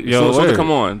 You'll be like, Yo, so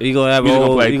come on. You gonna have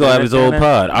his old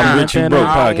pod. I'm Rich and Broke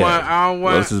podcast. I don't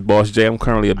want. This is Boss J. I'm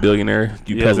currently a billionaire.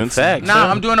 You peasants. Facts. Nah,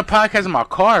 I'm doing a podcast in my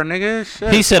car, nigga.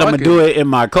 Shit, He said I'm gonna do it in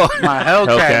my car. My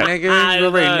Hellcat, nigga. You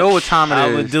already know what time it is.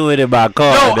 I'm gonna do it in my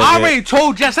car. No, I already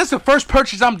told Jess that's the first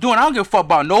purchase I'm doing. I don't give a fuck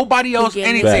about nobody else,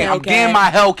 anything. I'm getting my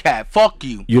Hellcat. Fuck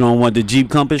you. You don't want the Jeep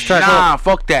Compass track? Nah,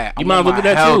 fuck that. You might look at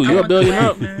that too. You're a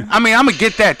billionaire. I mean, I'm gonna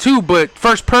get that too, but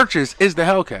first purchase is the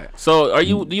Hellcat. So,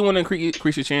 do you want to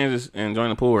increase your chances and join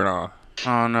the pool or not?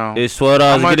 Oh no, it's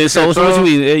 $12 to get this. So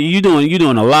you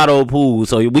doing a lotto pool?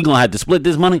 So we gonna have to split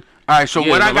this money? All right. So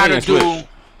what I gotta do?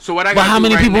 So what I gotta do? But how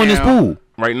many people in this pool?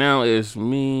 Right now is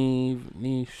me,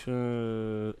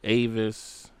 Nisha,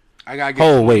 Avis. I gotta get.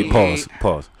 Oh wait,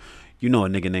 pause. You know a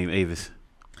nigga named Avis?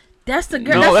 That's the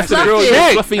girl. No, that's the girl.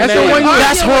 That's the one.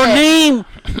 That's her name.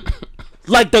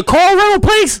 Like the car rental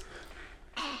place.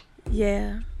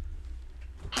 Yeah.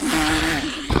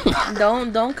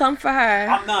 Don't come for her.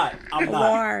 I'm not. Don't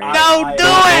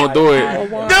do it.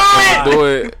 Do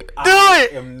it.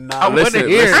 I want to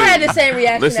hear. I had the same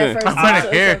reaction at first. I want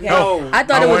to hear. No, I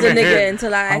thought it was a nigga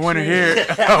until I actually. I want to hear.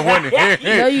 I want to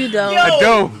hear. No, you don't. I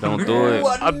do. Don't do it.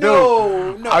 I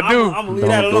do. I do. I'm gonna leave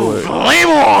that alone. Flame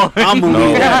on. I'm gonna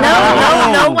leave that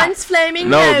alone. No one's flaming.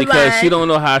 No, because she don't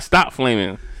know how to stop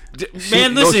flaming.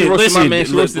 Man, listen. She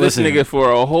roasted this nigga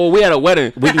for a whole. We had a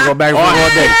wedding. We can go back all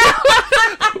day.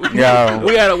 Yo,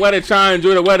 we had a wedding. Trying to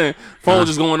enjoy the wedding. Phone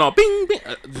just going off. Bing, bing.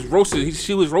 Just roasted.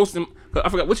 She was roasting. I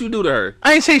forgot what you do to her.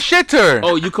 I ain't say shit to her.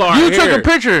 Oh, you caught her hair. You took a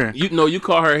picture. You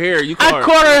caught her hair. I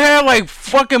caught her hair like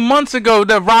fucking months ago.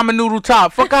 The ramen noodle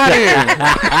top. Fuck out of here.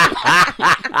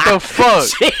 The fuck.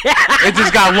 It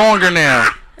just got longer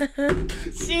now.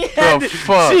 She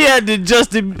had the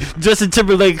Justin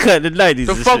Timberlake cut in the 90s.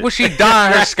 The fuck was she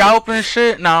dyeing her scalp and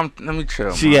shit? Nah, let me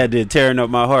chill. She had the tearing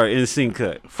up my heart in sync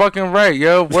cut. Fucking right,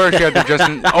 yo. Word she had the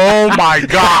Justin. Oh my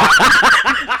god.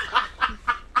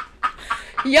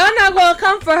 Y'all not gonna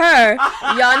come for her.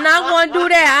 Y'all not gonna do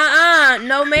that.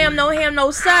 No ma'am, no ham,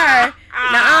 no sir.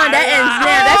 That ends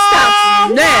now. That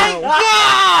stops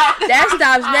now. That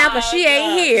stops now because she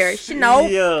ain't here. She don't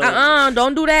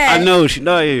do that. I know she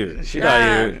not here. She not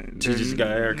here. She just got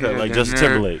a haircut like Justin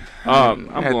Timberlake. I'm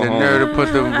had going the home. nerve to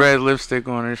put the red lipstick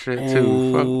on her shit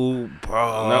too. Ooh,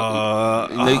 bro.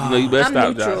 No, you better I'm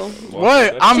stop, neutral. Josh.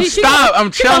 What? I'm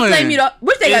chilling. Flame you though.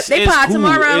 Which they pod cool.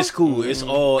 tomorrow. It's cool. It's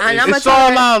all. It's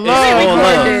all out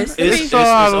love. It's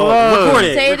all love. Record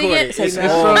it. Say it again. It's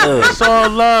all love. It's all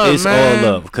love. It's all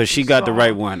love because she got the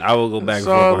right one. I will go back and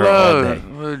forth with her all day.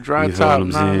 Dry You feel top.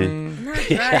 what I'm saying? Not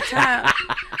dry top.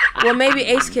 Well, maybe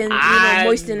Ace can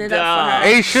moisten it up for her.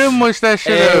 Ace should moist that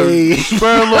shit up.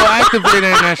 Spur a little activator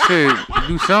in that shit.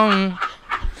 Do something.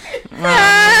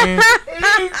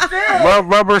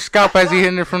 Rubber scalp as he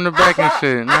hitting it from the back and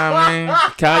shit. Know what I mean?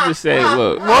 Can I just say,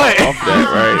 look, what? Off that,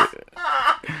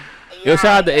 right? Yo, shout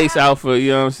out to Ace Alpha, you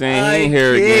know what I'm saying? He ain't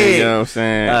here again, you know what I'm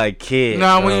saying? I kid.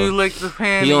 Nah, when you lick the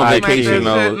pan, he on vacation,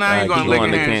 though. Now you gonna lick to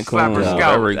it and slap her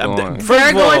Cancun. scalp.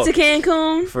 They're going to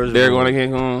Cancun? They're going to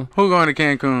Cancun? Who going to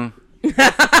Cancun?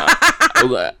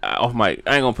 Off mic.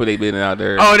 I ain't gonna put their business out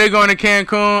there. Oh, they going to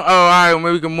Cancun? Oh, all right. Well,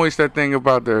 maybe we can moist that thing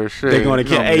about their shit. They going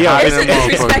to Cancun. Hey, yo, it's a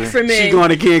disrespect for me. She going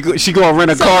to Cancun. She going to rent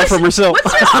a car from herself.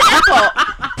 What's your sample?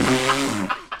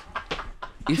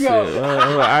 He said,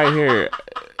 I hear it.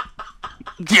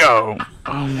 Yo.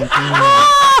 Oh my god.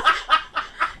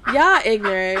 Y'all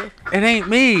ignorant. It ain't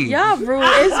me. Y'all rude.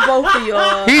 It's both of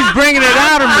y'all. He's bringing it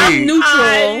out of me. I'm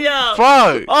neutral.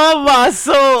 Fuck. Oh my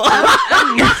soul.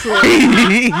 I'm neutral.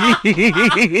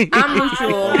 I'm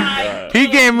neutral. He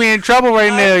getting me in trouble right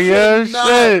now, yo.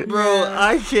 Shit. Bro,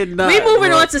 I cannot. We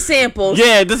moving on to samples.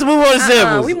 Yeah, let's move on to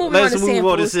samples. We moving on to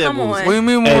samples. Come on. We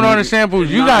moving on to samples.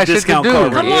 You got shit to do.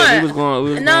 Come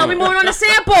on. No, we moving on to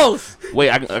samples. Wait,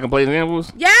 I can play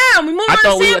samples? Yeah, we moving on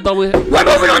to samples. We're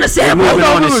moving on to samples. We're moving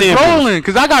on to samples.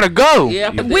 Because I gotta go. Yeah,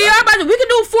 we are about to. We can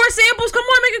do 4 samples. Come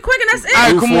on, make it quick, and that's it. All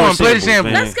right, come on, play the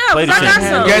sample. Let's go. I got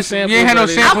some. Yes, you ain't had no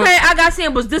samples. Okay, I got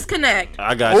samples. Disconnect.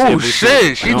 I got. Oh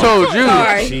shit, she told you.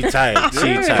 She tight.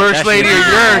 She tight. First lady of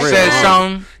yours said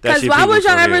something. Because why would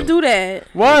y'all ever do that?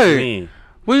 What?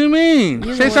 What do you mean?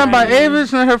 Say something about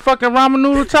Avis and her fucking ramen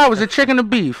noodle top. Was it chicken or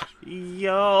beef?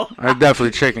 Yo.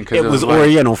 Definitely chicken. Cause it was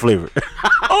Oriental flavor.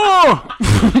 Oh.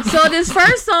 So this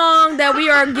first song that we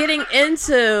are getting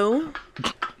into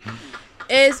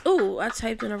is... Ooh, I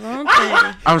typed in the wrong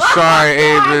thing. I'm sorry,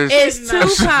 Avis. It's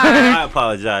Tupac. I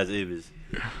apologize, Avis.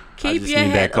 Keep your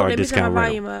head. Let me turn my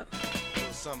volume up.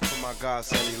 Something for my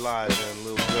godson Elijah and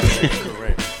little girl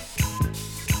Corinne.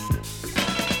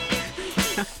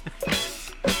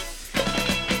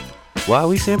 Why are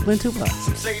we sampling Tupac?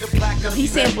 He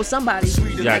sampled somebody.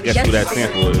 Yeah, guess who that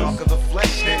sample is.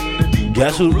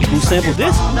 Guess who sampled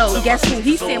this? No, guess who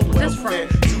he sampled this from?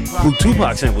 Who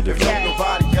Tupac sampled it from?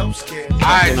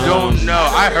 I don't know.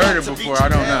 I heard it before. I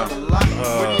don't know.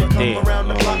 Damn.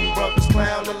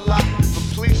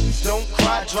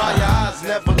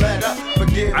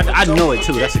 I know it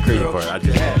too. That's the crazy part. I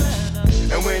just.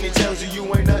 And when he tells you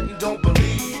ain't nothing, don't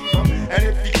believe him. And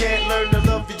if you can't learn to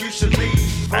love you, you should leave.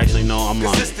 Actually, no, I'm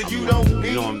lying. You know what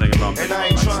I'm thinking about?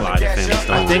 Slide Family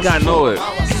Stone. I think I know it.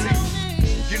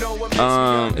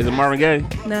 Is it Marvin Gaye?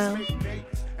 No.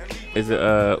 Is it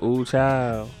Ooh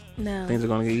Child? No. Things are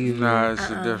gonna get easier. Nah, it's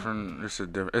a different.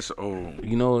 It's old.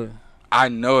 You know it? I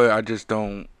know it. I just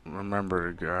don't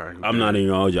remember the guy. I'm not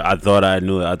even old. I thought I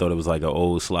knew it. I thought it was like an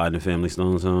old Slide Family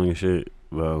Stone song and shit,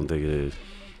 but I don't think it is.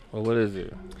 Well, what is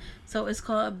it? So it's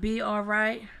called "Be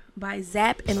Alright" by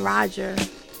Zapp and Roger.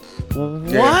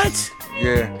 What?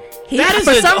 Yeah. That is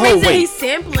for a, some oh, reason wait. he's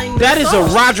sampling. That the is song.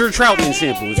 a Roger Troutman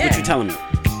sample. Is what you're telling me?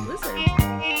 Listen.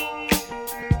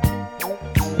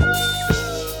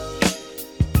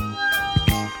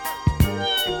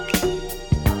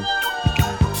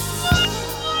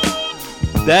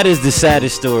 That is the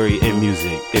saddest story in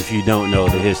music if you don't know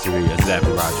the history of Zapp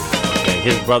and Roger. Okay,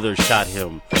 his brother shot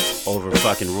him over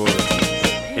fucking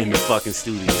royalties in the fucking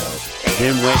studio.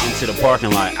 Then went into the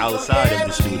parking lot outside of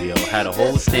the studio, had a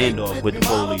whole standoff with the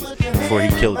police before he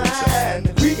killed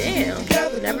himself.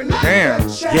 Damn. Never knew. Damn.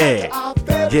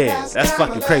 Yeah, that's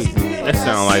fucking crazy. That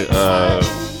sound like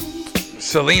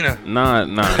Selena.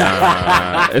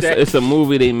 Nah. It's a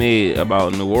movie they made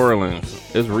about New Orleans.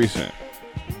 It's recent.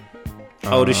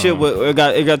 Oh, the shit it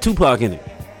got Tupac in it.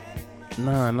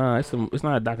 Nah. It's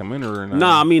not a documentary or nothing.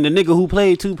 Nah, I mean the nigga who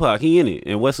played Tupac, he in it,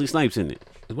 and Wesley Snipes in it.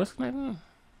 Is Wesley Snipes in it?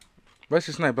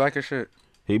 Wesley Snipes black as shit.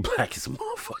 He black as a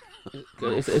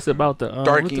motherfucker. It's about the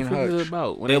Darky and what Hutch. is it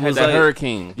about? When It they was had that like-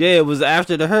 hurricane. Yeah, it was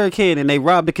after the hurricane, and they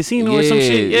robbed the casino or some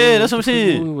shit. Yeah, that's what I'm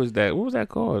saying. What was that? What was that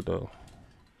called though?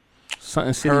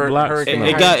 Something City Hur- Blocks. Hurricane.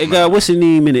 It got what's his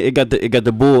name in it? It got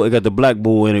the bull. It got the black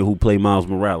bull in it who played Miles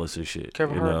Morales and shit.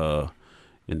 Kevin Hart.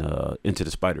 In Into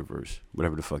the Spider-Verse,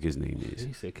 whatever the fuck his name is.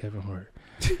 He said Kevin Hart.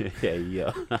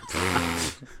 yeah.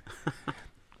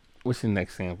 What's your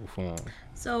next sample for him?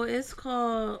 So it's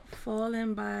called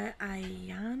 "Falling" by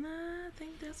Ayana. I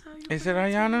think that's how you. Is it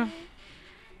Ayana?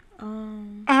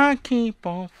 Um. I keep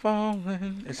on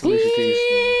falling. It's Alicia Keys.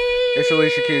 It's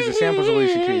Alicia Keys. The sample's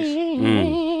Alicia Keys.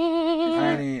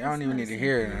 I don't even need to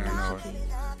hear it. I don't know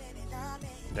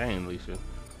it. Dang, Alicia.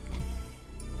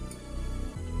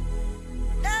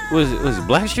 Was it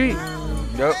Blackstreet?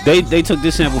 Yep. They took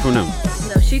this sample from them.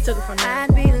 No, she took it from them.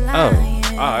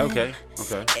 Oh, okay. I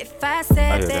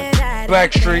hear that.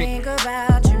 Blackstreet.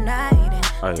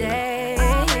 I hear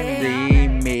that.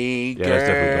 Leave me, Yeah, that's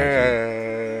definitely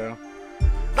girl.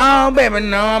 Oh, baby,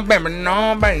 no, baby.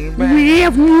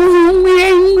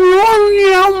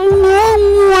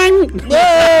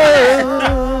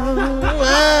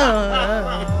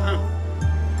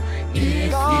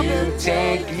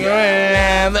 Take your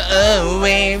love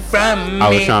away from me. I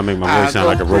was trying to make my voice sound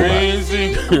like a robot.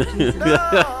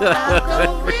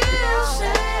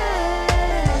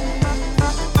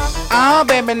 Oh,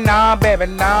 baby, no, baby.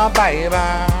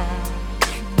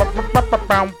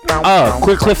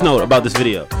 Quick cliff note about this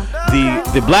video.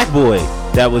 The black boy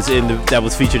that was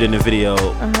featured in the video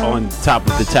on top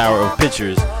of the tower of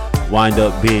pictures wind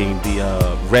up being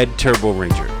the red Turbo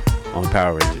Ranger on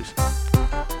Power Rangers.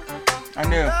 I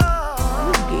knew.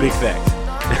 Big fact.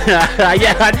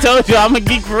 Yeah, I told you I'm a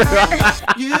geek for real.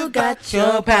 You got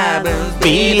your problems,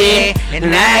 baby,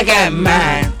 and I got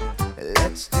mine.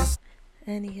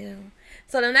 Anywho,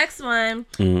 so the next one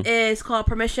is called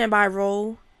 "Permission" by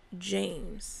Roll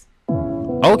James.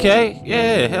 Okay,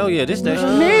 yeah, hell yeah, this that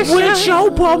shit. With your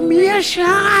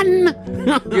permission.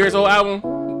 You hear his whole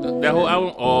album? That whole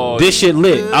album? Oh, This shit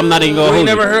lit. I'm not even gonna you hold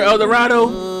never you. heard El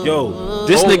Dorado? Yo,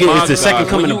 this Oh nigga my is the second God.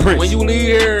 coming of Prince. When you leave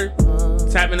here,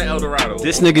 tap into El Dorado.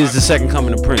 This nigga is the second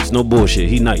coming of Prince. No bullshit.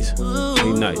 He nice.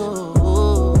 He nice.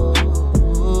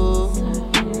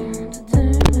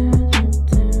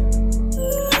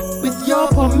 With your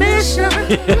permission.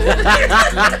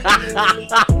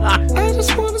 I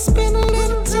just wanna spend a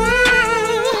little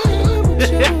time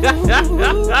with you.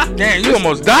 Damn, you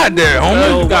almost died there,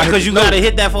 homie. Because you gotta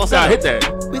hit that falsetto. Hit that.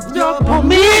 With your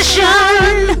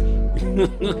permission.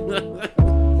 Tonight I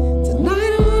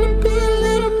wanna be a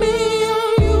little me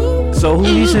on you. So who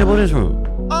you sample this from?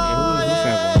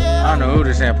 I don't know who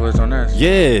the sample is on this.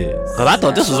 Yeah, cause I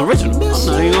thought this was original. I'm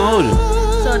not even gonna hold you.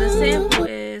 So the sample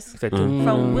is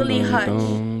from Willie Hutch. I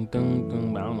don't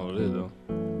know what it is though.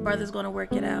 Brother's gonna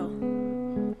work it out.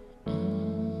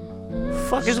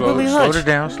 Fuck is Slow, Willie slow Hutch? it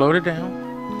down, slow it down.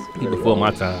 He before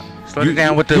my time. Slow it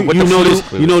down with the You flute. know this?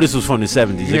 You know this was from the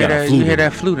 70s. You They hear got a that? flute. You hear in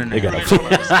that it. flute in They there? got a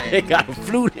flute. They got a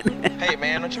flute in it. Hey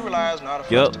man, don't you realize in order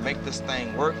for Yup. us to make this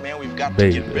thing work, man, we've got to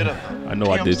Baby, get rid of I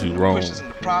know I did you wrong. Is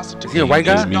he a white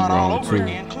guy? You did me wrong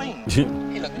too.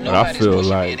 But I feel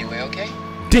like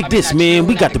Dig this, man.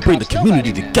 We got to bring the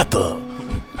community together.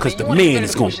 Cause the man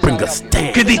is gonna bring us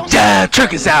down. Cause these jive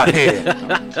turkeys out here.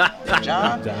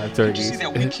 John, turkeys. We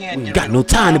got no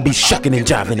time to be shucking and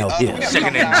jiving out here.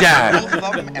 Shucking and jive.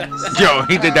 Yo,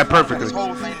 he did that perfectly.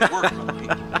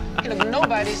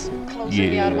 Nobody's closing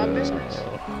me out of my business.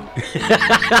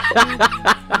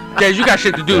 Yeah, you got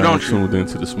shit to do, don't you? Tuned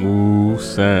into the smooth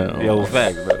sound. Yo,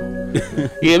 fact, bro.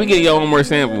 Yeah, we get y'all one more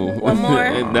sample. One more?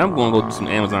 And then I'm gonna go do some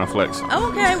Amazon Flex. Okay,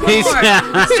 one more. He's- So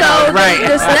Right.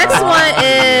 this next one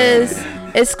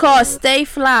it's called Stay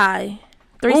Fly.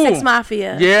 3-6 Ooh.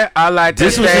 Mafia. Yeah, I like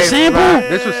This that. was a sample?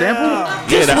 This was sample?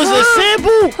 This was a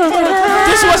sample.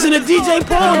 This wasn't a DJ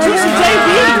Paul, Juicy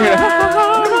JV.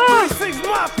 3-6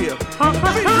 Mafia.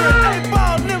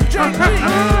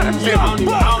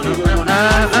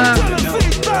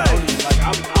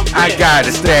 I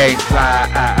gotta stay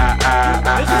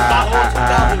fly.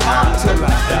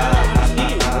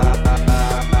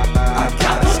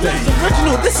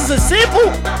 Original. This is a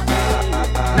sample.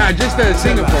 Nah, just the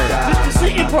singing part. Just the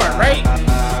singing part, right?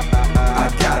 I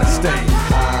gotta stay.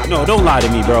 No, don't lie to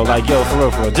me, bro. Like, yo, for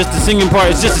real, for real. Just the singing part.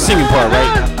 It's just the singing part,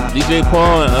 right? DJ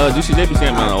Paul and Juicy J be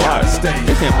sampling a lot.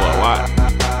 They sample a lot.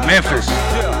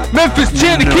 Memphis,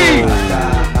 Tennessee.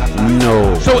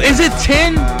 No. So is it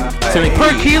 10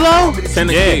 per kilo? 10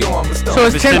 a key. So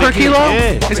it's 10 per kilo?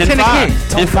 Yeah. It's 10 a key.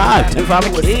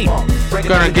 10-5 a key.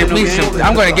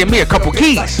 I'm gonna get me a couple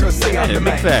keys. Yeah,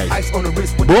 big facts.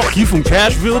 Buck, you from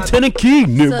Cashville, Tennessee, So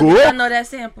I nigga. know that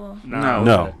sample.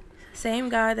 No. Same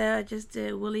guy that I just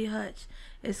did, Willie Hutch.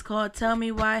 It's called "Tell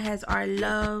Me Why Has Our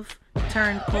Love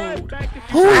Turned Cold." I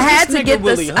had to get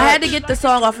this. I had to get the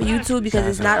song off of YouTube because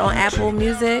it's not on Apple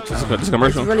Music. This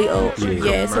commercial? It's really old.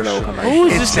 Yeah, it's an old commercial. Who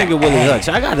is this nigga Willie Hutch?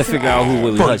 I gotta figure out who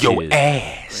Willie Hutch your is.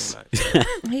 ass.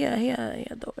 Yeah,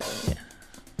 dope. Yeah.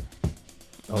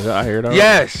 Oh, yeah, I hear it.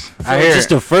 Yes, I hear Just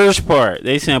it. the first part.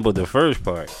 They sampled the first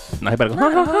part. Now he better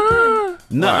go.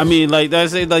 No, I mean like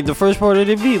that's it, like the first part of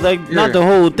the beat, like Yeah. not the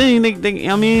whole thing. They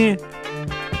I mean, No,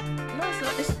 so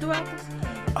it's throughout the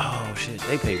song. oh shit,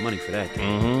 they paid money for that.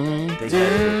 Mm-hmm. They paid for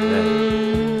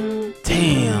that.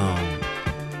 Damn,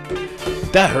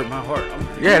 that hurt my heart.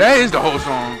 Yeah, that is the whole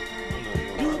song.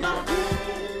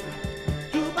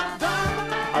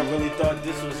 I really thought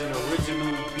this was an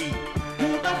original beat.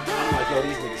 I'm like, yo,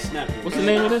 these niggas snapping. What's the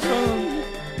name of this song?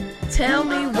 Tell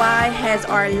me why has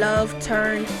our love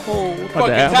turned cold?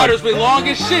 Fucking titles be long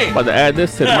as shit. About to add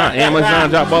this to my Amazon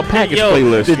Drop All Package Yo,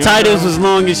 playlist. the titles was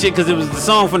long as shit because it was the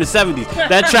song from the 70s.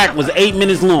 That track was 8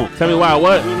 minutes long. Tell me why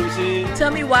what?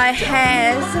 Tell me why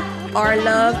has our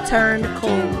love turned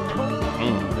cold?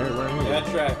 That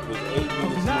track was 8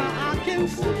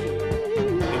 minutes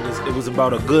long. It was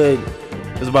about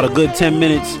a good 10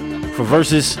 minutes for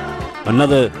verses.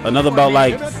 Another about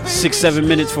like 6-7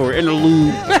 minutes for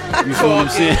interlude. You feel what I'm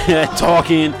saying?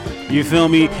 Talking. You feel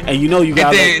me? And you know you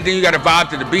got. And then you got to vibe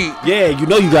to the beat. Yeah, you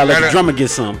know you got to let the drummer get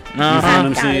some. You feel what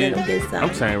I'm saying?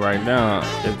 I'm saying right now,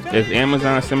 if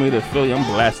Amazon send me to Philly, I'm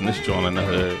blasting this joint in the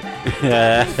hood.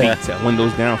 Feet tap,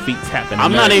 windows down, feet tapping.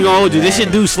 I'm not even gonna hold you. This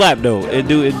shit do slap though. It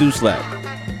do slap.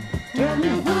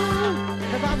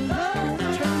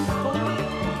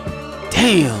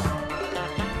 Damn.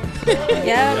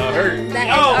 Yeah, that is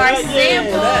our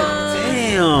sample.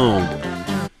 Damn.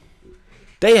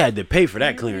 They had to pay for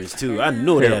that clearance too. I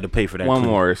knew they had to pay for that. One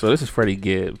clearance. more. So this is Freddie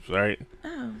Gibbs, right?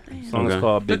 Song is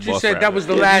called Big But you Boss said Rapper. that was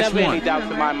the last never one. any doubts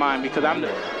in my mind because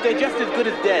they're just as good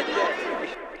as dead.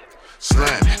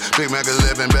 Slam, Big Mac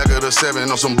 11, back of the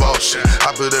 7 on some bullshit.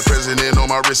 I put the president on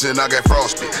my wrist and I got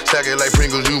frostbite. Stack it like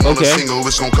Pringles, you want a single,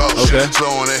 it's gon' cost.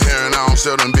 Slow on the hair and I don't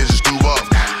sell them bitches too off.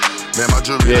 Man, my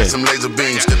jewelry like some laser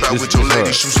beams. Step out with your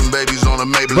lady, shoot some babies on a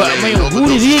Maybelline. But I mean, who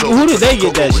did they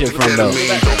get that shit from though?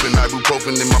 Open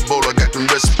ibuprofen in my bowl, I got them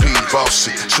recipes. Boss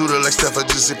shit, shooter like stuff I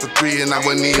just hit for 3 and I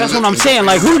went in. That's what I'm saying.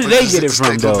 Like, who did they get it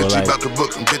from though? Like,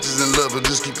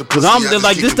 cause I'm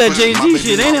like this that Jay-Z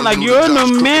shit, ain't it? Like you're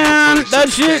the man, that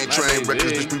shit.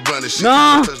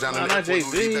 Nah, not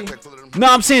Jay-Z. No,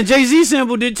 I'm saying Jay-Z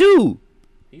sampled it too.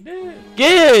 He did.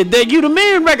 Yeah, that you the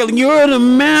man record. You're the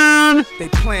man. They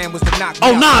plan was to knock.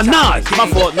 Oh nah, my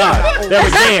fault. Nah, that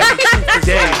was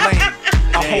damn.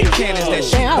 A whole cannons that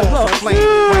shit won't flame.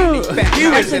 He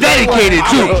was dedicated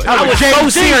too. I was so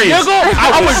serious.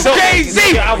 I was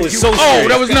Jay-Z. I was so serious. Oh,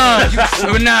 that was Nas.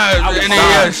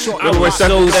 I was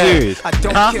so serious.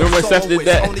 Huh? Remember when Seth did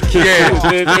that?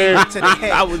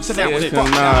 Yeah. I was serious.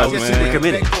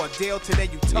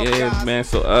 Yeah, man.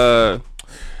 So,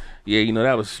 yeah, you know,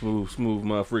 that was smooth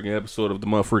motherfucking episode of the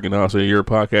motherfucking Also Your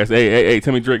podcast. Hey,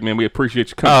 Timmy Drake, man, we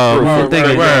appreciate you coming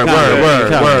through.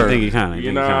 Word.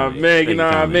 You know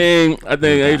what I mean? I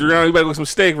think, Adriana, you better go get some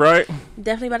steak, right?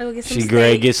 Definitely about to go get some She steak.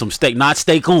 great, get some steak, not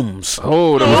steakums.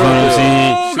 Oh,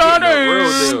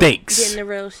 steaks. Getting the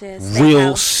real shit.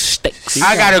 Real steaks.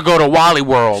 I gotta go to Wally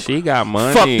World. She got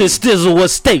money. Fuck this dizzle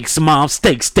with steaks, mom.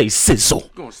 Steak, stay sizzle.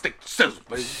 Going steak to sizzle,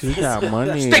 baby. She got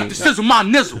money. Steak to sizzle, my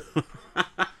nizzle.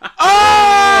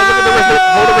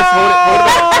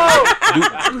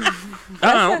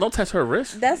 Don't touch her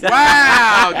wrist. That's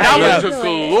wow, that was a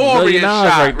glorious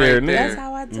shot right there. That's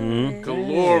how I do it.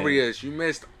 Glorious. You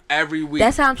missed every week.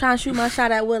 That's how I'm trying to shoot my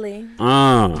shot at Willie.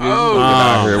 Now,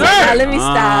 Let me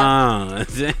stop.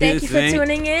 Thank you for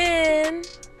tuning in.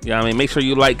 Yeah, I mean, make sure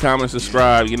you like, comment,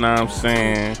 subscribe. You know what I'm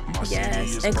saying?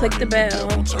 Yes, and click the bell.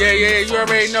 Yeah, you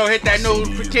already know. Hit that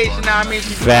notification. Now I mean,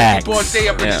 Facts. people stay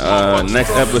up in Next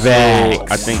episode,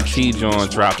 Facts. I think T-John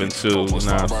dropping too. You know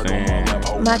what I'm saying?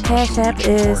 My cash app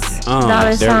is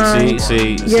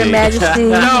See, Your Majesty.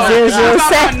 No, 007. you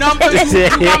got my numbers. You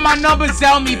got my numbers.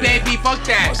 Sell me, baby. Fuck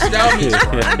that. Sell me.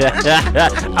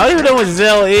 I don't even know what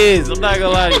Zelle is. I'm not gonna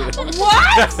lie to you.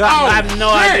 What? I have no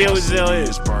idea what Zelle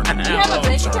is. You have a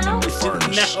bank account?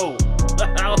 No. I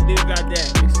don't even got that.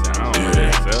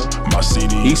 My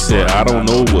CD. He said, I don't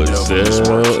know what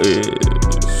Zelle is.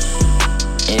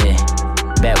 Yeah,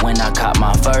 back when I caught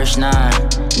my first 9,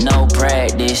 no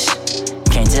practice.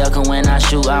 Can't tell 'cause when I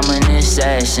shoot, I'm an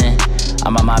assassin.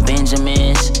 I'm on my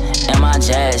Benjamins and my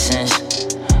Jacksons.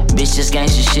 Bitch, this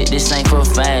gangsta shit, this ain't for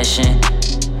fashion.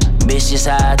 Bitch, this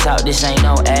how I talk, this ain't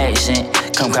no accent.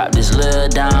 Come cop this little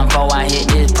dime before I hit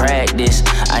this practice.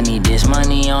 I need this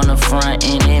money on the front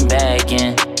end and back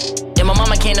end. Yeah, my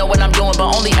mama can't know what I'm doing,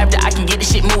 but only after I can get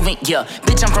this shit moving. Yeah,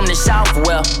 bitch, I'm from the south,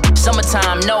 well,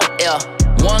 summertime, no air.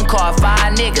 1 car,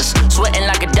 5 niggas, sweating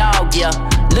like a dog, yeah.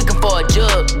 Looking for a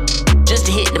jug, just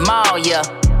to hit the mall, yeah.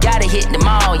 Gotta hit the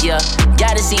mall, yeah.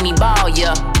 Gotta see me ball,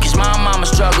 yeah. Cause my mama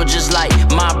struggle just like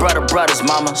my brothers,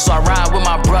 mama. So I ride with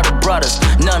my brothers.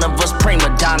 None of us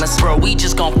prima donnas, bro. We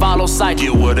just gon' follow cycle.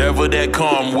 Yeah, whatever that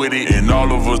come with it, and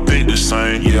all of us think the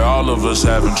same. Yeah, all of us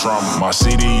having trauma. My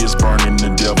CD is burning, the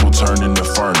devil turning the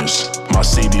furnace. My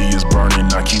CD is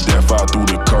burning, I keep that fire through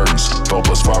the curtains.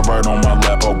 4+5 right on my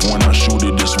lap, hope when I shoot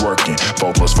it, it's working.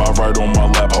 4+5 right on my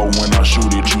lap, hope when I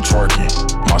shoot it, you twerking.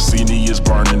 My CD is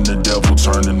burning, the devil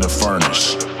turning the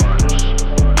furnace.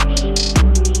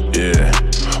 Yeah,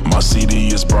 my CD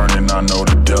is burning, I know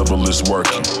the devil is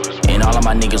working. And all of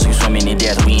my niggas who swimming in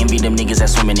death, we envy them niggas that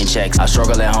swimming in checks. I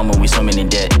struggle at home when we swimming in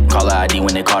debt. Call a ID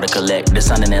when they call to collect. The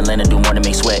sun in Atlanta do more than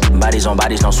make sweat. Bodies on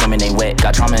bodies, no swimming, they wet.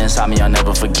 Got trauma inside me, I'll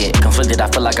never forget. Conflicted, I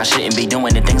feel like I shouldn't be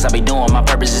doing the things I be doing. My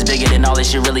purpose is bigger than all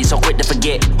this shit, really, so quick to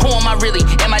forget. Who am I really?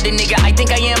 Am I the nigga I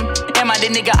think I am? Am I the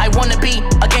nigga I wanna be?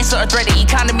 Against a threat of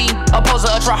economy, opposer,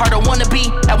 a try harder wanna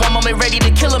be. At one moment ready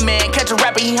to kill a man. Catch a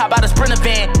rapper, he hop out a Sprinter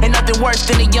van. And nothing worse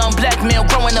than a young black male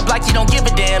growing up like you don't give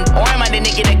a damn. Or am I the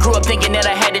nigga that grew up thinking that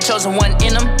I had the chosen one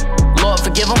in him? Lord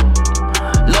forgive him,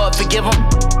 Lord forgive him.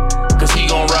 Cause he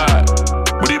gon' ride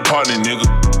with his partner, nigga.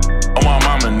 On my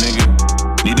mama, nigga.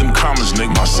 Need them comments,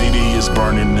 nigga. My CD is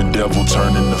burning, the devil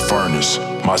turning the furnace.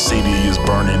 My CD is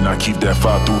burning, I keep that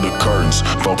fire through the curtains.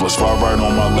 4+5 right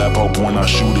on my lap, hope when I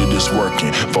shoot it, it's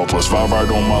working. 4+5 right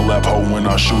on my lap, hope when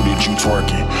I shoot it, you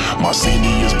twerking. My CD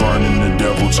is burning, the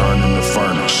devil turning the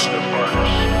furnace.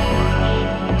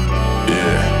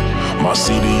 Yeah, my My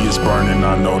CD is burning,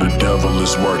 I know the devil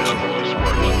is working.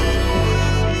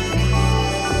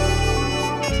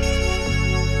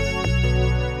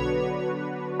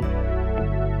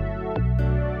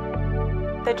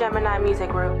 The Gemini Music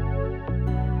Group.